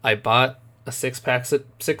 I bought a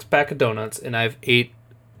 6-pack of donuts, and I've ate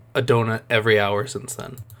a donut every hour since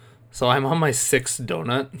then. So I'm on my 6th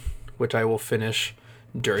donut, which I will finish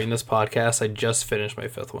during this podcast. I just finished my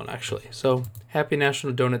 5th one, actually. So happy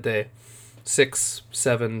National Donut Day.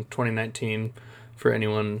 6/7/2019 for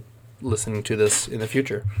anyone listening to this in the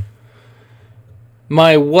future.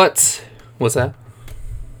 My what's that?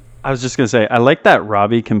 I was just going to say, I like that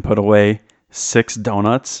Robbie can put away 6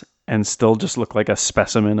 donuts and still just look like a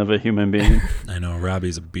specimen of a human being. I know,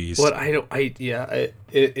 Robbie's a beast.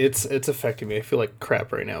 It's affecting me. I feel like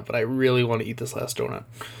crap right now, but I really want to eat this last donut.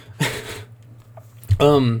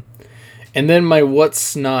 And then my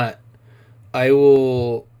what's not,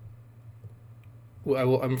 I'm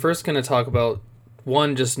first going to talk about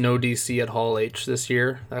one, just no DC at Hall H this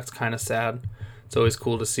year. That's kind of sad. It's always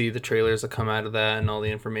cool to see the trailers that come out of that and all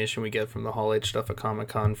the information we get from the Hall H stuff at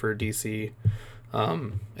Comic-Con for DC.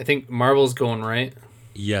 I think Marvel's going, right?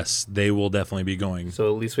 Yes, they will definitely be going.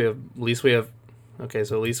 So at least we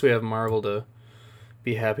have Marvel to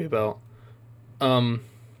be happy about.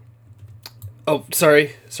 Oh,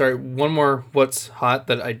 sorry. One more what's hot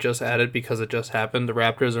that I just added because it just happened. The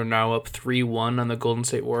Raptors are now up 3-1 on the Golden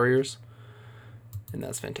State Warriors. And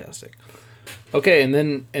that's fantastic. Okay, and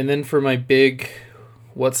then for my big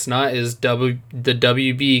what's not is the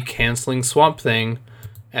WB canceling Swamp Thing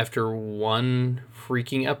after one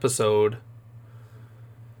freaking episode.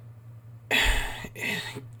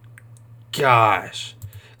 Gosh.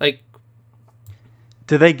 Like,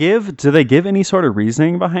 Do they give any sort of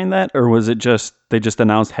reasoning behind that, or was it just they just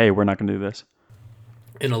announced, "Hey, we're not going to do this"?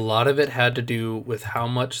 and a lot of it had to do with how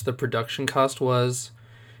much the production cost was,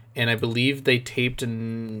 and I believe they taped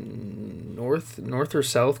in North or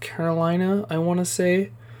South Carolina, I want to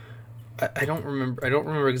say. I don't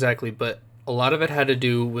remember exactly, but a lot of it had to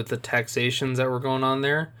do with the taxations that were going on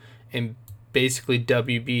there, and basically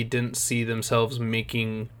WB didn't see themselves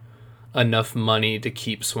making enough money to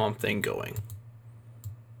keep Swamp Thing going.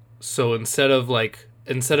 So instead of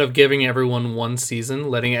giving everyone one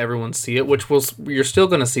season, letting everyone see it, which you're still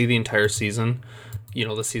going to see the entire season,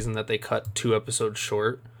 the season that they cut 2 episodes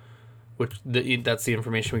short, that's the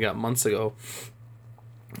information we got months ago.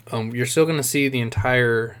 You're still going to see the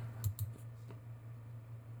entire.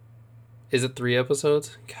 Is it 3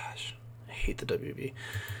 episodes? Gosh, I hate the WB.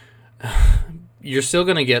 You're still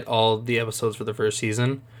going to get all the episodes for the first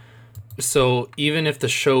season. So even if the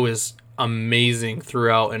show is amazing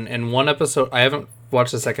throughout, and one episode, I haven't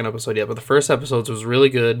watched the second episode yet, but the first episode was really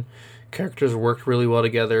good. Characters worked really well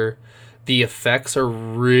together. The effects are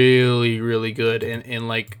really, really good. And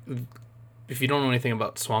like, if you don't know anything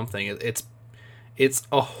about Swamp Thing, it's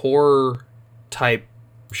a horror type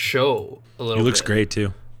show a little bit. He looks great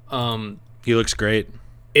too. He looks great.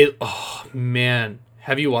 Oh man,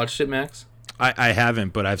 have you watched it, Max? I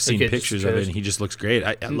haven't, but I've seen pictures of it, and he just looks great.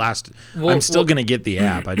 Well, I'm still gonna get the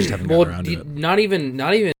app. I just haven't gotten around to it. Not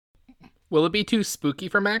even. Will it be too spooky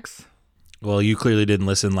for Max? Well, you clearly didn't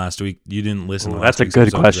listen last week. You didn't listen. That's a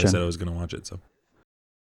good question. I said I was gonna watch it, so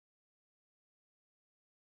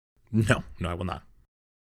no, I will not.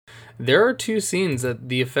 There are 2 scenes that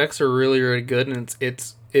the effects are really, really good, and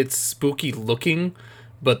it's spooky looking,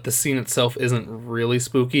 but the scene itself isn't really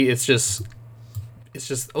spooky. It's just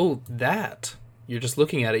that you're just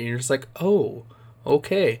looking at it and you're just like, oh,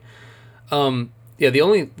 okay. Yeah, the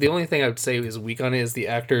only thing I would say is weak on it is the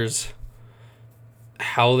actors,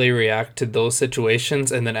 how they react to those situations,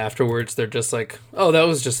 and then afterwards they're just like, oh, that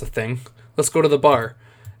was just a thing, let's go to the bar.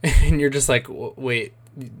 And you're just like, wait,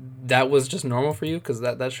 that was just normal for you? Because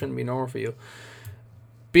that shouldn't be normal for you.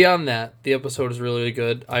 Beyond that, the episode is really, really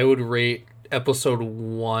good. I would rate episode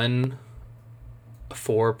 1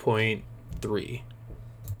 4.3.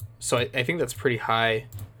 So I think that's pretty high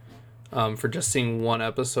for just seeing one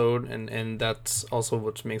episode, and that's also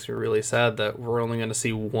what makes me really sad that we're only going to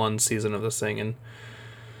see one season of this thing. And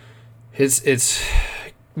it's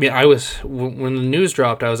I mean, when the news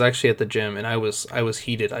dropped, I was actually at the gym, and I was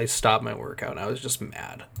heated. I stopped my workout, and I was just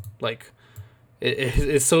mad. Like,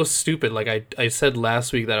 it's so stupid. Like, I said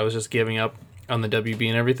last week that I was just giving up on the WB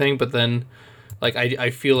and everything, but then, like,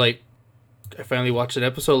 I feel like I finally watched an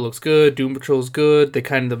episode. It looks good. Doom Patrol's good. They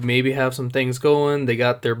kind of maybe have some things going. They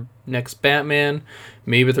got their next Batman.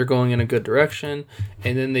 Maybe they're going in a good direction.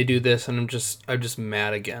 And then they do this, and I'm just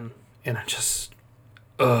mad again. And I'm just,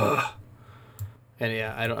 ugh. And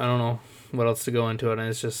yeah, I don't know what else to go into it. And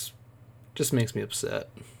it's just makes me upset.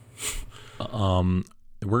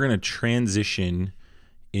 We're gonna transition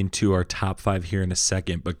into our top 5 here in a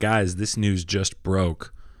second. But guys, this news just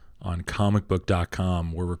broke on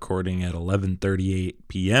comicbook.com. We're recording at 11:38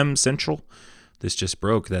 p.m. Central. This just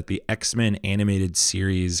broke that the X-Men animated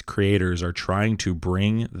series creators are trying to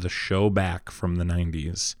bring the show back from the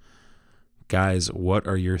 90s. Guys, what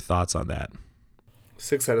are your thoughts on that?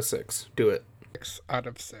 6 out of 6. Do it. 6 out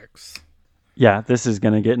of 6. Yeah, this is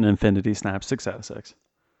going to get an infinity snap. 6 out of 6.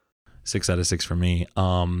 6 out of 6 for me.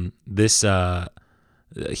 This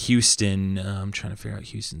Houston, I'm trying to figure out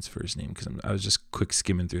Houston's first name because I was just quick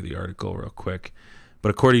skimming through the article real quick. But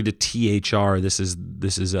according to THR, this is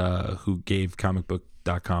who gave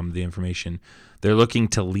comicbook.com the information. They're looking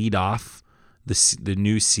to lead off the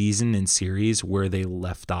new season and series where they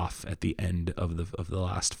left off at the end of the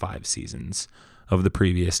last 5 seasons of the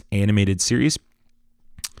previous animated series.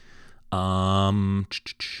 They don't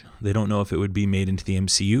know if it would be made into the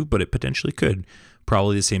MCU, but it potentially could.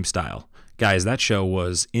 Probably the same style. Guys, that show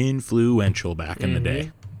was influential back in the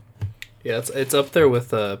day. Yeah, it's up there with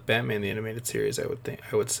Batman the Animated Series. I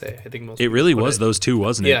would say. I think most. It people really put was those two,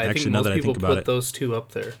 wasn't it? Yeah, I Actually, think now most that I people think about put it, those two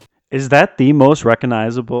up there. Is that the most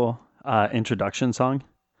recognizable introduction song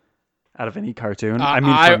out of any cartoon? I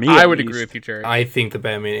mean, for me, I at would least. agree with you, Jared. I think the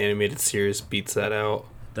Batman Animated Series beats that out.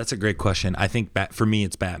 that's a great question. I think for me,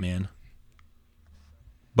 it's Batman.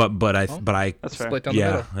 But I That's fair. Split down the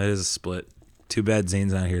yeah, middle. it is a split. Too bad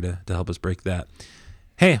Zane's not here to help us break that.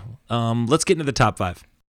 Hey, let's get into the top 5.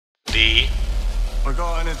 The We're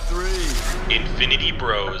going in 3, Infinity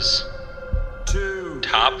Bros 2,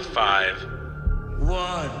 top 5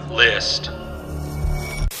 1. list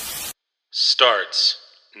starts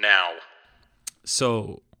now.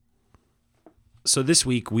 So this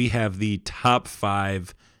week we have the top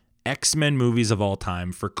 5 X-Men movies of all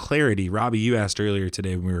time. For clarity, Robbie, you asked earlier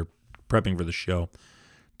today when we were prepping for the show,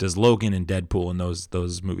 does Logan and Deadpool and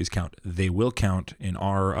those movies count? They will count in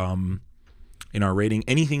our rating.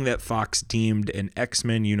 Anything that Fox deemed an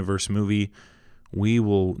X-Men universe movie, we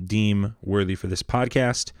will deem worthy for this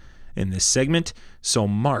podcast in this segment. So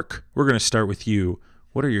Mark, we're going to start with you.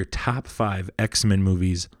 What are your top 5 X-Men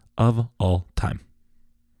movies of all time?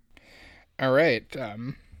 All right.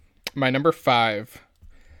 My number 5,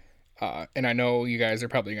 and I know you guys are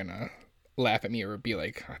probably going to laugh at me or be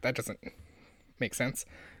like, that doesn't make sense.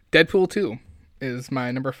 Deadpool 2 is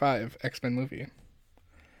my number 5 X-Men movie.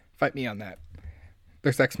 Fight me on that.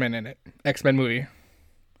 There's X-Men in it. X-Men movie.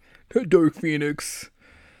 Dark Phoenix.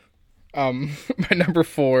 My number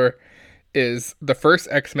 4 is the first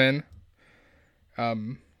X-Men.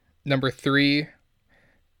 Number 3,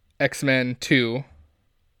 X-Men 2.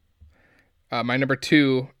 My number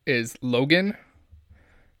 2 is Logan.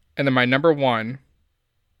 And then my number 1,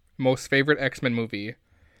 most favorite X-Men movie,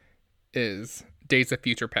 is Days of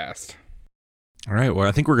Future Past. All right. Well,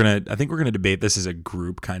 I think we're gonna debate this as a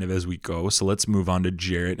group, kind of as we go. So let's move on to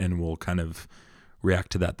Jarrett, and we'll kind of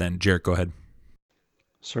react to that then. Jarrett, go ahead.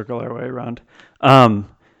 Circle our way around.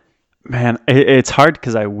 Man, it's hard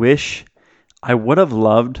because I wish I would have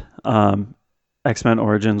loved X-Men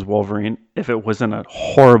Origins Wolverine if it wasn't a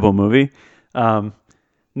horrible movie. No.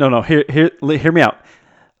 Hear me out.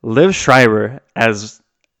 Liv Schreiber as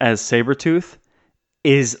Sabretooth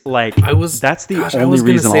is like that's the only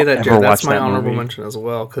reason I'll ever Jared. watch That's my that honorable movie. mention as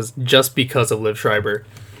well, because of Liv Schreiber.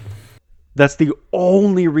 That's the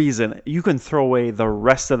only reason. You can throw away the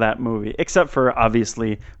rest of that movie, except for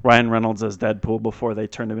obviously Ryan Reynolds as Deadpool before they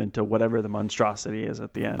turned him into whatever the monstrosity is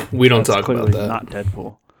at the end. We don't That's talk about clearly that. Not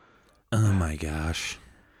Deadpool. Oh my gosh.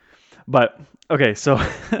 But okay, so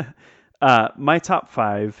my top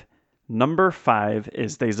 5. Number 5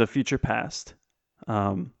 is Days of Future Past.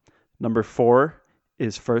 Number 4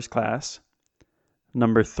 is First Class.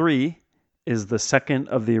 Number 3 is the second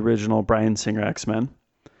of the original Bryan Singer X-Men.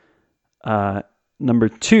 Number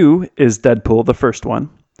 2 is Deadpool, the first one.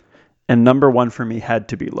 And number 1 for me had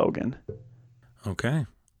to be Logan. Okay.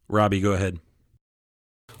 Robbie, go ahead.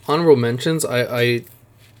 Honorable mentions. I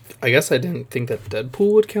guess I didn't think that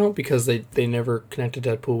Deadpool would count because they never connected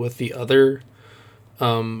Deadpool with the other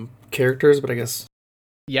characters, but I guess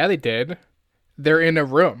Yeah, they did. They're in a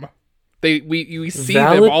room. We see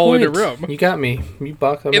valid them all in a point. room. You got me. You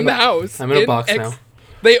box In the house. I'm in a box now.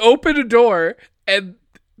 They open a door and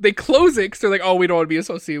they close it because they're like, oh, we don't want to be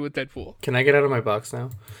associated with Deadpool. Can I get out of my box now?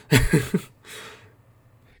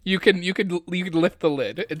 You can lift the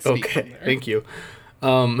lid and speak from Okay, there. thank you.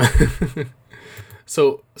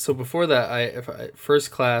 So before that,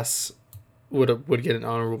 First Class would get an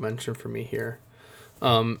honorable mention for me here,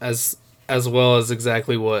 as well as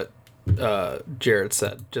exactly what Jared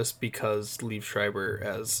said, just because Liev Schreiber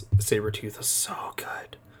as Sabretooth is so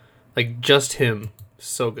good, like just him,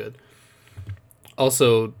 so good.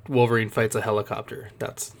 Also, Wolverine fights a helicopter.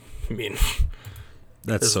 That's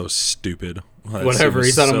That's so stupid. That whatever.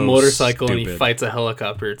 seems He's on a so motorcycle and he stupid. fights a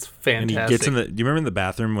helicopter. It's And fantastic. he gets in the. Do you remember in the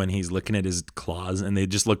bathroom when he's looking at his claws and they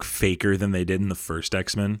just look faker than they did in the first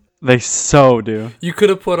X-Men? They so do. You could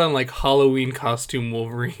have put on like Halloween costume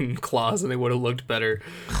Wolverine claws and they would have looked better.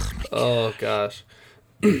 Oh gosh.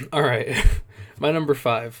 All right. My number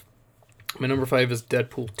 5. My number 5 is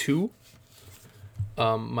Deadpool 2.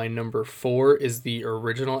 My number 4 is the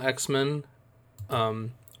original X-Men.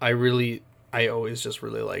 I always just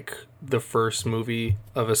really like the first movie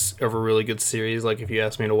of a really good series. Like if you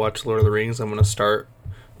ask me to watch Lord of the Rings, I'm going to start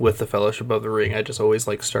with the Fellowship of the Ring. I just always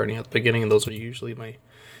like starting at the beginning, and those are usually my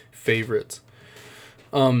favorites.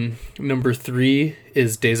 Number 3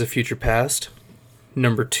 is Days of Future Past.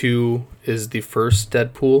 Number 2 is the first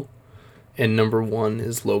Deadpool, and number 1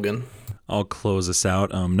 is Logan. I'll close us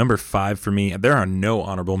out. Number 5 for me. There are no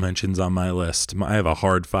honorable mentions on my list. I have a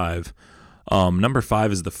hard 5. Number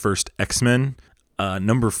 5 is the first X-Men.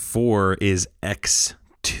 Number 4 is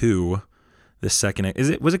X2. The second,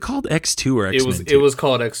 was it called X2 or X-Men? It was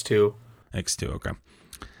called X2. X2, okay.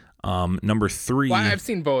 Number 3. Well, I've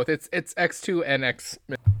seen both. It's X2 and X.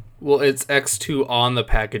 Well, it's X2 on the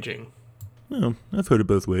packaging. Well, I've heard it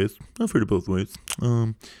both ways.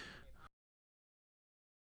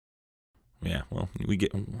 Yeah, well, we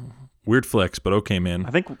get weird flex, but okay, man.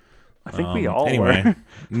 I think we all anyway, were.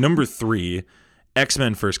 Number 3,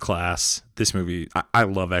 X-Men First Class. This movie, I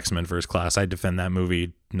love X-Men First Class. I defend that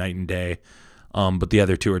movie night and day. But the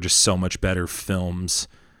other two are just so much better films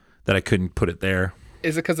that I couldn't put it there.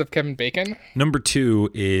 Is it because of Kevin Bacon? Number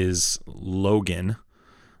 2 is Logan.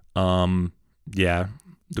 Yeah,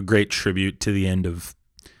 the great tribute to the end of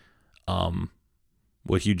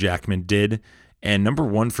what Hugh Jackman did. And number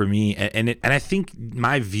 1 for me, and I think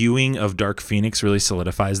my viewing of Dark Phoenix really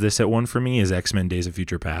solidifies this at 1 for me, is X-Men Days of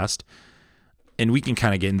Future Past. And we can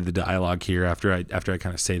kind of get into the dialogue here after I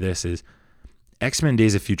kind of say this, is X-Men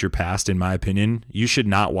Days of Future Past, in my opinion, you should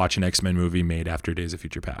not watch an X-Men movie made after Days of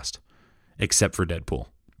Future Past, except for Deadpool.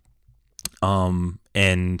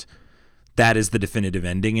 And that is the definitive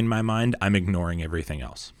ending in my mind. I'm ignoring everything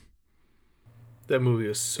else. That movie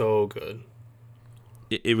was so good.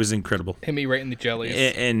 It was incredible. Hit me right in the jellies.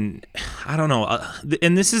 And I don't know.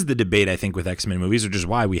 And this is the debate, I think, with X-Men movies, which is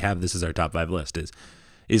why we have this as our top 5 list.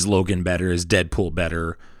 Is Logan better? Is Deadpool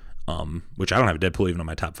better? Which I don't have Deadpool even on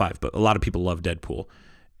my top 5, but a lot of people love Deadpool.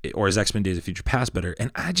 Or is X-Men Days of Future Past better?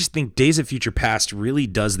 And I just think Days of Future Past really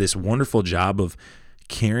does this wonderful job of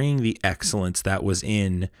carrying the excellence that was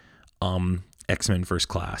in X-Men First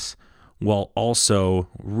Class, while also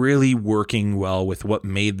really working well with what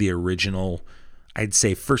made the original, I'd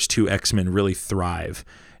say, first 2 X-Men really thrive.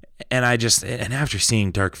 And after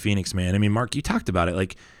seeing Dark Phoenix, man, I mean, Mark, you talked about it.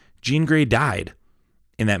 Like, Jean Grey died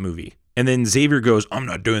in that movie. And then Xavier goes, I'm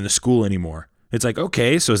not doing the school anymore. It's like,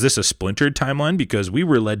 okay, so is this a splintered timeline? Because we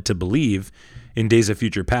were led to believe in Days of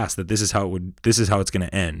Future Past that this is how it's going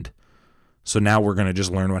to end. So now we're going to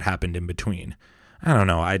just learn what happened in between. I don't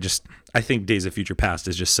know. I think Days of Future Past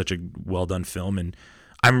is just such a well done film, and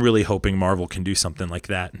I'm really hoping Marvel can do something like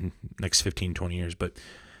that in the next 15, 20 years. But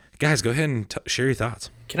guys, go ahead and share your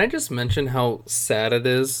thoughts. Can I just mention how sad it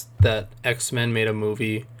is that X-Men made a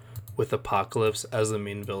movie with Apocalypse as the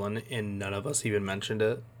main villain and none of us even mentioned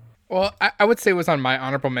it? Well, I would say it was on my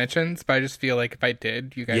honorable mentions, but I just feel like if I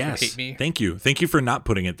did, you guys would hate me. Thank you for not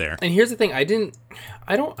putting it there. And here's the thing, I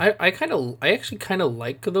actually kind of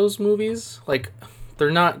like those movies. Like, they're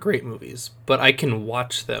not great movies, but I can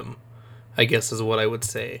watch them, I guess is what I would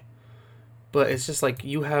say. But it's just like,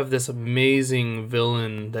 you have this amazing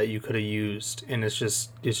villain that you could have used, and it's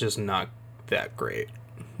just not that great.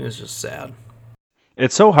 It's just sad.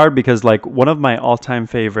 It's so hard because, like, one of my all-time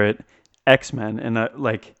favorite X-Men, and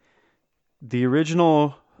like the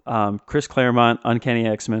original Chris Claremont Uncanny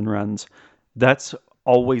X-Men runs, that's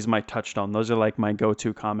always my touchstone. Those are like my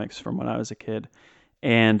go-to comics from when I was a kid.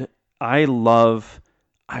 And I love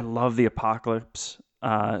the Apocalypse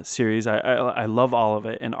series. I love all of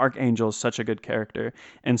it. And Archangel is such a good character.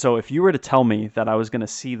 And so if you were to tell me that I was going to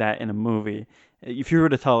see that in a movie, if you were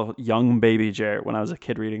to tell young baby Jarrett when I was a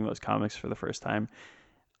kid reading those comics for the first time,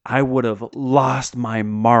 I would have lost my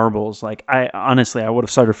marbles. Like, I would have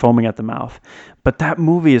started foaming at the mouth. But that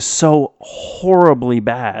movie is so horribly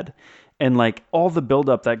bad. And like, all the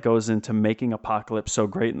buildup that goes into making Apocalypse so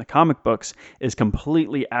great in the comic books is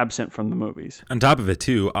completely absent from the movies. On top of it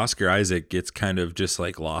too, Oscar Isaac gets kind of just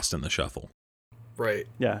like lost in the shuffle. Right.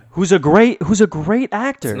 Yeah. Who's a great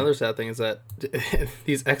actor. That's another sad thing, is that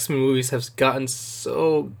these X-Men movies have gotten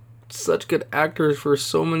such good actors for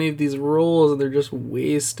so many of these roles, and they're just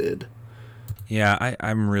wasted. Yeah,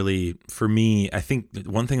 I'm really, for me, I think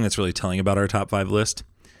one thing that's really telling about our top 5 list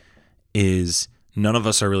is none of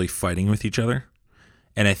us are really fighting with each other.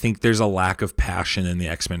 And I think there's a lack of passion in the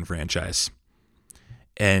X-Men franchise.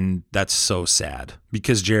 And that's so sad.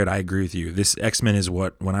 Because, Jared, I agree with you. This X-Men is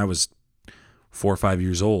what, when I was 4 or 5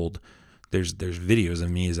 years old, there's videos of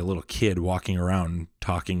me as a little kid walking around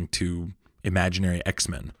talking to imaginary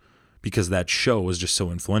X-Men, because that show was just so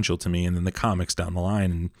influential to me. And then the comics down the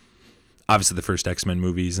line, and obviously the first X-Men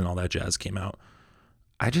movies and all that jazz came out.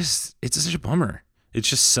 It's such a bummer. It's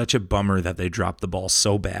just such a bummer that they dropped the ball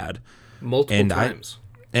so bad. Multiple times.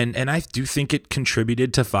 And I do think it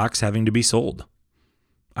contributed to Fox having to be sold.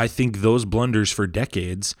 I think those blunders for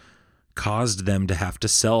decades caused them to have to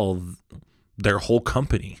sell their whole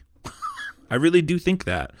company. I really do think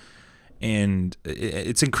that. And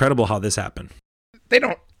it's incredible how this happened. They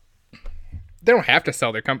don't They don't have to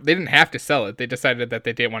sell their company. They didn't have to sell it. They decided that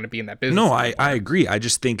they didn't want to be in that business. No, I agree. I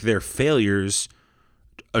just think their failures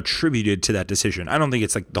attributed to that decision. I don't think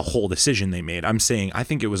it's like the whole decision they made. I'm saying I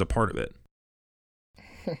think it was a part of it.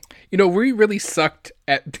 You know, we really sucked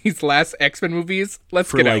at these last X-Men movies.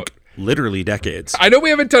 Let's For get like out. literally decades. I know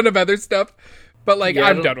we have a ton of other stuff, but like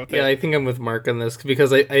I'm done with it. Yeah, I think I'm with Mark on this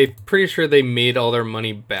because I'm pretty sure they made all their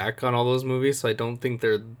money back on all those movies, so I don't think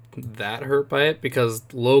they're that hurt by it because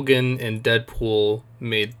Logan and Deadpool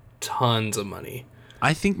made tons of money.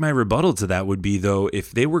 I think my rebuttal to that would be, though,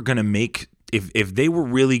 if they were going to make, if they were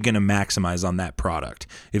really going to maximize on that product,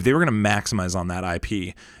 if they were going to maximize on that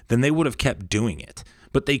IP, then they would have kept doing it.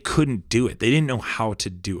 But they couldn't do it. They didn't know how to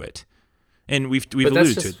do it. And we've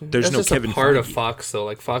alluded to it. There's that's no just Kevin a part Feige. of Fox, though.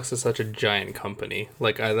 Like Fox is such a giant company.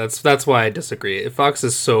 Like that's why I disagree. Fox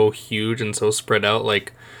is so huge and so spread out.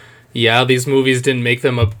 Like, yeah, these movies didn't make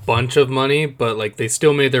them a bunch of money, but like they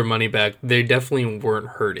still made their money back. They definitely weren't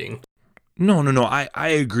hurting. No. I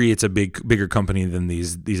agree. It's a bigger company than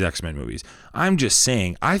these X-Men movies. I'm just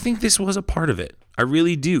saying. I think this was a part of it. I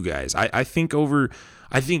really do, guys. I think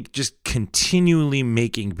just continually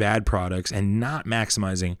making bad products and not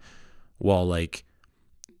maximizing, while like,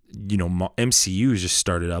 you know, MCU just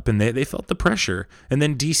started up and they felt the pressure, and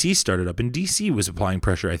then DC started up and DC was applying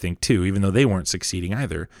pressure, I think, too, even though they weren't succeeding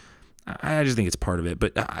either. I just think it's part of it.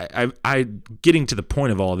 But I getting to the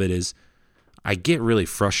point of all of it is, I get really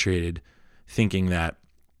frustrated thinking that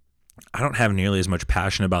I don't have nearly as much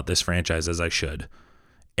passion about this franchise as I should.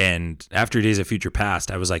 And after Days of Future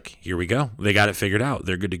Past, I was like, here we go. They got it figured out.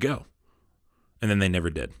 They're good to go. And then they never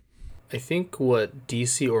did. I think what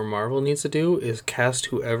DC or Marvel needs to do is cast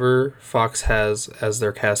whoever Fox has as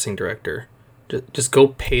their casting director. Just go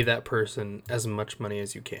pay that person as much money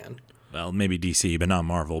as you can. Well, maybe DC, but not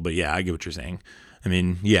Marvel. But yeah, I get what you're saying. I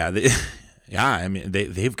mean, yeah,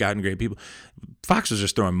 they've gotten great people. Fox was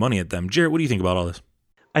just throwing money at them. Jarrett, what do you think about all this?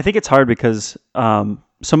 I think it's hard because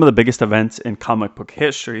some of the biggest events in comic book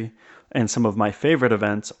history and some of my favorite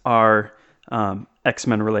events are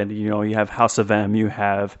X-Men related. You know, you have House of M, you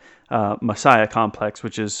have Messiah Complex,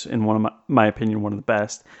 which is, in one of my opinion, one of the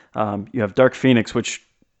best. You have Dark Phoenix, which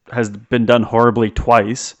has been done horribly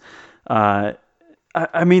twice. I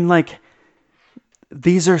mean, like,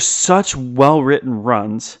 these are such well-written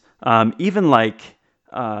runs. Even like,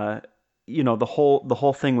 you know, the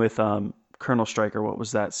whole thing with Colonel Stryker. What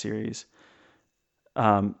was that series?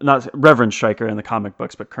 Not Reverend Stryker in the comic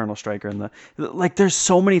books, but Colonel Stryker in there's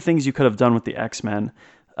so many things you could have done with the X-Men.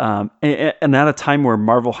 And at a time where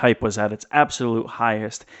Marvel hype was at its absolute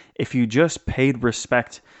highest, if you just paid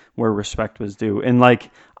respect where respect was due. And like,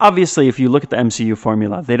 obviously, if you look at the MCU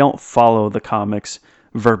formula, they don't follow the comics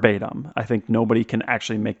verbatim. I think nobody can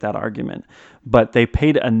actually make that argument. But they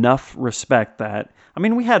paid enough respect that, I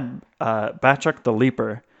mean, we had Batroc the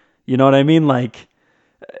Leaper. You know what I mean? Like,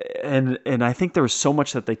 and I think there was so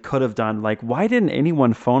much that they could have done. Like, why didn't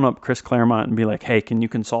anyone phone up Chris Claremont and be like, hey, can you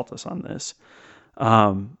consult us on this?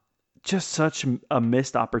 Just such a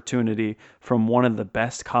missed opportunity from one of the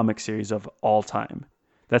best comic series of all time.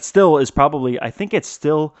 That still is probably, I think it's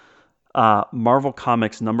still Marvel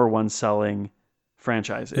Comics' #1 selling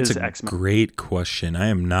franchise is X-Men. Great question. I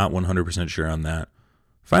am not 100% sure on that.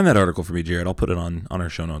 Find that article for me, Jared. I'll put it on our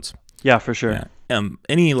show notes. Yeah, for sure. Yeah.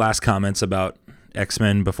 Any last comments about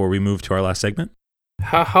X-Men before we move to our last segment?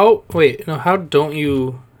 How don't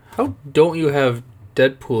you have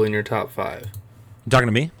Deadpool in your top 5? You talking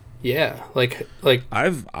to me? Yeah, like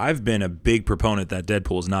I've been a big proponent that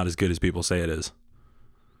Deadpool is not as good as people say it is.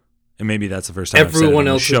 And maybe that's the first time everyone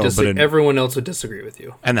I've said it on the show, everyone else would disagree with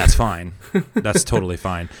you. And that's fine. That's totally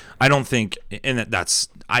fine. I don't think, and that's,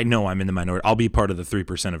 I know I'm in the minority. I'll be part of the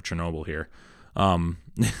 3% of Chernobyl here.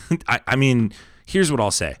 I mean, here's what I'll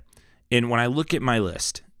say. And when I look at my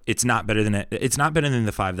list, it's not better than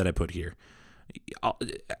the 5 that I put here.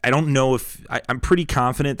 I don't know if I'm pretty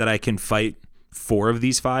confident that I can fight 4 of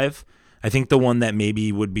these 5. I think the one that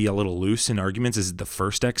maybe would be a little loose in arguments is the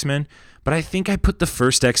first X-Men, but I think I put the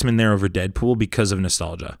first X-Men there over Deadpool because of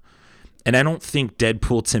nostalgia. And I don't think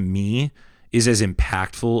Deadpool to me is as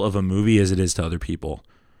impactful of a movie as it is to other people.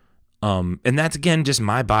 And that's, again, just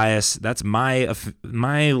my bias. That's my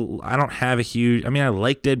I don't have a huge, I mean, I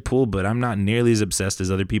like Deadpool, but I'm not nearly as obsessed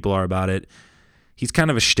as other people are about it. He's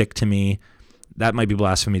kind of a shtick to me. That might be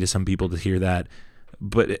blasphemy to some people to hear that.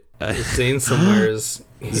 But Zane somewhere is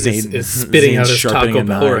spitting out his Taco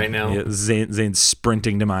Bell right now. Yeah, Zane's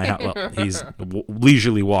sprinting to my house. Well, he's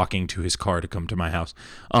leisurely walking to his car to come to my house.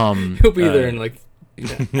 He'll be there in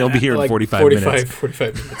he'll be here in 45 minutes.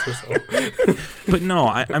 45 minutes or so. But no,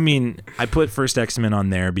 I mean, I put first X-Men on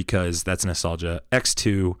there because that's nostalgia.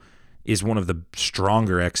 X2 is one of the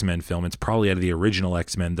stronger X-Men film. It's probably out of the original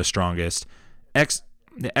X-Men the strongest.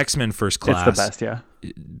 The X-Men First Class. It's the best, yeah.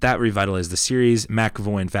 That revitalized the series.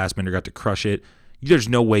 McAvoy and Fassbender got to crush it. There's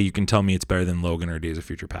no way you can tell me it's better than Logan or Days of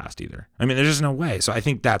Future Past either. I mean, there's just no way. So I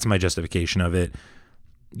think that's my justification of it.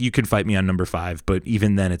 You could fight me on number 5, but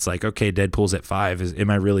even then it's like, okay, Deadpool's at 5. Am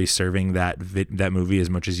I really serving that movie as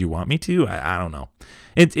much as you want me to? I don't know.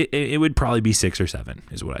 It would probably be 6 or 7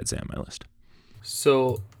 is what I'd say on my list.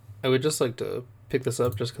 So I would just like to pick this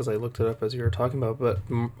up just because I looked it up as you were talking about,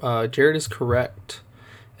 but Jared is correct.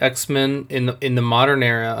 X-Men in the modern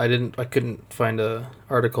era, I couldn't find a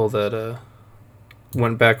article that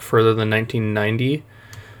went back further than 1990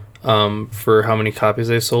 for how many copies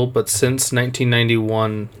they sold, but since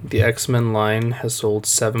 1991, the X-Men line has sold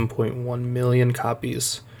 7.1 million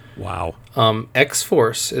copies. Wow.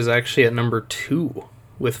 X-Force is actually at number 2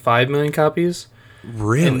 with 5 million copies.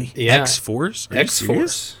 Really? And, yeah. X-Force? Are you serious?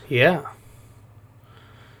 X-Force. Yeah.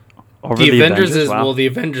 Over The Avengers is wow. well. The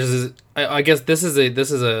Avengers is. I guess this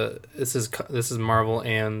is Marvel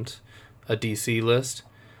and a DC list.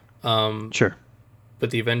 Sure. But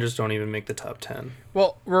the Avengers don't even make the top 10.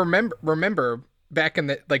 Well, remember back in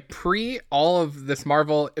the pre all of this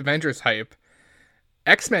Marvel Avengers hype,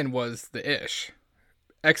 X-Men was the ish.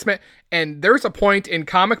 X-Men, and there's a point in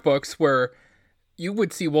comic books where you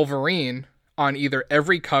would see Wolverine on either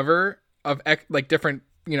every cover of different,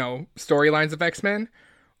 storylines of X-Men,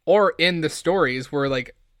 or in the stories where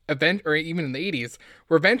or even in the 80s,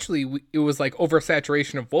 where eventually it was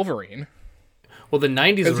oversaturation of Wolverine. Well, the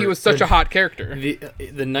 90s because he was such a hot character. The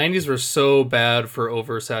 90s were so bad for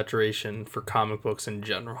oversaturation for comic books in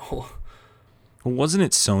general. Well, wasn't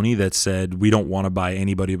it Sony that said we don't want to buy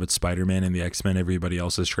anybody but Spider-Man and the X-Men? Everybody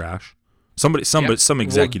else is trash. Some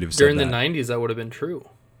executive said during that. the 90s, that would have been true.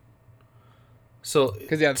 So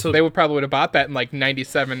because they would have bought that in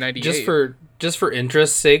 97, 98. Just for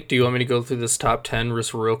interest's sake, do you want me to go through this top 10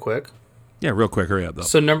 real quick? Yeah, real quick, hurry up though.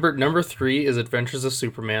 So number 3 is Adventures of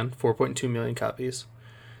Superman, 4.2 million copies.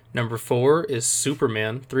 Number 4 is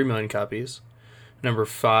Superman, 3 million copies. Number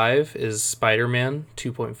 5 is Spider-Man,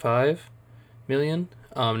 2.5 million.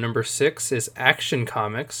 Number 6 is Action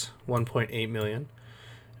Comics, 1.8 million.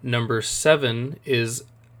 Number 7 is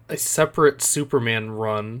a separate Superman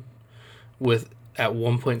run at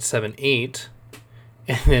 1.78.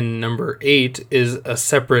 And then number 8 is a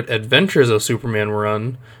separate Adventures of Superman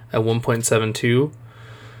run at 1.72.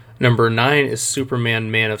 Number 9 is Superman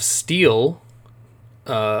Man of Steel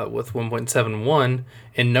with 1.71.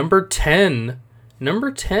 And number 10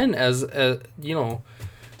 as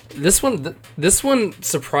this one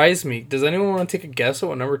surprised me. Does anyone want to take a guess at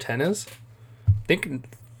what number 10 is? Think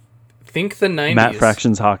the 90s. Matt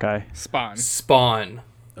Fraction's Hawkeye. Spawn.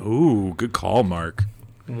 Ooh, good call, Mark.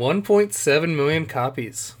 1.7 million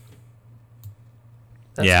copies.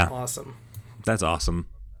 That's awesome. That's awesome.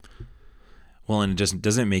 Well, and it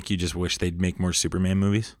doesn't make you just wish they'd make more Superman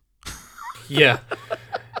movies? Yeah.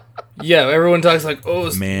 Yeah, everyone talks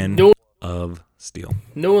Man of Steel.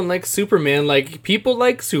 No one likes Superman like people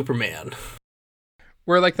like Superman.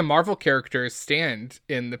 Where the Marvel characters stand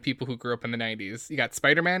in the people who grew up in the 90s. You got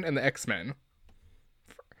Spider-Man and the X-Men.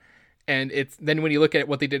 And it's then when you look at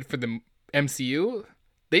what they did for the MCU,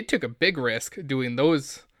 they took a big risk doing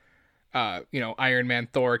those Iron Man,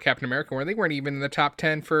 Thor, Captain America, where they weren't even in the top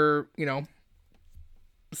 10 for,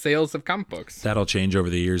 sales of comic books. That'll change over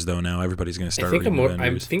the years, though. Now everybody's going to start. I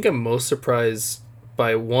think I'm most surprised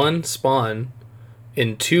by 1, Spawn,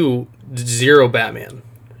 and 2, 0 Batman,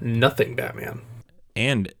 nothing Batman,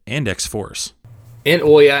 and X-Force. And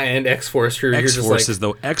X-Force. X-Force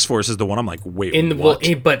is the one I'm like, wait,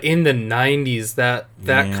 what? But in the 90s, that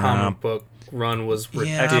comic book run was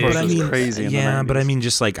ridiculous. Crazy. But I mean,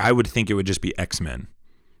 just I would think it would just be X-Men.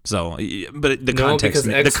 So, but the context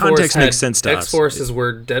makes sense to us. X-Force is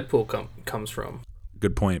where Deadpool comes from.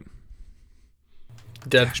 Good point.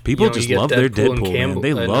 Gosh, people just love their Deadpool, man.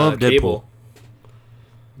 They love Deadpool. Cable.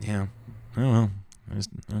 Yeah. Oh well.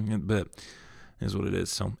 But it is what it is.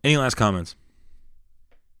 So, any last comments?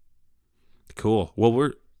 Cool.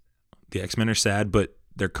 Well, the X-Men are sad, but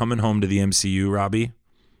they're coming home to the MCU, Robbie.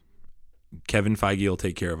 Kevin Feige will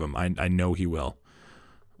take care of them. I know he will.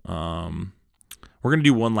 We're going to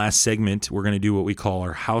do one last segment. We're going to do what we call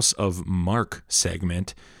our House of Mark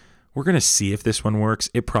segment. We're going to see if this one works.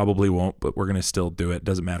 It probably won't, but we're going to still do it.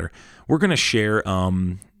 Doesn't matter. We're going to share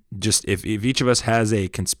just if each of us has a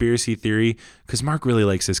conspiracy theory, because Mark really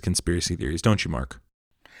likes his conspiracy theories. Don't you, Mark?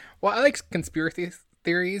 Well, I like conspiracy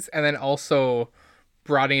theories, and then also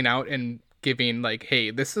broadening out and giving like,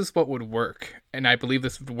 hey, this is what would work, and I believe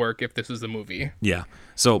this would work if this was a movie. Yeah.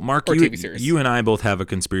 So, Mark, Or TV series. you and I both have a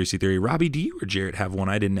conspiracy theory. Robbie, do you or Jarrett have one?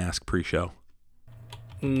 I didn't ask pre-show.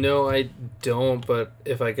 No, I don't, but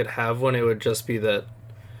if I could have one, it would just be that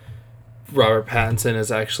Robert Pattinson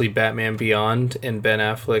is actually Batman Beyond and Ben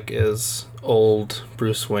Affleck is old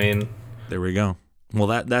Bruce Wayne. There we go. Well,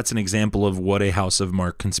 that's an example of what a House of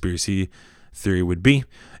Mark conspiracy theory would be.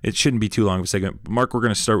 It shouldn't be too long of a segment. Mark, we're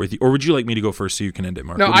going to start with you. Or would you like me to go first so you can end it,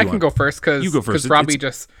 Mark? No, What do I you can want? go first because You go first.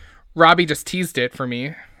 Robbie just teased it for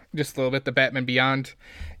me just a little bit. The Batman Beyond,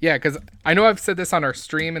 yeah, because I know I've said this on our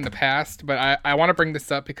stream in the past, but I want to bring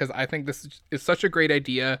this up because I think this is such a great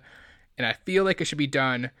idea, and I feel like it should be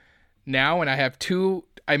done now. And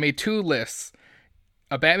I made two lists: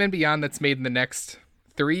 a Batman Beyond that's made in the next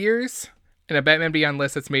 3 years, and a Batman Beyond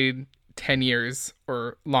list that's made 10 years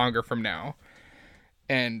or longer from now.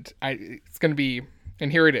 And it's going to be,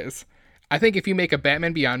 and here it is. I think if you make a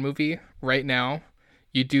Batman Beyond movie right now,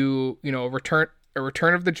 you do, a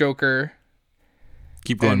return of the Joker.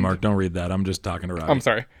 Keep going, Mark. Don't read that. I'm just talking to Robbie. I'm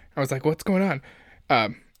sorry. I was like, what's going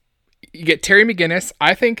on? You get Terry McGinnis.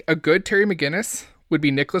 I think a good Terry McGinnis would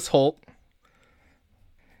be Nicholas Hoult.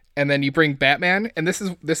 And then you bring Batman, and this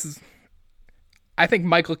is I think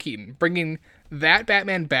Michael Keaton, bringing that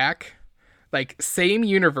Batman back, like same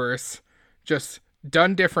universe, just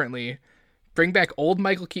done differently. Bring back old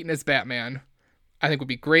Michael Keaton as Batman, I think would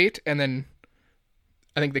be great. And then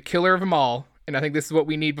I think the killer of them all, and I think this is what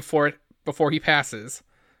we need before he passes,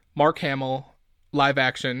 Mark Hamill, live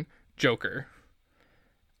action Joker.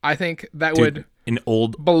 I think that would an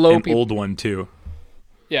old one too.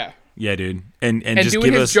 Yeah. Yeah, dude. And just doing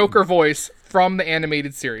give his us Joker voice from the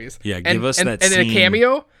animated series. Yeah, give us that and scene. in a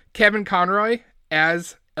cameo, Kevin Conroy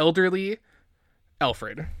as elderly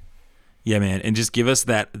Alfred. Yeah, man, and just give us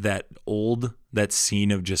that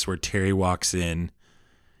scene of just where Terry walks in,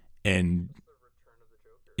 and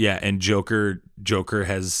and Joker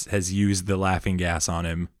has used the laughing gas on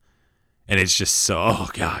him, and it's just so, oh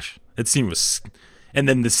gosh, that scene was, and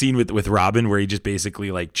then the scene with Robin where he just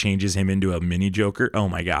basically like changes him into a mini Joker. Oh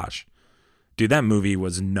my gosh, dude, that movie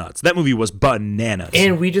was nuts. That movie was bananas.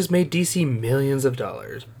 And we just made DC millions of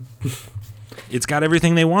dollars. It's got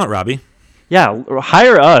everything they want, Robbie. Yeah,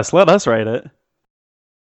 hire us. Let us write it.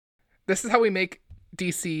 This is how we make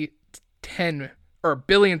DC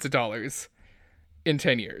billions of dollars in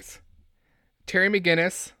 10 years. Terry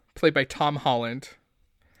McGinnis, played by Tom Holland.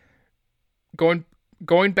 Going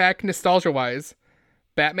back nostalgia-wise,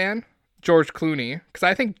 Batman, George Clooney, because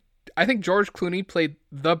I think George Clooney played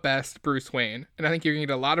the best Bruce Wayne, and I think you're gonna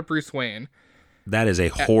get a lot of Bruce Wayne. That is a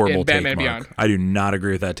horrible take, Batman Mark. Beyond. I do not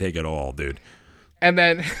agree with that take at all, dude. And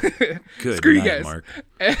then Good screw night, you guys, Mark.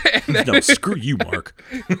 And then, No, screw you, Mark.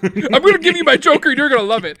 I'm gonna give you my Joker, and you're gonna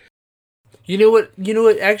love it. You know what?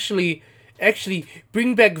 Actually,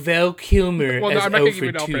 bring back Val Kilmer Well, no, as I'm not gonna give Alfred you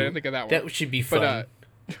an Alfred. I too. didn't think of that one. That should be fun.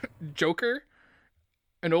 But Joker,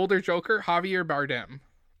 an older Joker, Javier Bardem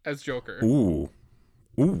as Joker. Ooh.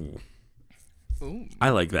 Ooh. I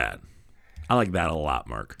like that. I like that a lot,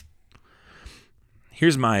 Mark.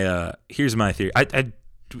 Here's my theory.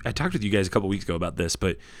 I talked with you guys a couple weeks ago about this,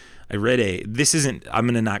 but I read I'm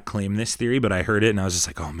going to not claim this theory, but I heard it and I was just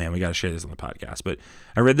like, oh man, we got to share this on the podcast. But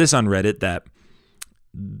I read this on Reddit that,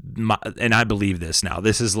 and I believe this now.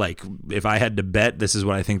 This is like, if I had to bet, this is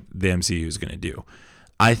what I think the MCU is going to do.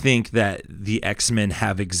 I think that the X-Men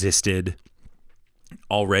have existed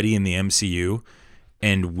already in the MCU,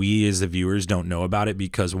 and we as the viewers don't know about it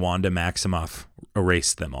because Wanda Maximoff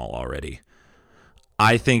erased them all already.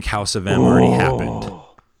 I think House of M already happened.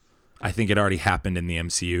 I think it already happened in the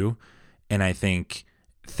MCU, and I think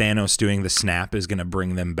Thanos doing the snap is going to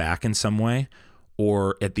bring them back in some way,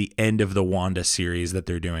 or at the end of the Wanda series that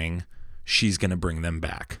they're doing, she's going to bring them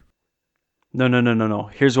back. No.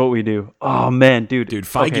 Here's what we do. Oh man, dude. Dude,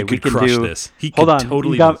 Feige could crush this. He Hold could on.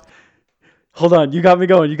 totally Hold on. You got me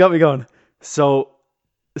going. So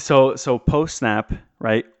post snap,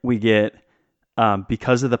 right? We get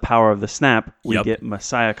because of the power of the snap, we get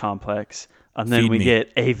Messiah Complex. And then we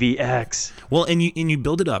get AVX. Well, and you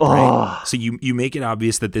build it up, right? So you make it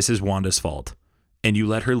obvious that this is Wanda's fault, and you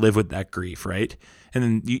let her live with that grief, right? And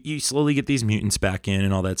then you slowly get these mutants back in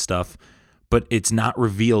and all that stuff, but it's not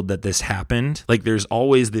revealed that this happened. Like, there's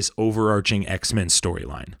always this overarching X-Men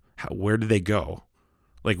storyline. Where did they go?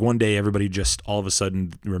 Like, one day everybody just all of a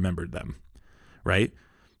sudden remembered them, right?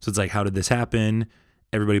 So it's like, how did this happen?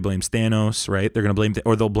 Everybody blames Thanos, right? They're gonna blame,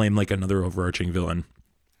 or they'll blame like another overarching villain.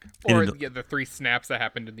 Or the 3 snaps that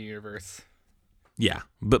happened in the universe. Yeah,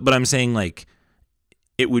 but I'm saying, like,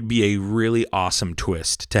 it would be a really awesome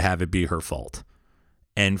twist to have it be her fault.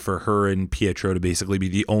 and for her and Pietro to basically be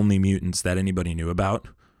the only mutants that anybody knew about.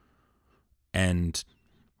 And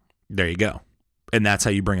there you go. And that's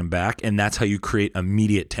how you bring them back, and that's how you create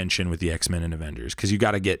immediate tension with the X-Men and Avengers, because you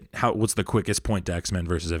got to get what's the quickest point to X-Men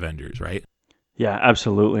versus Avengers, right? Yeah,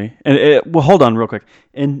 absolutely. And well, hold on real quick.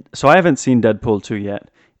 And so I haven't seen Deadpool 2 yet.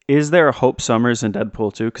 Is there a Hope Summers in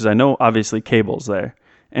Deadpool 2? Because I know obviously Cable's there,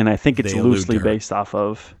 and I think it's They allude loosely to her. based off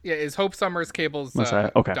of. Yeah, is Hope Summers Cable's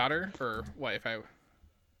Okay. daughter or wife?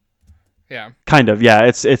 Yeah. Kind of, yeah.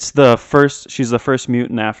 It's the first. She's the first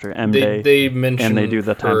mutant after MJ. They mention and they do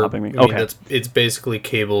the time her- hopping. I mean, Okay. it's basically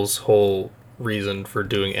Cable's whole reason for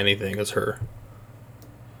doing anything is her.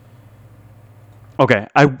 Okay,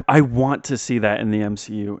 I want to see that in the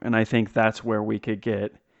MCU, and I think that's where we could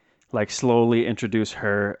get, like, slowly introduce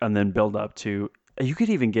her and then build up to. You could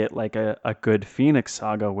even get like a good Phoenix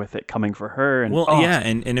saga with it coming for her. And Well, yeah,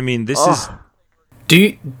 and I mean, this is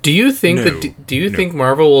Do you think No, do you think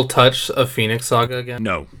Marvel will touch a Phoenix saga again?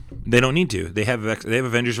 no, they don't need to. They have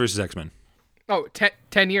Avengers versus X-Men. Oh,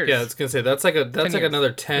 10 years. Yeah, I was gonna say that's like years.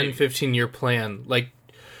 another 10, 15 year plan. Like,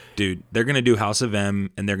 Dude, they're gonna do House of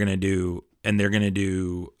M, and they're gonna do.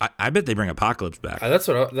 I bet they bring Apocalypse back. that's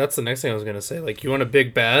the next thing I was gonna say. Like, you want a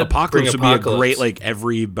big bad? Apocalypse bring would be a Apocalypse. great, like,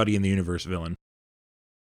 everybody in the universe villain.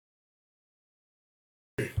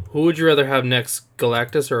 Who would you rather have next,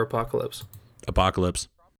 Galactus or Apocalypse? Apocalypse.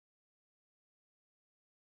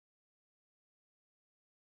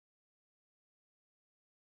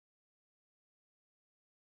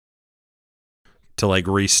 To like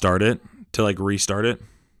restart it.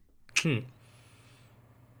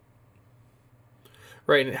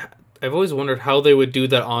 Right. And I've always wondered how they would do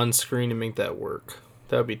that on screen and make that work.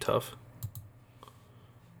 That would be tough.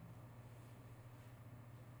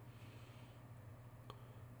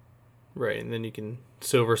 Right, and then you can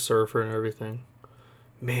Silver Surfer and everything.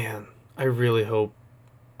 Man, I really hope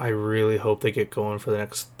they get going for the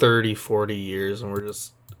next 30, 40 years, and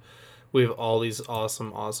we have all these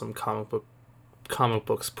awesome comic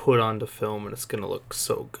books put onto film, and it's gonna look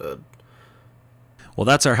so good. Well,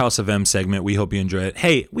 that's our House of M segment. We hope you enjoy it.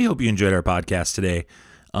 Hey, we hope you enjoyed our podcast today.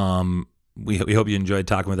 We hope you enjoyed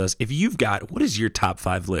talking with us. If you've got, what is your top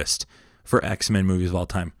 5 list for X-Men movies of all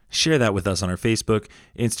time? Share that with us on our Facebook,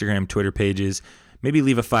 Instagram, Twitter pages. Maybe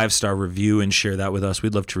leave a 5-star review and share that with us.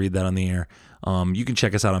 We'd love to read that on the air. You can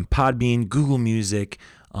check us out on Podbean, Google Music,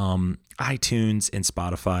 iTunes, and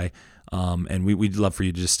Spotify. And we'd love for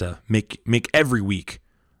you to just make every week,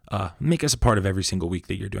 make us a part of every single week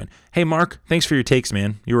that you're doing. Hey, Mark, thanks for your takes,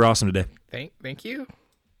 man. You were awesome today. Thank you.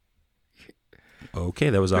 Okay,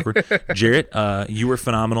 that was awkward. Jarrett, you were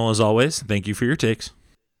phenomenal as always. Thank you for your takes.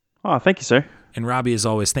 Oh, thank you, sir. And Robbie, as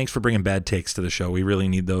always, thanks for bringing bad takes to the show. We really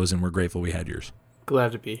need those, and we're grateful we had yours.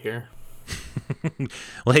 Glad to be here.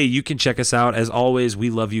 Well, hey, you can check us out. As always, we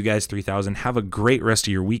love you guys 3000. Have a great rest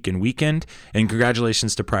of your week and weekend. And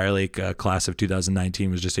congratulations to Prior Lake. Class of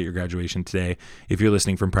 2019 was just at your graduation today. If you're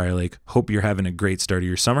listening from Prior Lake, hope you're having a great start of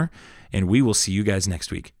your summer. And we will see you guys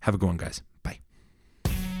next week. Have a good one, guys. Bye.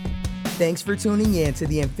 Thanks for tuning in to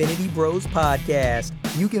the Infinity Bros podcast.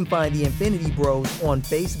 You can find the Infinity Bros on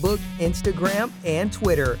Facebook, Instagram, and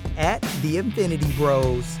Twitter at the Infinity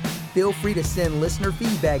Bros. Feel free to send listener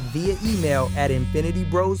feedback via email at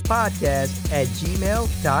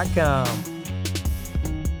infinitybrospodcast@gmail.com.